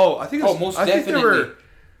from Australia. Oh, I think. Most definitely. Think they were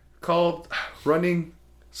called Running,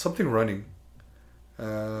 something Running.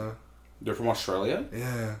 They're from Australia?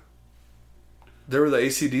 Yeah. They were the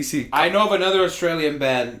AC/DC. I know of another Australian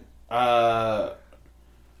band. The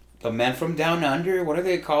Men from Down Under. What are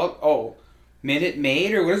they called? Oh, Minute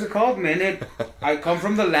Maid, or what is it called? Minute. I come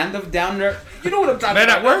from the land of down there. You know what I'm talking Men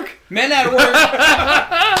about. at Work? Men at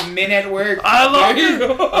Work. Men at Work. I love There you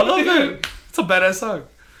it. go. I love it. It's a badass song.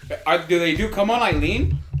 Do they do Come On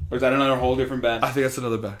Eileen? Or is that another whole different band? I think that's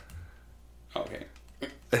another band. Okay.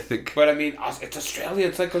 I think. But I mean, it's Australia.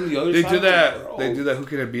 It's like on the other They side. do of the that. world. They do that. Who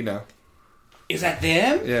Can It Be Now? Is that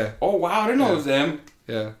them? Yeah. Oh wow, I didn't know it was them.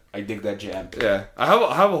 Yeah. I dig that jam. Yeah. I have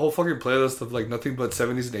a whole fucking playlist of like nothing but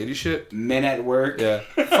 70s and 80s shit. Men at Work. Yeah.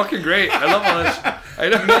 Fucking great. I love all that shit. I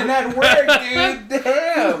know. Men at Work, dude.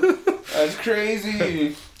 Damn. That's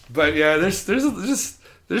crazy. But yeah, there's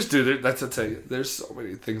dude, that's to tell you. There's so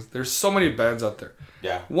many things. There's so many bands out there.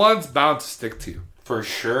 Yeah. One's bound to stick to you. For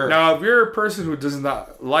sure. Now, if you're a person who does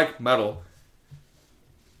not like metal,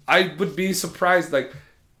 I would be surprised. Like,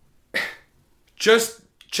 just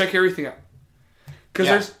check everything out, because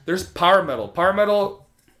Yeah. there's power metal,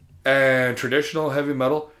 and traditional heavy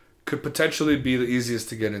metal could potentially be the easiest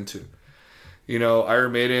to get into. You know,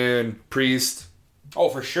 Iron Maiden, Priest, Oh,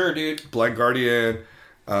 for sure, dude. Blind Guardian,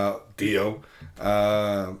 Dio,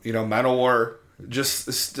 you know, Manowar,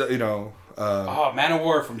 just you know. Oh,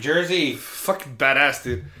 Manowar from Jersey. Fucking badass,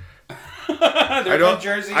 dude. They're from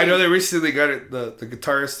Jersey. I know they recently got it. The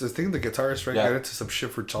guitarist, I think the guitarist, right, Yeah. got into some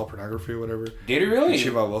shit for child pornography or whatever. Did he really?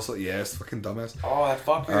 Chiva also, yes, fucking dumbass. Oh, that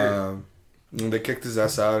fucker. And they kicked his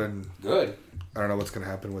ass out, and Good. I don't know what's gonna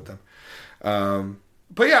happen with them.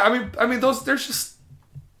 But yeah, I mean, those there's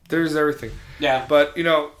everything. Yeah. But you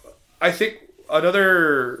know, I think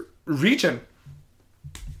another region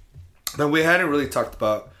that we hadn't really talked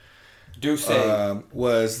about Do say.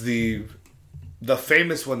 was the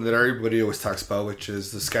famous one that everybody always talks about, which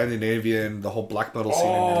is the Scandinavian, the whole black metal scene.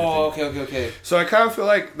 And everything. Okay. So I kind of feel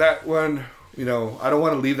like that one, you know, I don't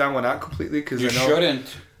want to leave that one out completely because You I know. shouldn't.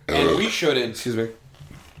 And we shouldn't. Excuse me.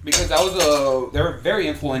 Because they were very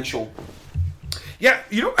influential. Yeah,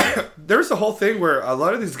 you know, there's a whole thing where a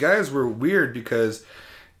lot of these guys were weird because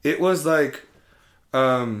it was like,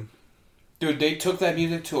 Dude, they took that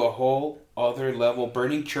music to a whole other level.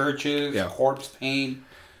 Burning churches, Yeah. corpse paint,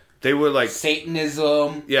 they were like,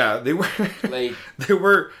 Satanism. yeah, they were, Like, they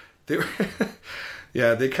were,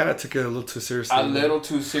 yeah, they kind of took it a little too seriously. a little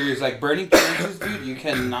too serious. Like, burning churches, dude, you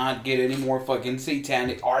cannot get any more fucking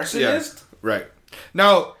satanic. Arsonist? Right.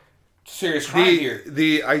 Now, Serious crime here.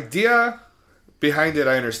 the idea behind it,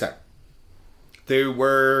 I understand. They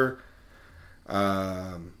were, you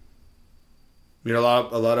know,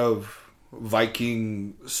 a lot of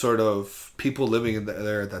Viking sort of people living in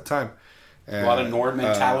there at that time. And, A lot of Nord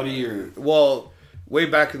mentality or... well, way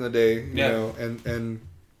back in the day, you Yeah. know, and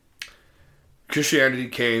Christianity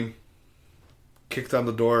came, kicked on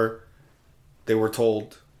the door. They were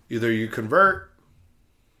told, either you convert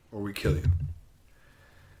or we kill you.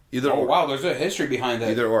 Either Oh, or. wow, there's a history behind that.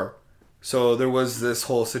 Either or. So there was this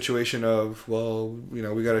whole situation of, well, you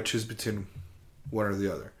know, we got to choose between one or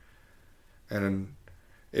the other. And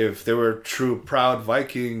if they were a true proud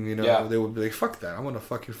Viking, you know, Yeah. they would be like, fuck that, I'm going to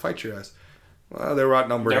fucking fight your ass. Well, they were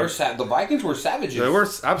outnumbered. The Vikings were savages. They were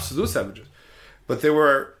absolute savages. But they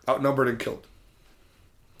were outnumbered and killed.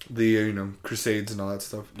 The, you know, Crusades and all that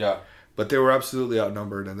stuff. Yeah. But they were absolutely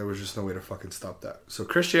outnumbered, and there was just no way to fucking stop that. So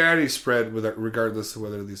Christianity spread regardless of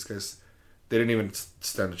whether these guys, they didn't even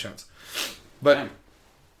stand a chance. But Damn.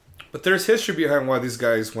 but there's history behind why these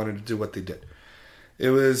guys wanted to do what they did. It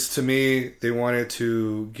was, to me, they wanted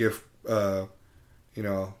to give, you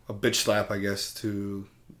know, a bitch slap, I guess, to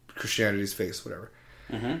Christianity's face, whatever.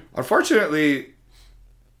 Mm-hmm. Unfortunately,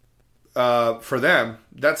 for them,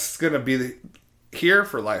 that's gonna be here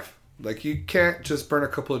for life. Like, you can't just burn a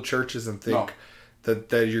couple of churches and think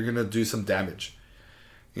that you're going to do some damage.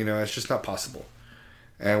 You know, it's just not possible.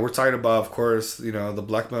 And we're talking about, of course, you know, the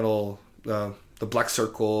black metal, the Black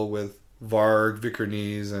Circle with Varg,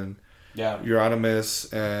 Vikernes, and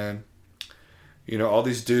Euronymous, and, you know, all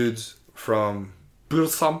these dudes from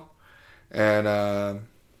Bursam, and,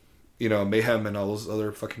 you know, Mayhem and all those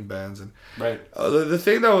other fucking bands. And Right. the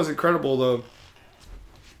thing that was incredible, though,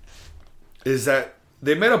 is that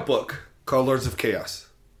they made a book called Lords of Chaos.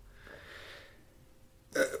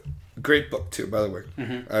 Great book, too, by the way.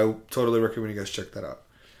 Mm-hmm. I totally recommend you guys check that out.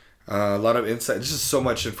 A lot of insight. There's just so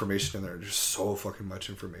much information in there. There's so fucking much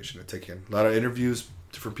information to take in. A lot of interviews,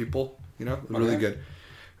 different people, you know, really good.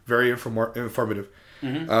 Very informative.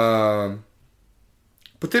 Mm-hmm.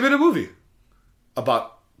 But they made a movie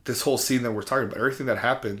about this whole scene that we're talking about. Everything that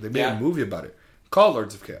happened, they made a movie about it. called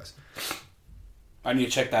Lords of Chaos. I need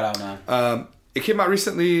to check that out now. It came out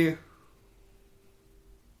recently.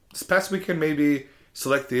 This past weekend, maybe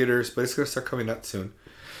select theaters, but it's gonna start coming out soon.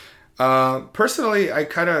 Personally, I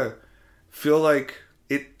kind of feel like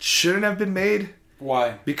it shouldn't have been made.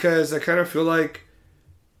 Why? Because I kind of feel like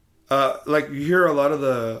you hear a lot of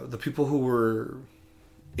the people who were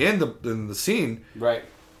in the scene, Right.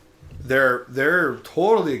 they're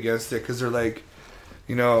totally against it because they're like,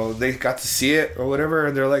 you know, they got to see it or whatever,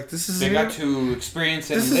 and they're like, They got to experience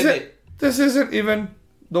it and live it. This isn't even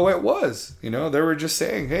the way it was. You know, they were just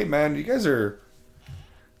saying, hey man, did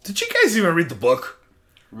you guys even read the book?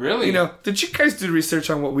 Really? You know, did you guys do research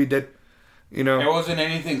on what we did? You know, There wasn't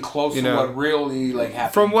anything close to what really like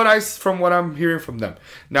happened. from what I'm hearing from them.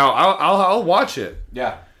 Now I'll watch it.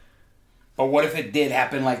 Yeah. But what if it did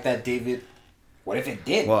happen like that, David? What if it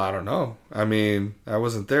did? Well, I don't know. I mean, I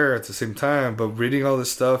wasn't there at the same time, but reading all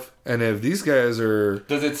this stuff, and if these guys are...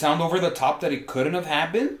 Does it sound over the top that it couldn't have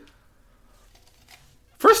happened?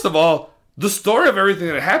 First of all, the story of everything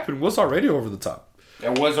that happened was already over the top.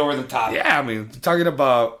 It was over the top. Yeah, I mean, talking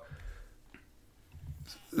about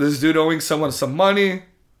this dude owing someone some money,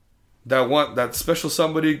 that special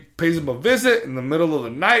somebody pays him a visit in the middle of the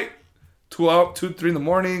night, 2, 3 in the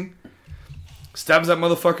morning, stabs that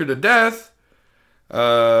motherfucker to death.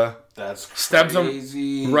 That's crazy. Stabs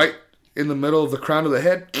him right in the middle of the crown of the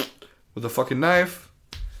head with a fucking knife.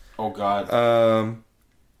 Oh God.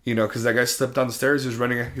 You know, because that guy slipped down the stairs. He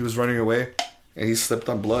was running away, and he slipped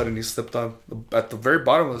on blood, and he slipped on at the very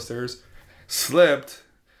bottom of the stairs. Slipped.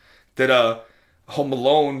 Did a Home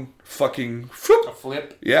Alone fucking A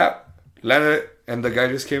flip. Yeah, landed it, and the guy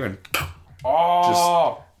just came in,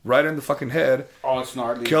 Oh. right in the fucking head. Oh, it's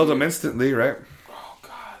gnarly. Killed him instantly, right? Oh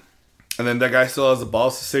God. And then that guy still has the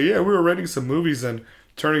balls to say, "Yeah, we were renting some movies and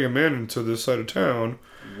turning him into this side of town.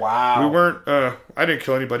 Wow. We weren't. I didn't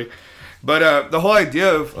kill anybody, but the whole idea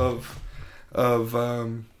of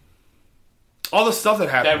all the stuff that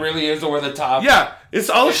happened. That really is over the top. Yeah, it's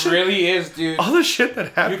all the It shit. really is, dude. All the shit that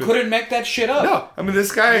You happened. couldn't make that shit up. No, I mean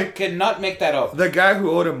this guy. You cannot make that up. The guy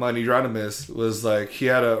who owed him money, Euronymous, was like, he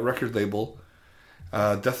had a record label,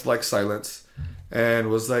 Death Like Silence, and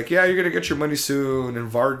was like, yeah, you're gonna get your money soon. And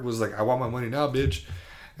Varg was like, I want my money now, bitch.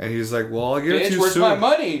 And he's like, well, I'll get it to you where's soon. my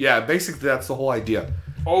money? Yeah, basically that's the whole idea.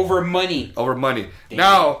 Over money. Over money. Damn.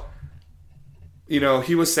 Now, you know,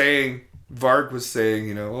 he was saying, Varg was saying,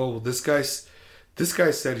 you know, oh, this guy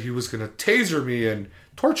said he was gonna taser me and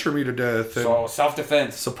torture me to death. And So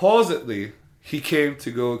self-defense. supposedly, he came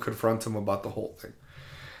to go confront him about the whole thing.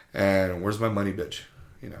 And where's my money, bitch?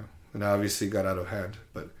 You know, and obviously got out of hand.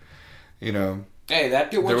 But, you know, Hey,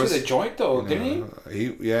 that dude went to the joint though, didn't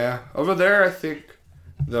he? Yeah, over there, I think,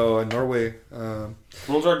 though, in Norway.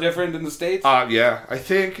 Rules are different in the States. Yeah, I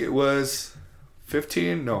think it was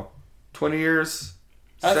 20 years.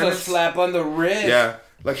 That's sentence. a slap on the wrist. Yeah,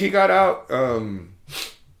 like he got out.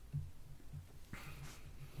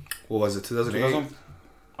 What was it? 2008.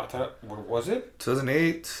 What was it?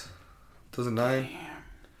 2008, 2009.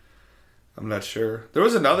 I'm not sure. There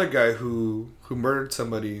was another guy who murdered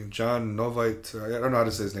somebody, John Novite. I don't know how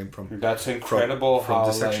to say his name from. That's incredible from how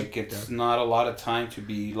Dissection. like it's not a lot of time to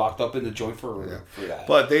be locked up in the joint for that.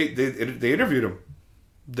 But they interviewed him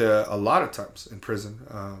a lot of times in prison.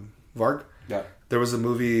 Varg. Yeah. There was a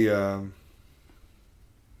movie. I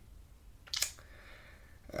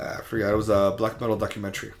forgot. It was a black metal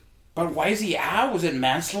documentary. But why is he out? Was it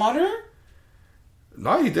manslaughter?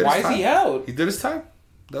 No, he did. Why his is time. he out? He did his time.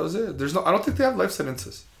 That was it. There's no. I don't think they have life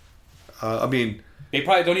sentences. I mean, They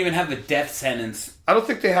probably don't even have the death sentence. I don't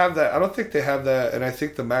think they have that. And I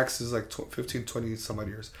think the max is like 15, 20 some odd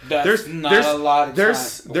years. That's not a lot of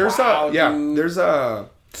time. There's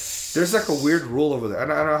like a weird rule over there. I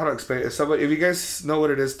don't know how to explain it. If you guys know what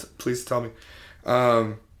it is, please tell me.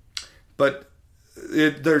 But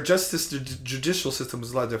their judicial system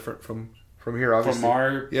is a lot different from here, obviously. From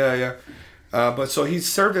our... Yeah. But so he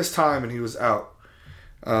served his time and he was out.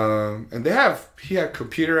 And he had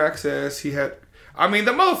computer access. The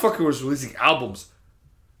motherfucker was releasing albums.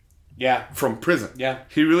 Yeah. From prison. Yeah.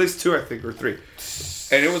 He released 2, I think, or 3.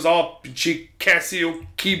 And it was all pinche Casio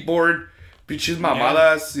keyboard, pinches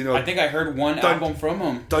mamadas, you know. I think I heard one album from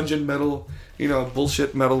him. Dungeon metal, you know,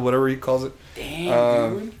 bullshit metal, whatever he calls it.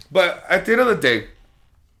 Damn, dude. But at the end of the day,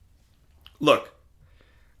 look,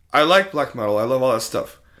 I like black metal. I love all that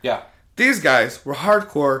stuff. Yeah. These guys were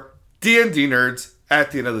hardcore D&D nerds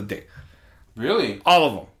at the end of the day. Really? All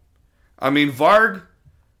of them. I mean, Varg,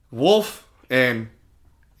 Wolf, and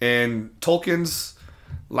Tolkien's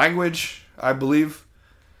language, I believe,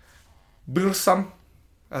 Bursam,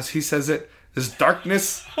 as he says it, is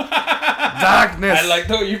darkness. Darkness. I like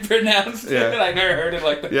the way you pronounced it. I never heard it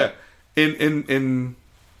like that. Yeah. In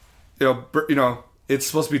it's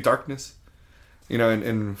supposed to be darkness.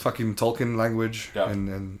 In fucking Tolkien language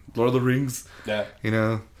and Lord of the Rings. Yeah.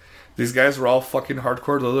 These guys were all fucking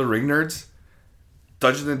hardcore Lord of the Ring nerds.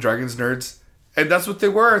 Dungeons and Dragons nerds. And that's what they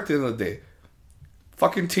were at the end of the day.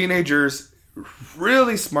 Fucking teenagers,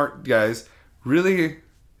 really smart guys, really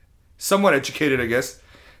somewhat educated, I guess,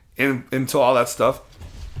 into all that stuff.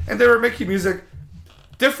 And they were making music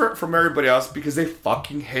different from everybody else because they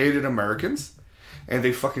fucking hated Americans and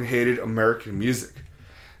they fucking hated American music.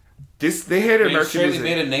 They hated American music.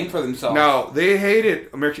 They made a name for themselves. No, they hated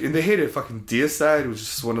American, and they hated fucking Deicide, which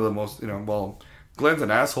is one of the most, Glenn's an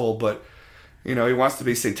asshole, but, he wants to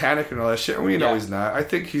be satanic and all that shit. We know he's not. I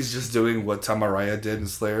think he's just doing what Tamaraya did in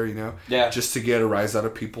Slayer, just to get a rise out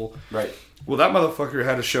of people. Right. Well, that motherfucker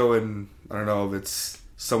had a show in, I don't know if it's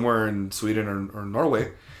somewhere in Sweden or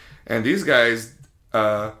Norway, and these guys,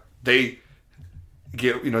 did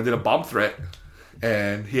a bomb threat,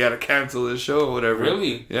 and he had to cancel his show or whatever.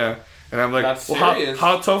 Really? Yeah. And I'm like, that's well, serious.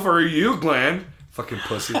 how tough are you, Glenn? Fucking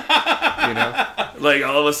pussy. Like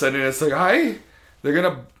all of a sudden it's like, hi, they're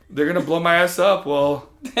gonna blow my ass up. Well,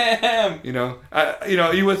 damn.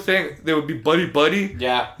 You would think they would be buddy.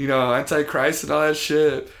 Yeah. Antichrist and all that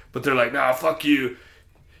shit. But they're like, nah, fuck you.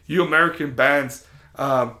 You American bands,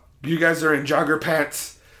 you guys are in jogger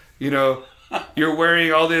pants. You're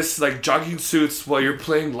wearing all this like jogging suits while you're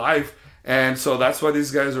playing live. And so that's why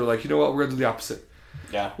these guys are like, you know what, we're gonna do the opposite.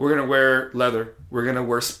 Yeah. We're gonna wear leather. We're gonna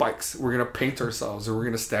wear spikes. We're gonna paint ourselves, or we're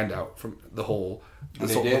gonna stand out from the whole.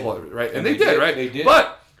 The whole right? And they did, right? They did.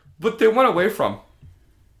 But what they went away from,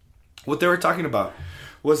 what they were talking about,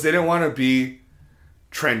 was they didn't want to be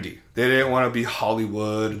trendy. They didn't want to be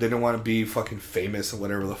Hollywood. They didn't want to be fucking famous or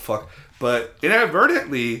whatever the fuck. But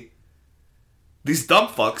inadvertently, these dumb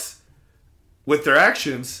fucks, with their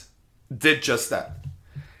actions, did just that,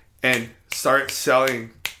 and started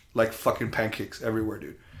selling like fucking pancakes everywhere,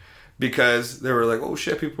 dude. Because they were like, oh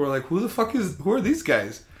shit, people were like, who are these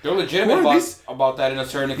guys? They're legitimate about that in a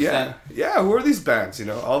certain extent. Yeah, who are these bands?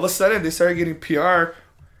 All of a sudden they started getting PR.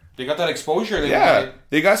 They got that exposure.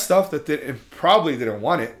 They got stuff that probably didn't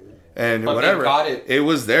want it. And but whatever. They got it. It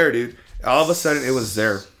was there, dude. All of a sudden it was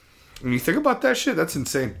there. When you think about that shit, that's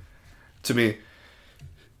insane to me.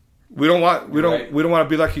 We don't want to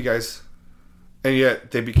be like you guys. And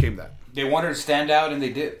yet they became that. They wanted to stand out, and they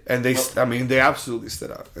did. And they absolutely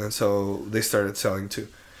stood out. And so they started selling too.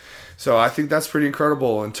 So I think that's pretty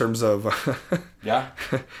incredible in terms of... yeah.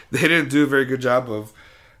 They didn't do a very good job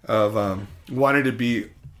of wanting to be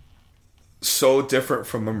so different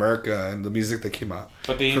from America and the music that came out.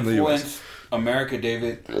 But they influenced America,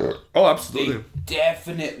 David. Oh, absolutely. They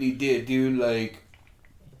definitely did, dude. Like,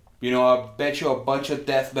 I bet you a bunch of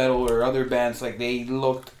death metal or other bands, like, they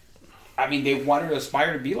looked... they wanted to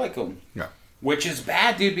aspire to be like them. Yeah. Which is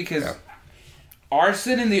bad, dude, because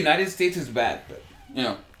arson in the United States is bad. But,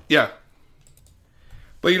 Yeah.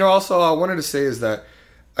 But, also, all I wanted to say is that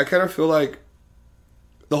I kind of feel like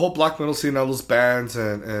the whole black metal scene, all those bands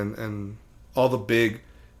and all the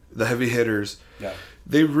heavy hitters,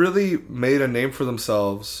 they really made a name for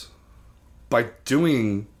themselves by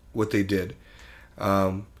doing what they did.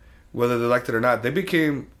 Whether they liked it or not, they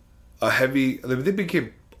became they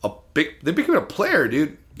became a player,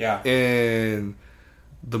 dude. Yeah. In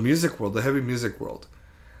the music world, the heavy music world.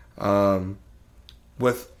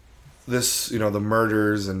 With this, the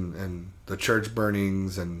murders and the church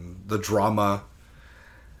burnings and the drama,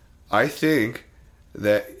 I think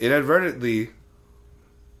that inadvertently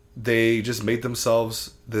they just made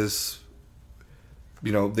themselves this,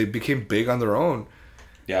 they became big on their own.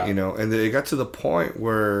 Yeah. And they got to the point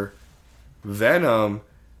where Venom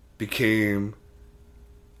became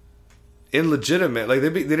illegitimate. Like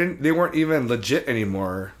they weren't even legit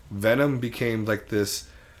anymore. Venom became like this,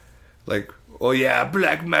 like, oh yeah,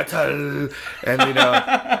 black metal,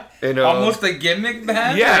 and almost a gimmick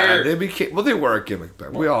band. Yeah, they became. Well, they were a gimmick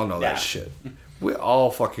band. We all know that shit. We all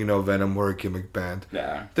fucking know Venom were a gimmick band.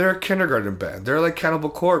 Yeah, they're a kindergarten band. They're like Cannibal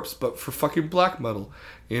Corpse, but for fucking black metal.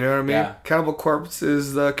 You know what I mean? Yeah. Cannibal Corpse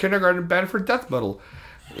is the kindergarten band for death metal.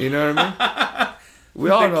 You know what I mean? We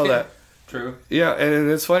all know that. True. Yeah, and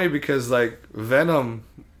it's funny because like Venom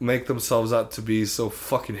make themselves out to be so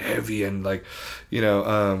fucking heavy and like,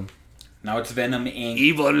 now it's Venom Inc.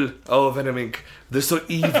 Evil. Oh, Venom Inc. They're so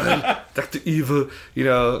evil. Dr. Evil.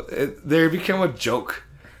 They became a joke.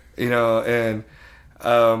 And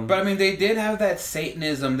but they did have that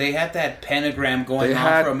Satanism. They had that pentagram going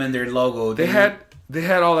on from in their logo. They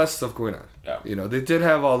had all that stuff going on. Yeah. They did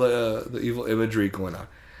have all the evil imagery going on.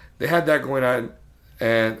 They had that going on,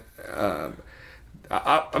 And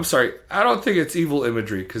I'm sorry, I don't think it's evil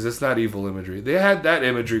imagery because it's not evil imagery. They had that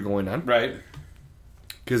imagery going on, Right.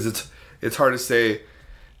 because it's hard to say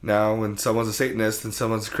now when someone's a Satanist and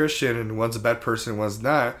someone's a Christian and one's a bad person and one's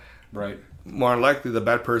not. Right. More than likely, the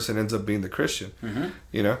bad person ends up being the Christian.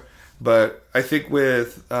 You know, but I think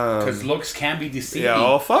with Because looks can be deceiving. yeah,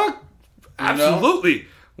 oh fuck, You absolutely.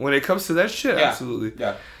 When it comes to that shit, Yeah. absolutely.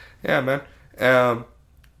 Yeah. Man.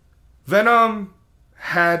 Venom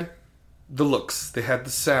had the looks. They had the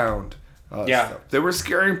sound. All that Yeah. stuff. They were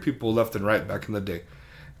scaring people left and right back in the day.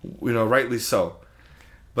 You know, rightly so.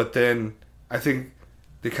 But then I think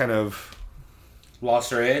they kind of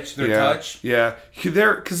Lost their edge, their touch. Yeah,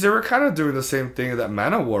 because they were kind of doing the same thing that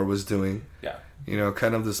Manowar was doing. Yeah. You know,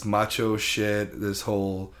 kind of this macho shit, this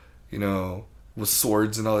whole, you know, with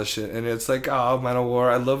swords and all this shit. And it's like, oh,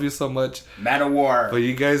 Manowar, I love you so much. Man of War. But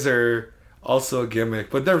you guys are also a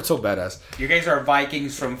gimmick. But they're so badass. You guys are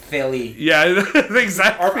Vikings from Philly. Yeah,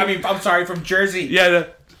 exactly. Or, I mean, I'm sorry, from Jersey. Yeah,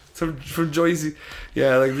 from Joycey.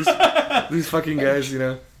 Yeah, like these fucking guys, you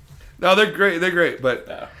know. No, they're great. They're great.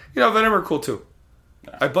 But, you know, Venom are cool too.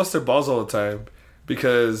 I bust their balls all the time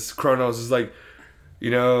because Kronos is like, you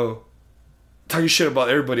know, talking shit about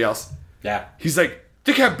everybody else. Yeah. He's like,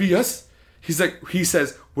 they can't be us. He's like, he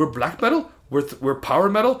says, we're black metal, we're power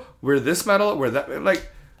metal, we're this metal, we're that. Like,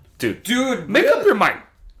 dude, make up your mind.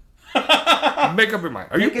 Make up your mind.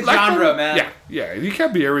 Are Pick you a black genre, metal? man. Yeah. You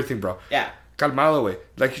can't be everything, bro. Yeah. Calmado away.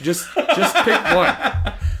 Like, just pick one.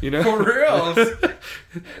 You know, For real.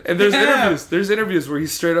 And there's interviews where he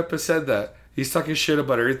straight up has said that. He's talking shit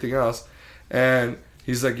about everything else. And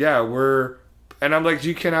he's like, yeah, and I'm like,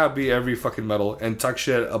 you cannot be every fucking metal and talk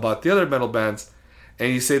shit about the other metal bands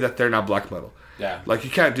and you say that they're not black metal. Yeah. Like, you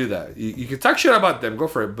can't do that. You can talk shit about them, go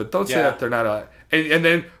for it, but don't say Yeah. that they're not and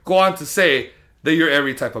then go on to say that you're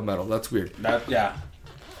every type of metal. That's weird. Yeah.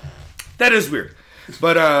 That is weird.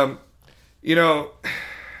 But, you know,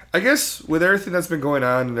 I guess with everything that's been going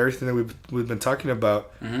on and everything that we've been talking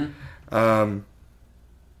about,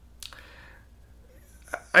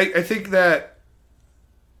 I think that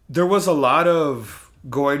there was a lot of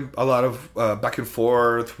back and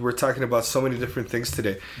forth. We're talking about so many different things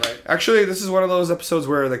today. Right. Actually, this is one of those episodes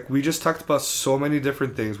where like we just talked about so many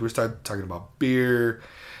different things. We started talking about beer,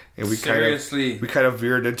 and we kind of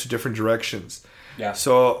veered into different directions. Yeah.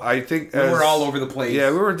 So I think we were all over the place.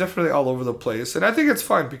 Yeah, we were definitely all over the place, and I think it's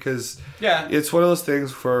fun because it's one of those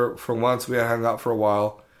things. For once, we had hung out for a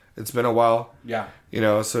while. It's been a while. Yeah. You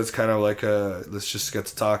know, so it's kind of like let's just get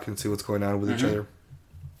to talk and see what's going on with each other.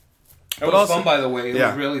 It was fun, by the way. It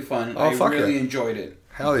was really fun. Oh, I really enjoyed it.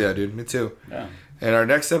 Hell yeah, dude. Me too. Yeah. And our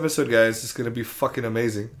next episode, guys, is going to be fucking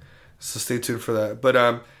amazing. So stay tuned for that.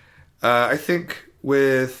 But I think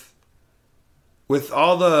with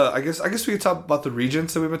all the, I guess we could talk about the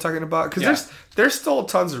regions that we've been talking about because there's still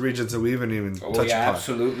tons of regions that we haven't even touched upon.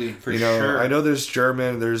 Absolutely, for you know, sure. I know there's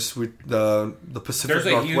German, there's the Pacific There's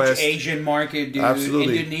a Northwest. huge Asian market, dude.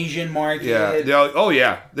 Absolutely. Indonesian market. Yeah. Oh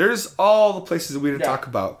yeah. There's all the places that we didn't talk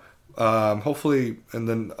about. Hopefully, and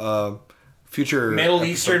then future Middle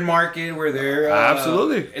Eastern market where they're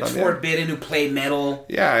absolutely it's forbidden to play metal.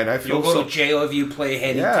 Yeah, and I feel you'll go to jail if you play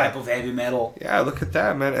type of heavy metal. Yeah, look at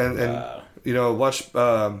that, man, and you know, watch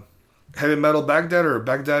Heavy Metal Baghdad or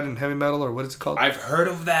Baghdad and Heavy Metal or what is it called? I've heard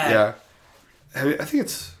of that. Yeah, I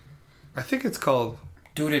think it's called.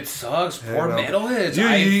 Dude, it sucks. Poor metalheads.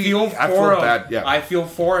 I feel bad. Yeah, I feel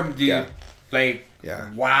for them, dude. Yeah. Like,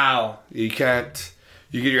 wow. You can't.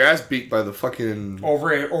 You get your ass beat by the fucking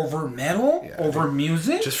over metal, over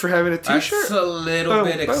music, just for having a T-shirt. That's a little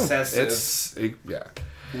bit excessive.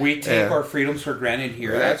 We take our freedoms for granted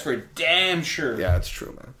here. Right. That's for damn sure. Yeah, it's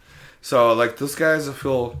true, man. So like those guys, I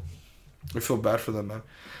feel bad for them, man.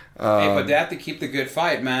 Hey, but they have to keep the good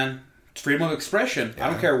fight, man. It's freedom of expression. I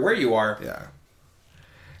don't care where you are. Yeah.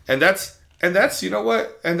 And that's you know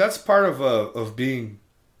what? And that's part of being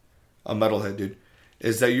a metalhead, dude.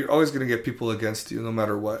 Is that you're always gonna get people against you no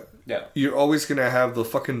matter what. Yeah. You're always gonna have the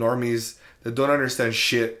fucking normies that don't understand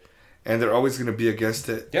shit, and they're always gonna be against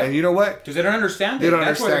it. Yeah. And you know what? Because they don't understand it.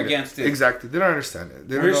 That's why they're against it. Exactly. They don't understand it.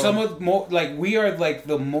 We're some of we are like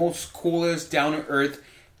the most coolest, down to earth,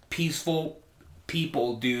 peaceful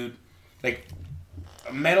people, dude. Like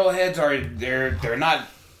metalheads they're not.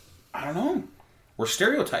 I don't know. We're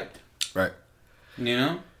stereotyped. Right. You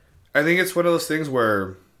know. I think it's one of those things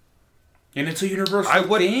where. And it's a universal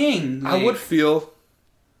thing. I would feel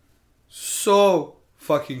so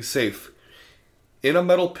fucking safe in a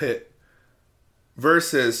metal pit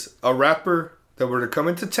versus a rapper that were to come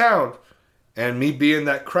into town and me be in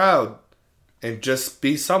that crowd and just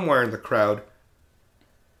be somewhere in the crowd.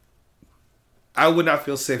 I would not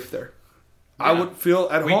feel safe there. Yeah. I would feel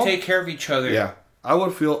at home. We take care of each other. Yeah. I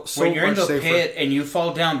would feel so much safer. When you're in the pit and you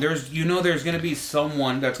fall down, there's going to be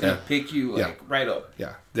someone that's going to pick you right up.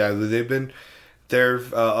 Yeah. Yeah, they've been there.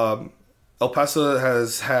 El Paso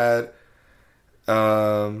has had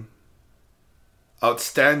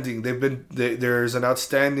outstanding. There's an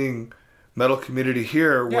outstanding metal community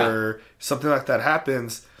here where something like that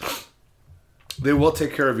happens, they will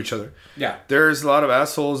take care of each other. Yeah. There's a lot of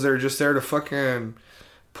assholes that are just there to fucking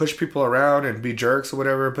push people around and be jerks or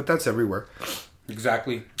whatever, but that's everywhere.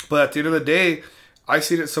 Exactly. But at the end of the day, I've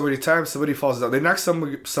seen it so many times. Somebody falls down. They knock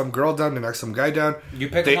some girl down. They knock some guy down. You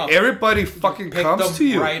pick them up. Everybody fucking comes to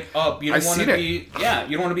you. Right up. You don't want to be. Yeah.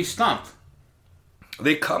 You don't want to be stumped.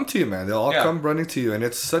 They come to you, man. They'll all come running to you, and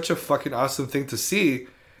it's such a fucking awesome thing to see.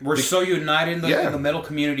 We're so united in the metal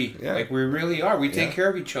community. Yeah. Like we really are. We take care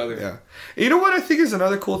of each other. Yeah. You know what I think is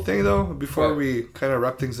another cool thing though. Before we kind of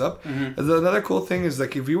wrap things up, another cool thing is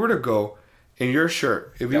like if you were to go in your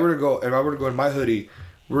shirt, if you were to go, and I were to go in my hoodie,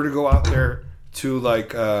 we were to go out there to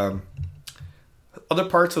like other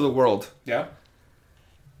parts of the world. Yeah.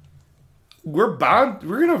 We're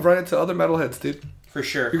gonna run into other metalheads, dude. For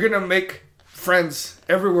sure. You're gonna make friends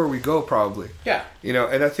everywhere we go, probably. Yeah. You know,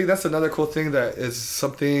 and I think that's another cool thing that is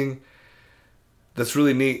something that's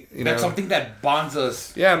really neat. That's something that bonds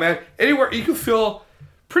us. Yeah, man. Anywhere you can feel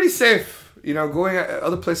pretty safe. You know, going at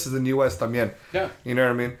other places in the U.S. también. Yeah. You know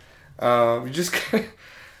what I mean? You just,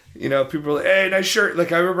 you know, people are like, hey, nice shirt.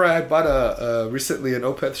 Like, I remember I had bought recently an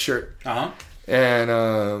Opeth shirt. Uh-huh. And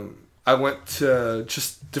I went to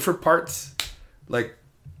just different parts, like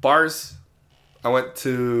bars. I went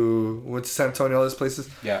to San Antonio, all those places.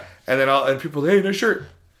 Yeah. And then people, hey, nice shirt.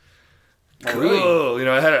 Oh, cool. Really? You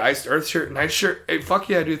know, I had an Iced Earth shirt, nice shirt. Hey, fuck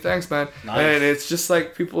yeah, dude, thanks, man. Nice. And it's just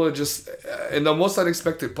like people are just in the most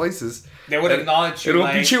unexpected places. They would acknowledge you.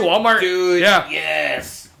 It'll beat you Walmart. Dude, yeah.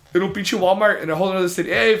 Yes. It'll beat you Walmart in a whole other city.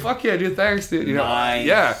 Hey, fuck yeah, dude, thanks, dude. You know, nice.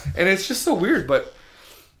 Yeah. And it's just so weird, but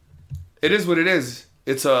it is what it is.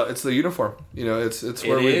 It's the uniform. You know, it's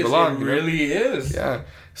where we belong. It really is. Yeah.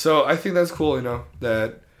 So I think that's cool, you know,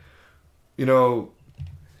 that, you know,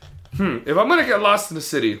 if I'm going to get lost in the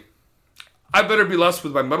city, I better be lost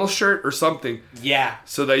with my metal shirt or something. Yeah.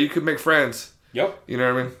 So that you could make friends. Yep. You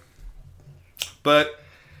know what I mean? But,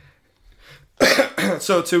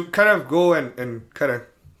 so to kind of go and kind of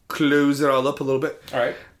close it all up a little bit. All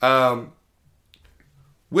right.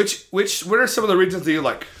 What are some of the regions that you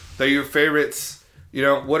like? That are your favorites? You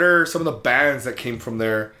know, what are some of the bands that came from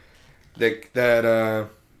there that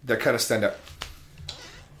kind of stand out?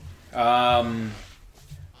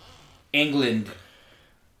 England.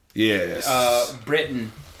 Yes.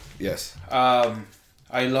 Britain. Yes. I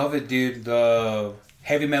love it, dude. The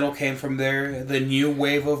heavy metal came from there. The new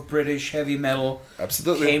wave of British heavy metal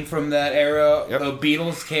absolutely came from that era. Yep. The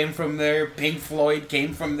Beatles came from there. Pink Floyd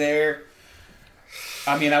came from there.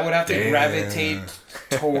 I mean, I would have to gravitate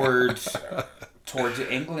towards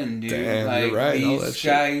England, dude. Damn, like you're right. these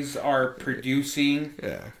guys are producing.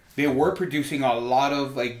 Yeah. They were producing a lot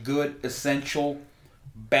of like good essential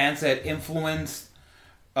bands that influenced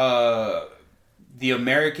the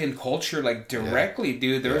American culture like directly,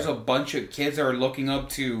 dude. There's a bunch of kids that are looking up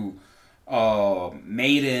to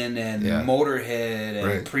Maiden and Motorhead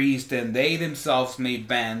and Priest, and they themselves made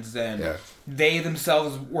bands, and they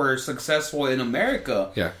themselves were successful in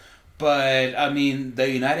America. Yeah. But I mean, the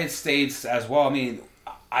United States as well. I mean,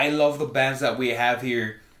 I love the bands that we have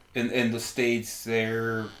here in the States. They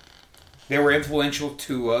were influential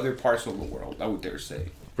to other parts of the world, I would dare say.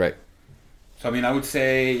 Right. So I mean, I would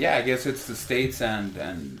say, I guess it's the States and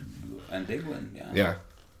England. Yeah. Yeah.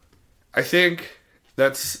 I think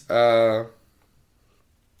that's a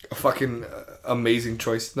fucking amazing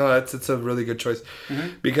choice. No, it's a really good choice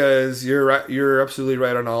because you're right. You're absolutely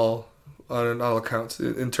right on all accounts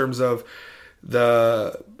in terms of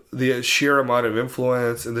the sheer amount of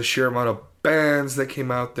influence and the sheer amount of bands that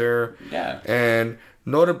came out there. Yeah. And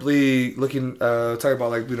notably talking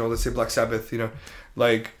about like, you know, let's say Black Sabbath, you know,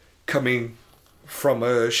 like coming from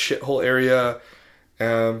a shithole area,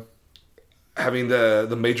 having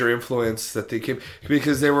the major influence that they came,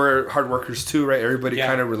 because they were hard workers too, right? Everybody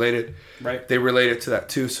kind of related, right? They related to that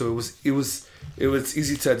too, so it was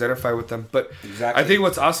easy to identify with them. But exactly. I think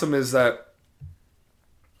what's awesome is that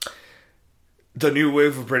the new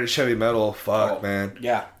wave of British heavy metal, man,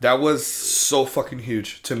 that was so fucking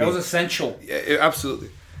huge to me. That was essential. Yeah, absolutely,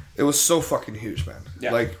 it was so fucking huge, man.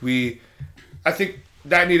 Yeah. Like I think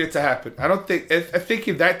that needed to happen. I think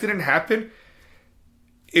if that didn't happen,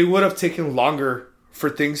 it would have taken longer for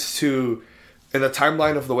things to, in the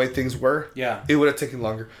timeline of the way things were. Yeah. It would have taken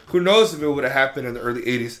longer. Who knows if it would have happened in the early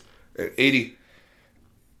 80s, 80.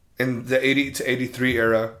 in the 80 to 83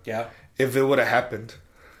 era, if it would have happened.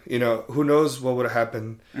 You know, who knows what would have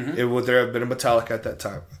happened? It would there have been a Metallica at that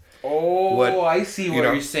time? Oh, I see what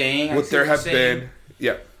you're saying. Would there have been?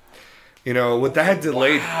 Yeah. You know, would that have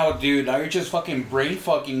delayed? Wow, dude, now you're just fucking brain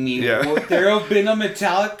fucking me. Yeah. Would there have been a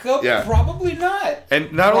Metallica? Yeah. Probably not.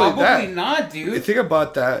 And not only that, probably not, dude. Think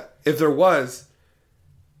about that. If there was,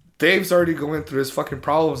 Dave's already going through his fucking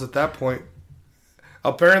problems at that point.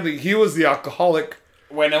 Apparently, he was the alcoholic.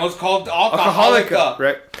 When it was called Alcoholica.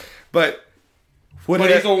 Right? But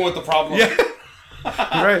he's the one with the problem. Yeah.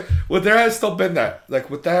 Right. Would there have still been that?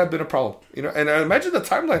 Like, would that have been a problem? You know? And imagine the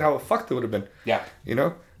timeline, how fucked it would have been. Yeah. You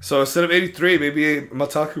know? So instead of 83, maybe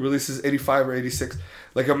Metallica releases 85 or 86.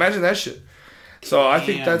 Like, imagine that shit. So I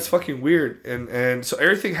think that's fucking weird. And so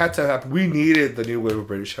everything had to happen. We needed the new wave of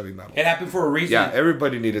British heavy metal. It happened for a reason. Yeah,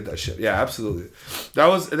 everybody needed that shit. Yeah, absolutely. That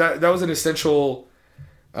was an essential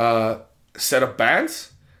set of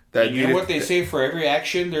bands that you know what they say, for every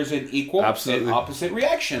action there's an equal and opposite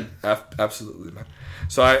reaction. Absolutely, man.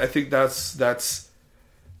 So I think that's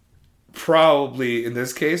probably in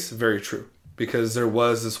this case very true, because there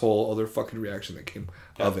was this whole other fucking reaction that came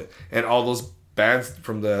of it, and all those bands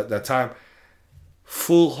from that time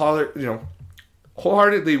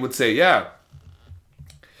wholeheartedly would say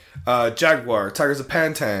Jaguar, Tigers of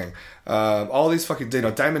Pantang, all these fucking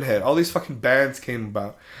Diamond Head, all these fucking bands came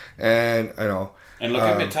about, and and look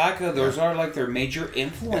at Metallica; those are like their major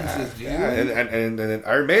influences, dude. Yeah. And then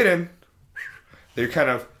Iron Maiden, they kind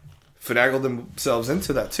of finagled themselves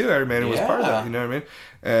into that too. Iron Maiden was part of that, you know what I mean?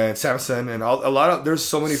 And Samson and there's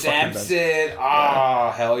so many fucking bands. Samson,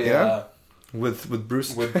 hell yeah. With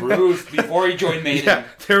Bruce. With Bruce, before he joined Maiden. Yeah,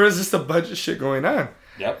 there was just a bunch of shit going on.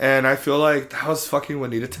 Yep. And I feel like that was fucking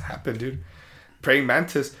what needed to happen, dude. Praying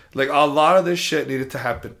Mantis. Like, a lot of this shit needed to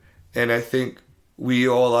happen. And I think we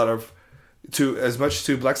owe a lot as much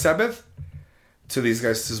to Black Sabbath, to these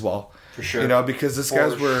guys as well. For sure. You know, because those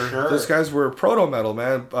guys were proto metal,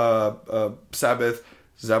 man. Sabbath,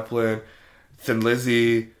 Zeppelin, Thin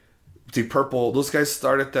Lizzy, Deep Purple. Those guys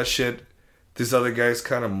started that shit. These other guys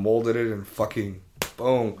kind of molded it and fucking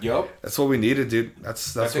boom. Yep. That's what we needed, dude.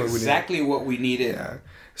 That's what we needed. Exactly what we needed. Yeah.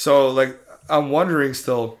 So, like, I'm wondering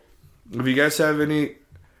still if you guys have any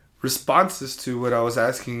responses to what I was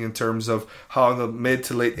asking in terms of how in the mid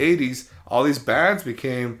to late 80s, all these bands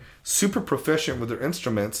became super proficient with their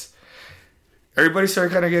instruments. Everybody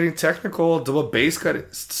started kind of getting technical. Double bass got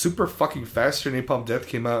super fucking fast. Napalm Death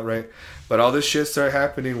came out, right? But all this shit started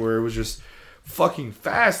happening where it was just fucking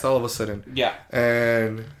fast all of a sudden. Yeah.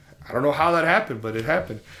 And I don't know how that happened, but it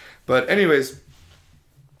happened. But anyways,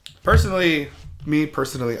 personally,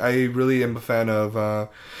 I really am a fan of,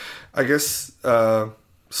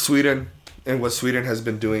 Sweden and what Sweden has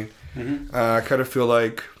been doing. Mm-hmm. I kind of feel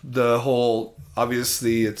like the whole,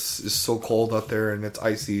 obviously it's so cold out there and it's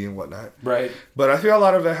icy and whatnot. Right. But I feel a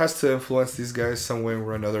lot of it has to influence these guys some way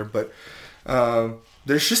or another. But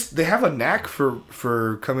they have a knack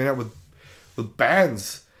for coming out with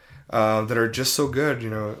bands that are just so good, you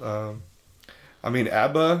know.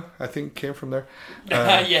 ABBA, I think, came from there.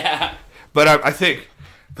 Yeah. But I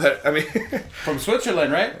mean... From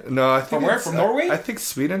Switzerland, right? No, I think... From where? From Norway? I think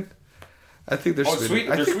Sweden. I think they're Swedish.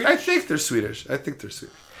 I think they're Swedish.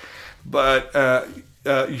 But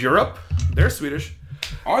Europe, they're Swedish.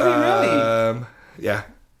 Are they really? Yeah.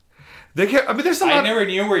 They can't... I mean, there's a lot... I never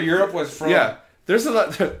knew where Europe was from. Yeah. There's a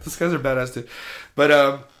lot... Those guys are badass, too.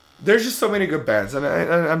 But there's just so many good bands. I mean,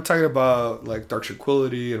 I'm talking about, like, Dark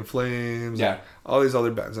Tranquillity and Flames. Yeah. And all these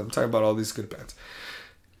other bands. I'm talking about all these good bands.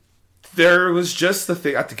 There was just the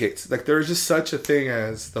thing at the gates. Like, there was just such a thing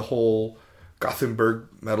as the whole Gothenburg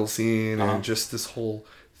metal scene and just this whole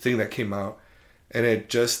thing that came out. And it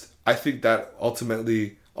just, I think that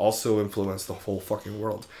ultimately also influenced the whole fucking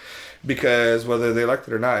world. Because whether they liked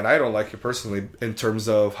it or not, and I don't like it personally in terms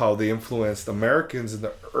of how they influenced Americans in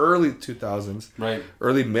the early 2000s, right,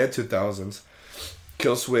 early mid 2000s,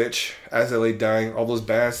 Killswitch, As I Lay Dying, all those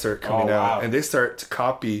bands start coming out, and they start to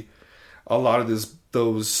copy a lot of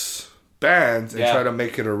those bands and try to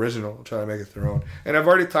make it original, try to make it their own. And I've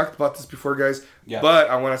already talked about this before, guys, but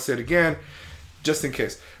I want to say it again, just in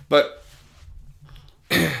case. But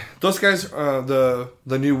those guys, the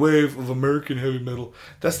new wave of American heavy metal,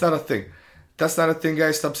 that's not a thing. That's not a thing,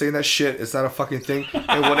 guys. Stop saying that shit. It's not a fucking thing. It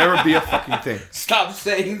will never be a fucking thing. Stop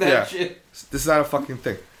saying that shit. This is not a fucking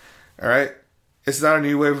thing. All right? It's not a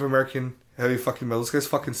new wave of American heavy fucking metal. Those guys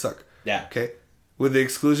fucking suck. Yeah. Okay? With the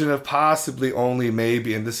exclusion of possibly only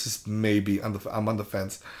maybe, and this is maybe, I'm on the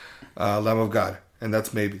fence, Lamb of God. And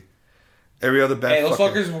that's maybe. Every other band. Hey, those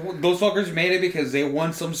fuckers made it because they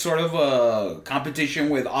won some sort of a competition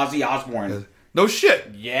with Ozzy Osbourne. No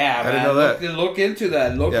shit. Yeah, I didn't know that. Look into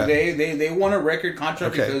that. Look, Yeah. they won a record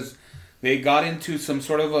contract Okay. because they got into some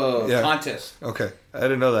sort of a contest. Okay, I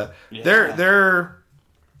didn't know that. Yeah. They're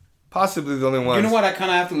possibly the only ones. You know what? I kind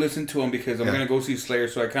of have to listen to them because I'm Yeah. going to go see Slayer,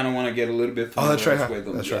 so I kind of want to get a little bit Oh, that's right. with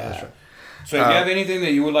them. That's right. That's right. So if you have anything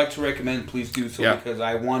that you would like to recommend, please do so because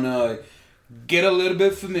I want to get a little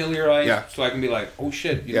bit familiarized so I can be like, oh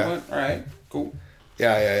shit, you know what? All right, cool.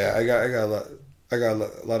 Yeah. I got a lot. I got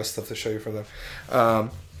a lot of stuff to show you from them.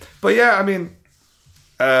 But yeah, I mean,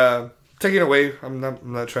 taking it away, I'm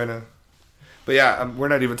not trying to. But yeah, we're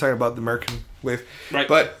not even talking about the American wave. Right.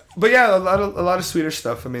 But yeah, a lot of Swedish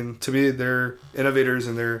stuff. I mean, to me, they're innovators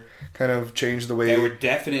and they're kind of changed the way. They were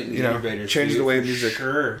definitely innovators. Changed the way music.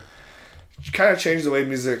 Sure. Kind of changed the way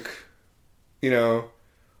music,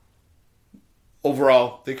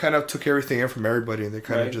 overall. They kind of took everything in from everybody and they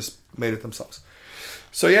kind of just made it themselves.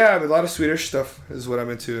 So yeah, I mean, a lot of Swedish stuff is what I'm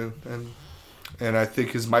into, and I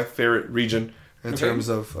think is my favorite region in terms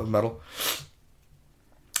of metal.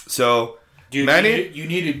 So, dude, Manny, you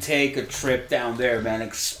need to take a trip down there, man.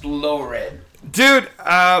 Explore it, dude.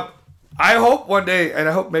 I hope one day, and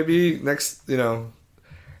I hope maybe next,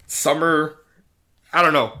 summer. I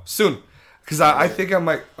don't know, soon, because I think I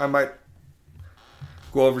might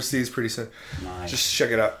go overseas pretty soon. Nice. Just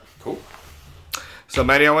check it out. Cool. So,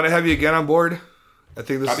 Manny, I want to have you again on board. I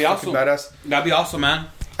think this That'd be is awesome. badass. That'd be awesome, man.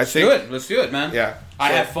 Let's do it. Let's do it, man. Yeah. I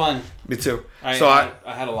had fun. Me too. I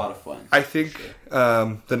had a lot of fun. I think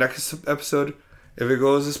the next episode, if it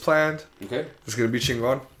goes as planned, it's gonna be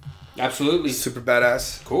Chingon. Absolutely. Super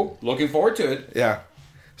badass. Cool. Looking forward to it. Yeah.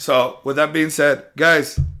 So with that being said,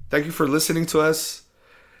 guys, thank you for listening to us.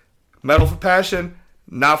 Metal for passion,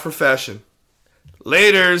 not for fashion.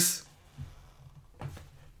 Laters.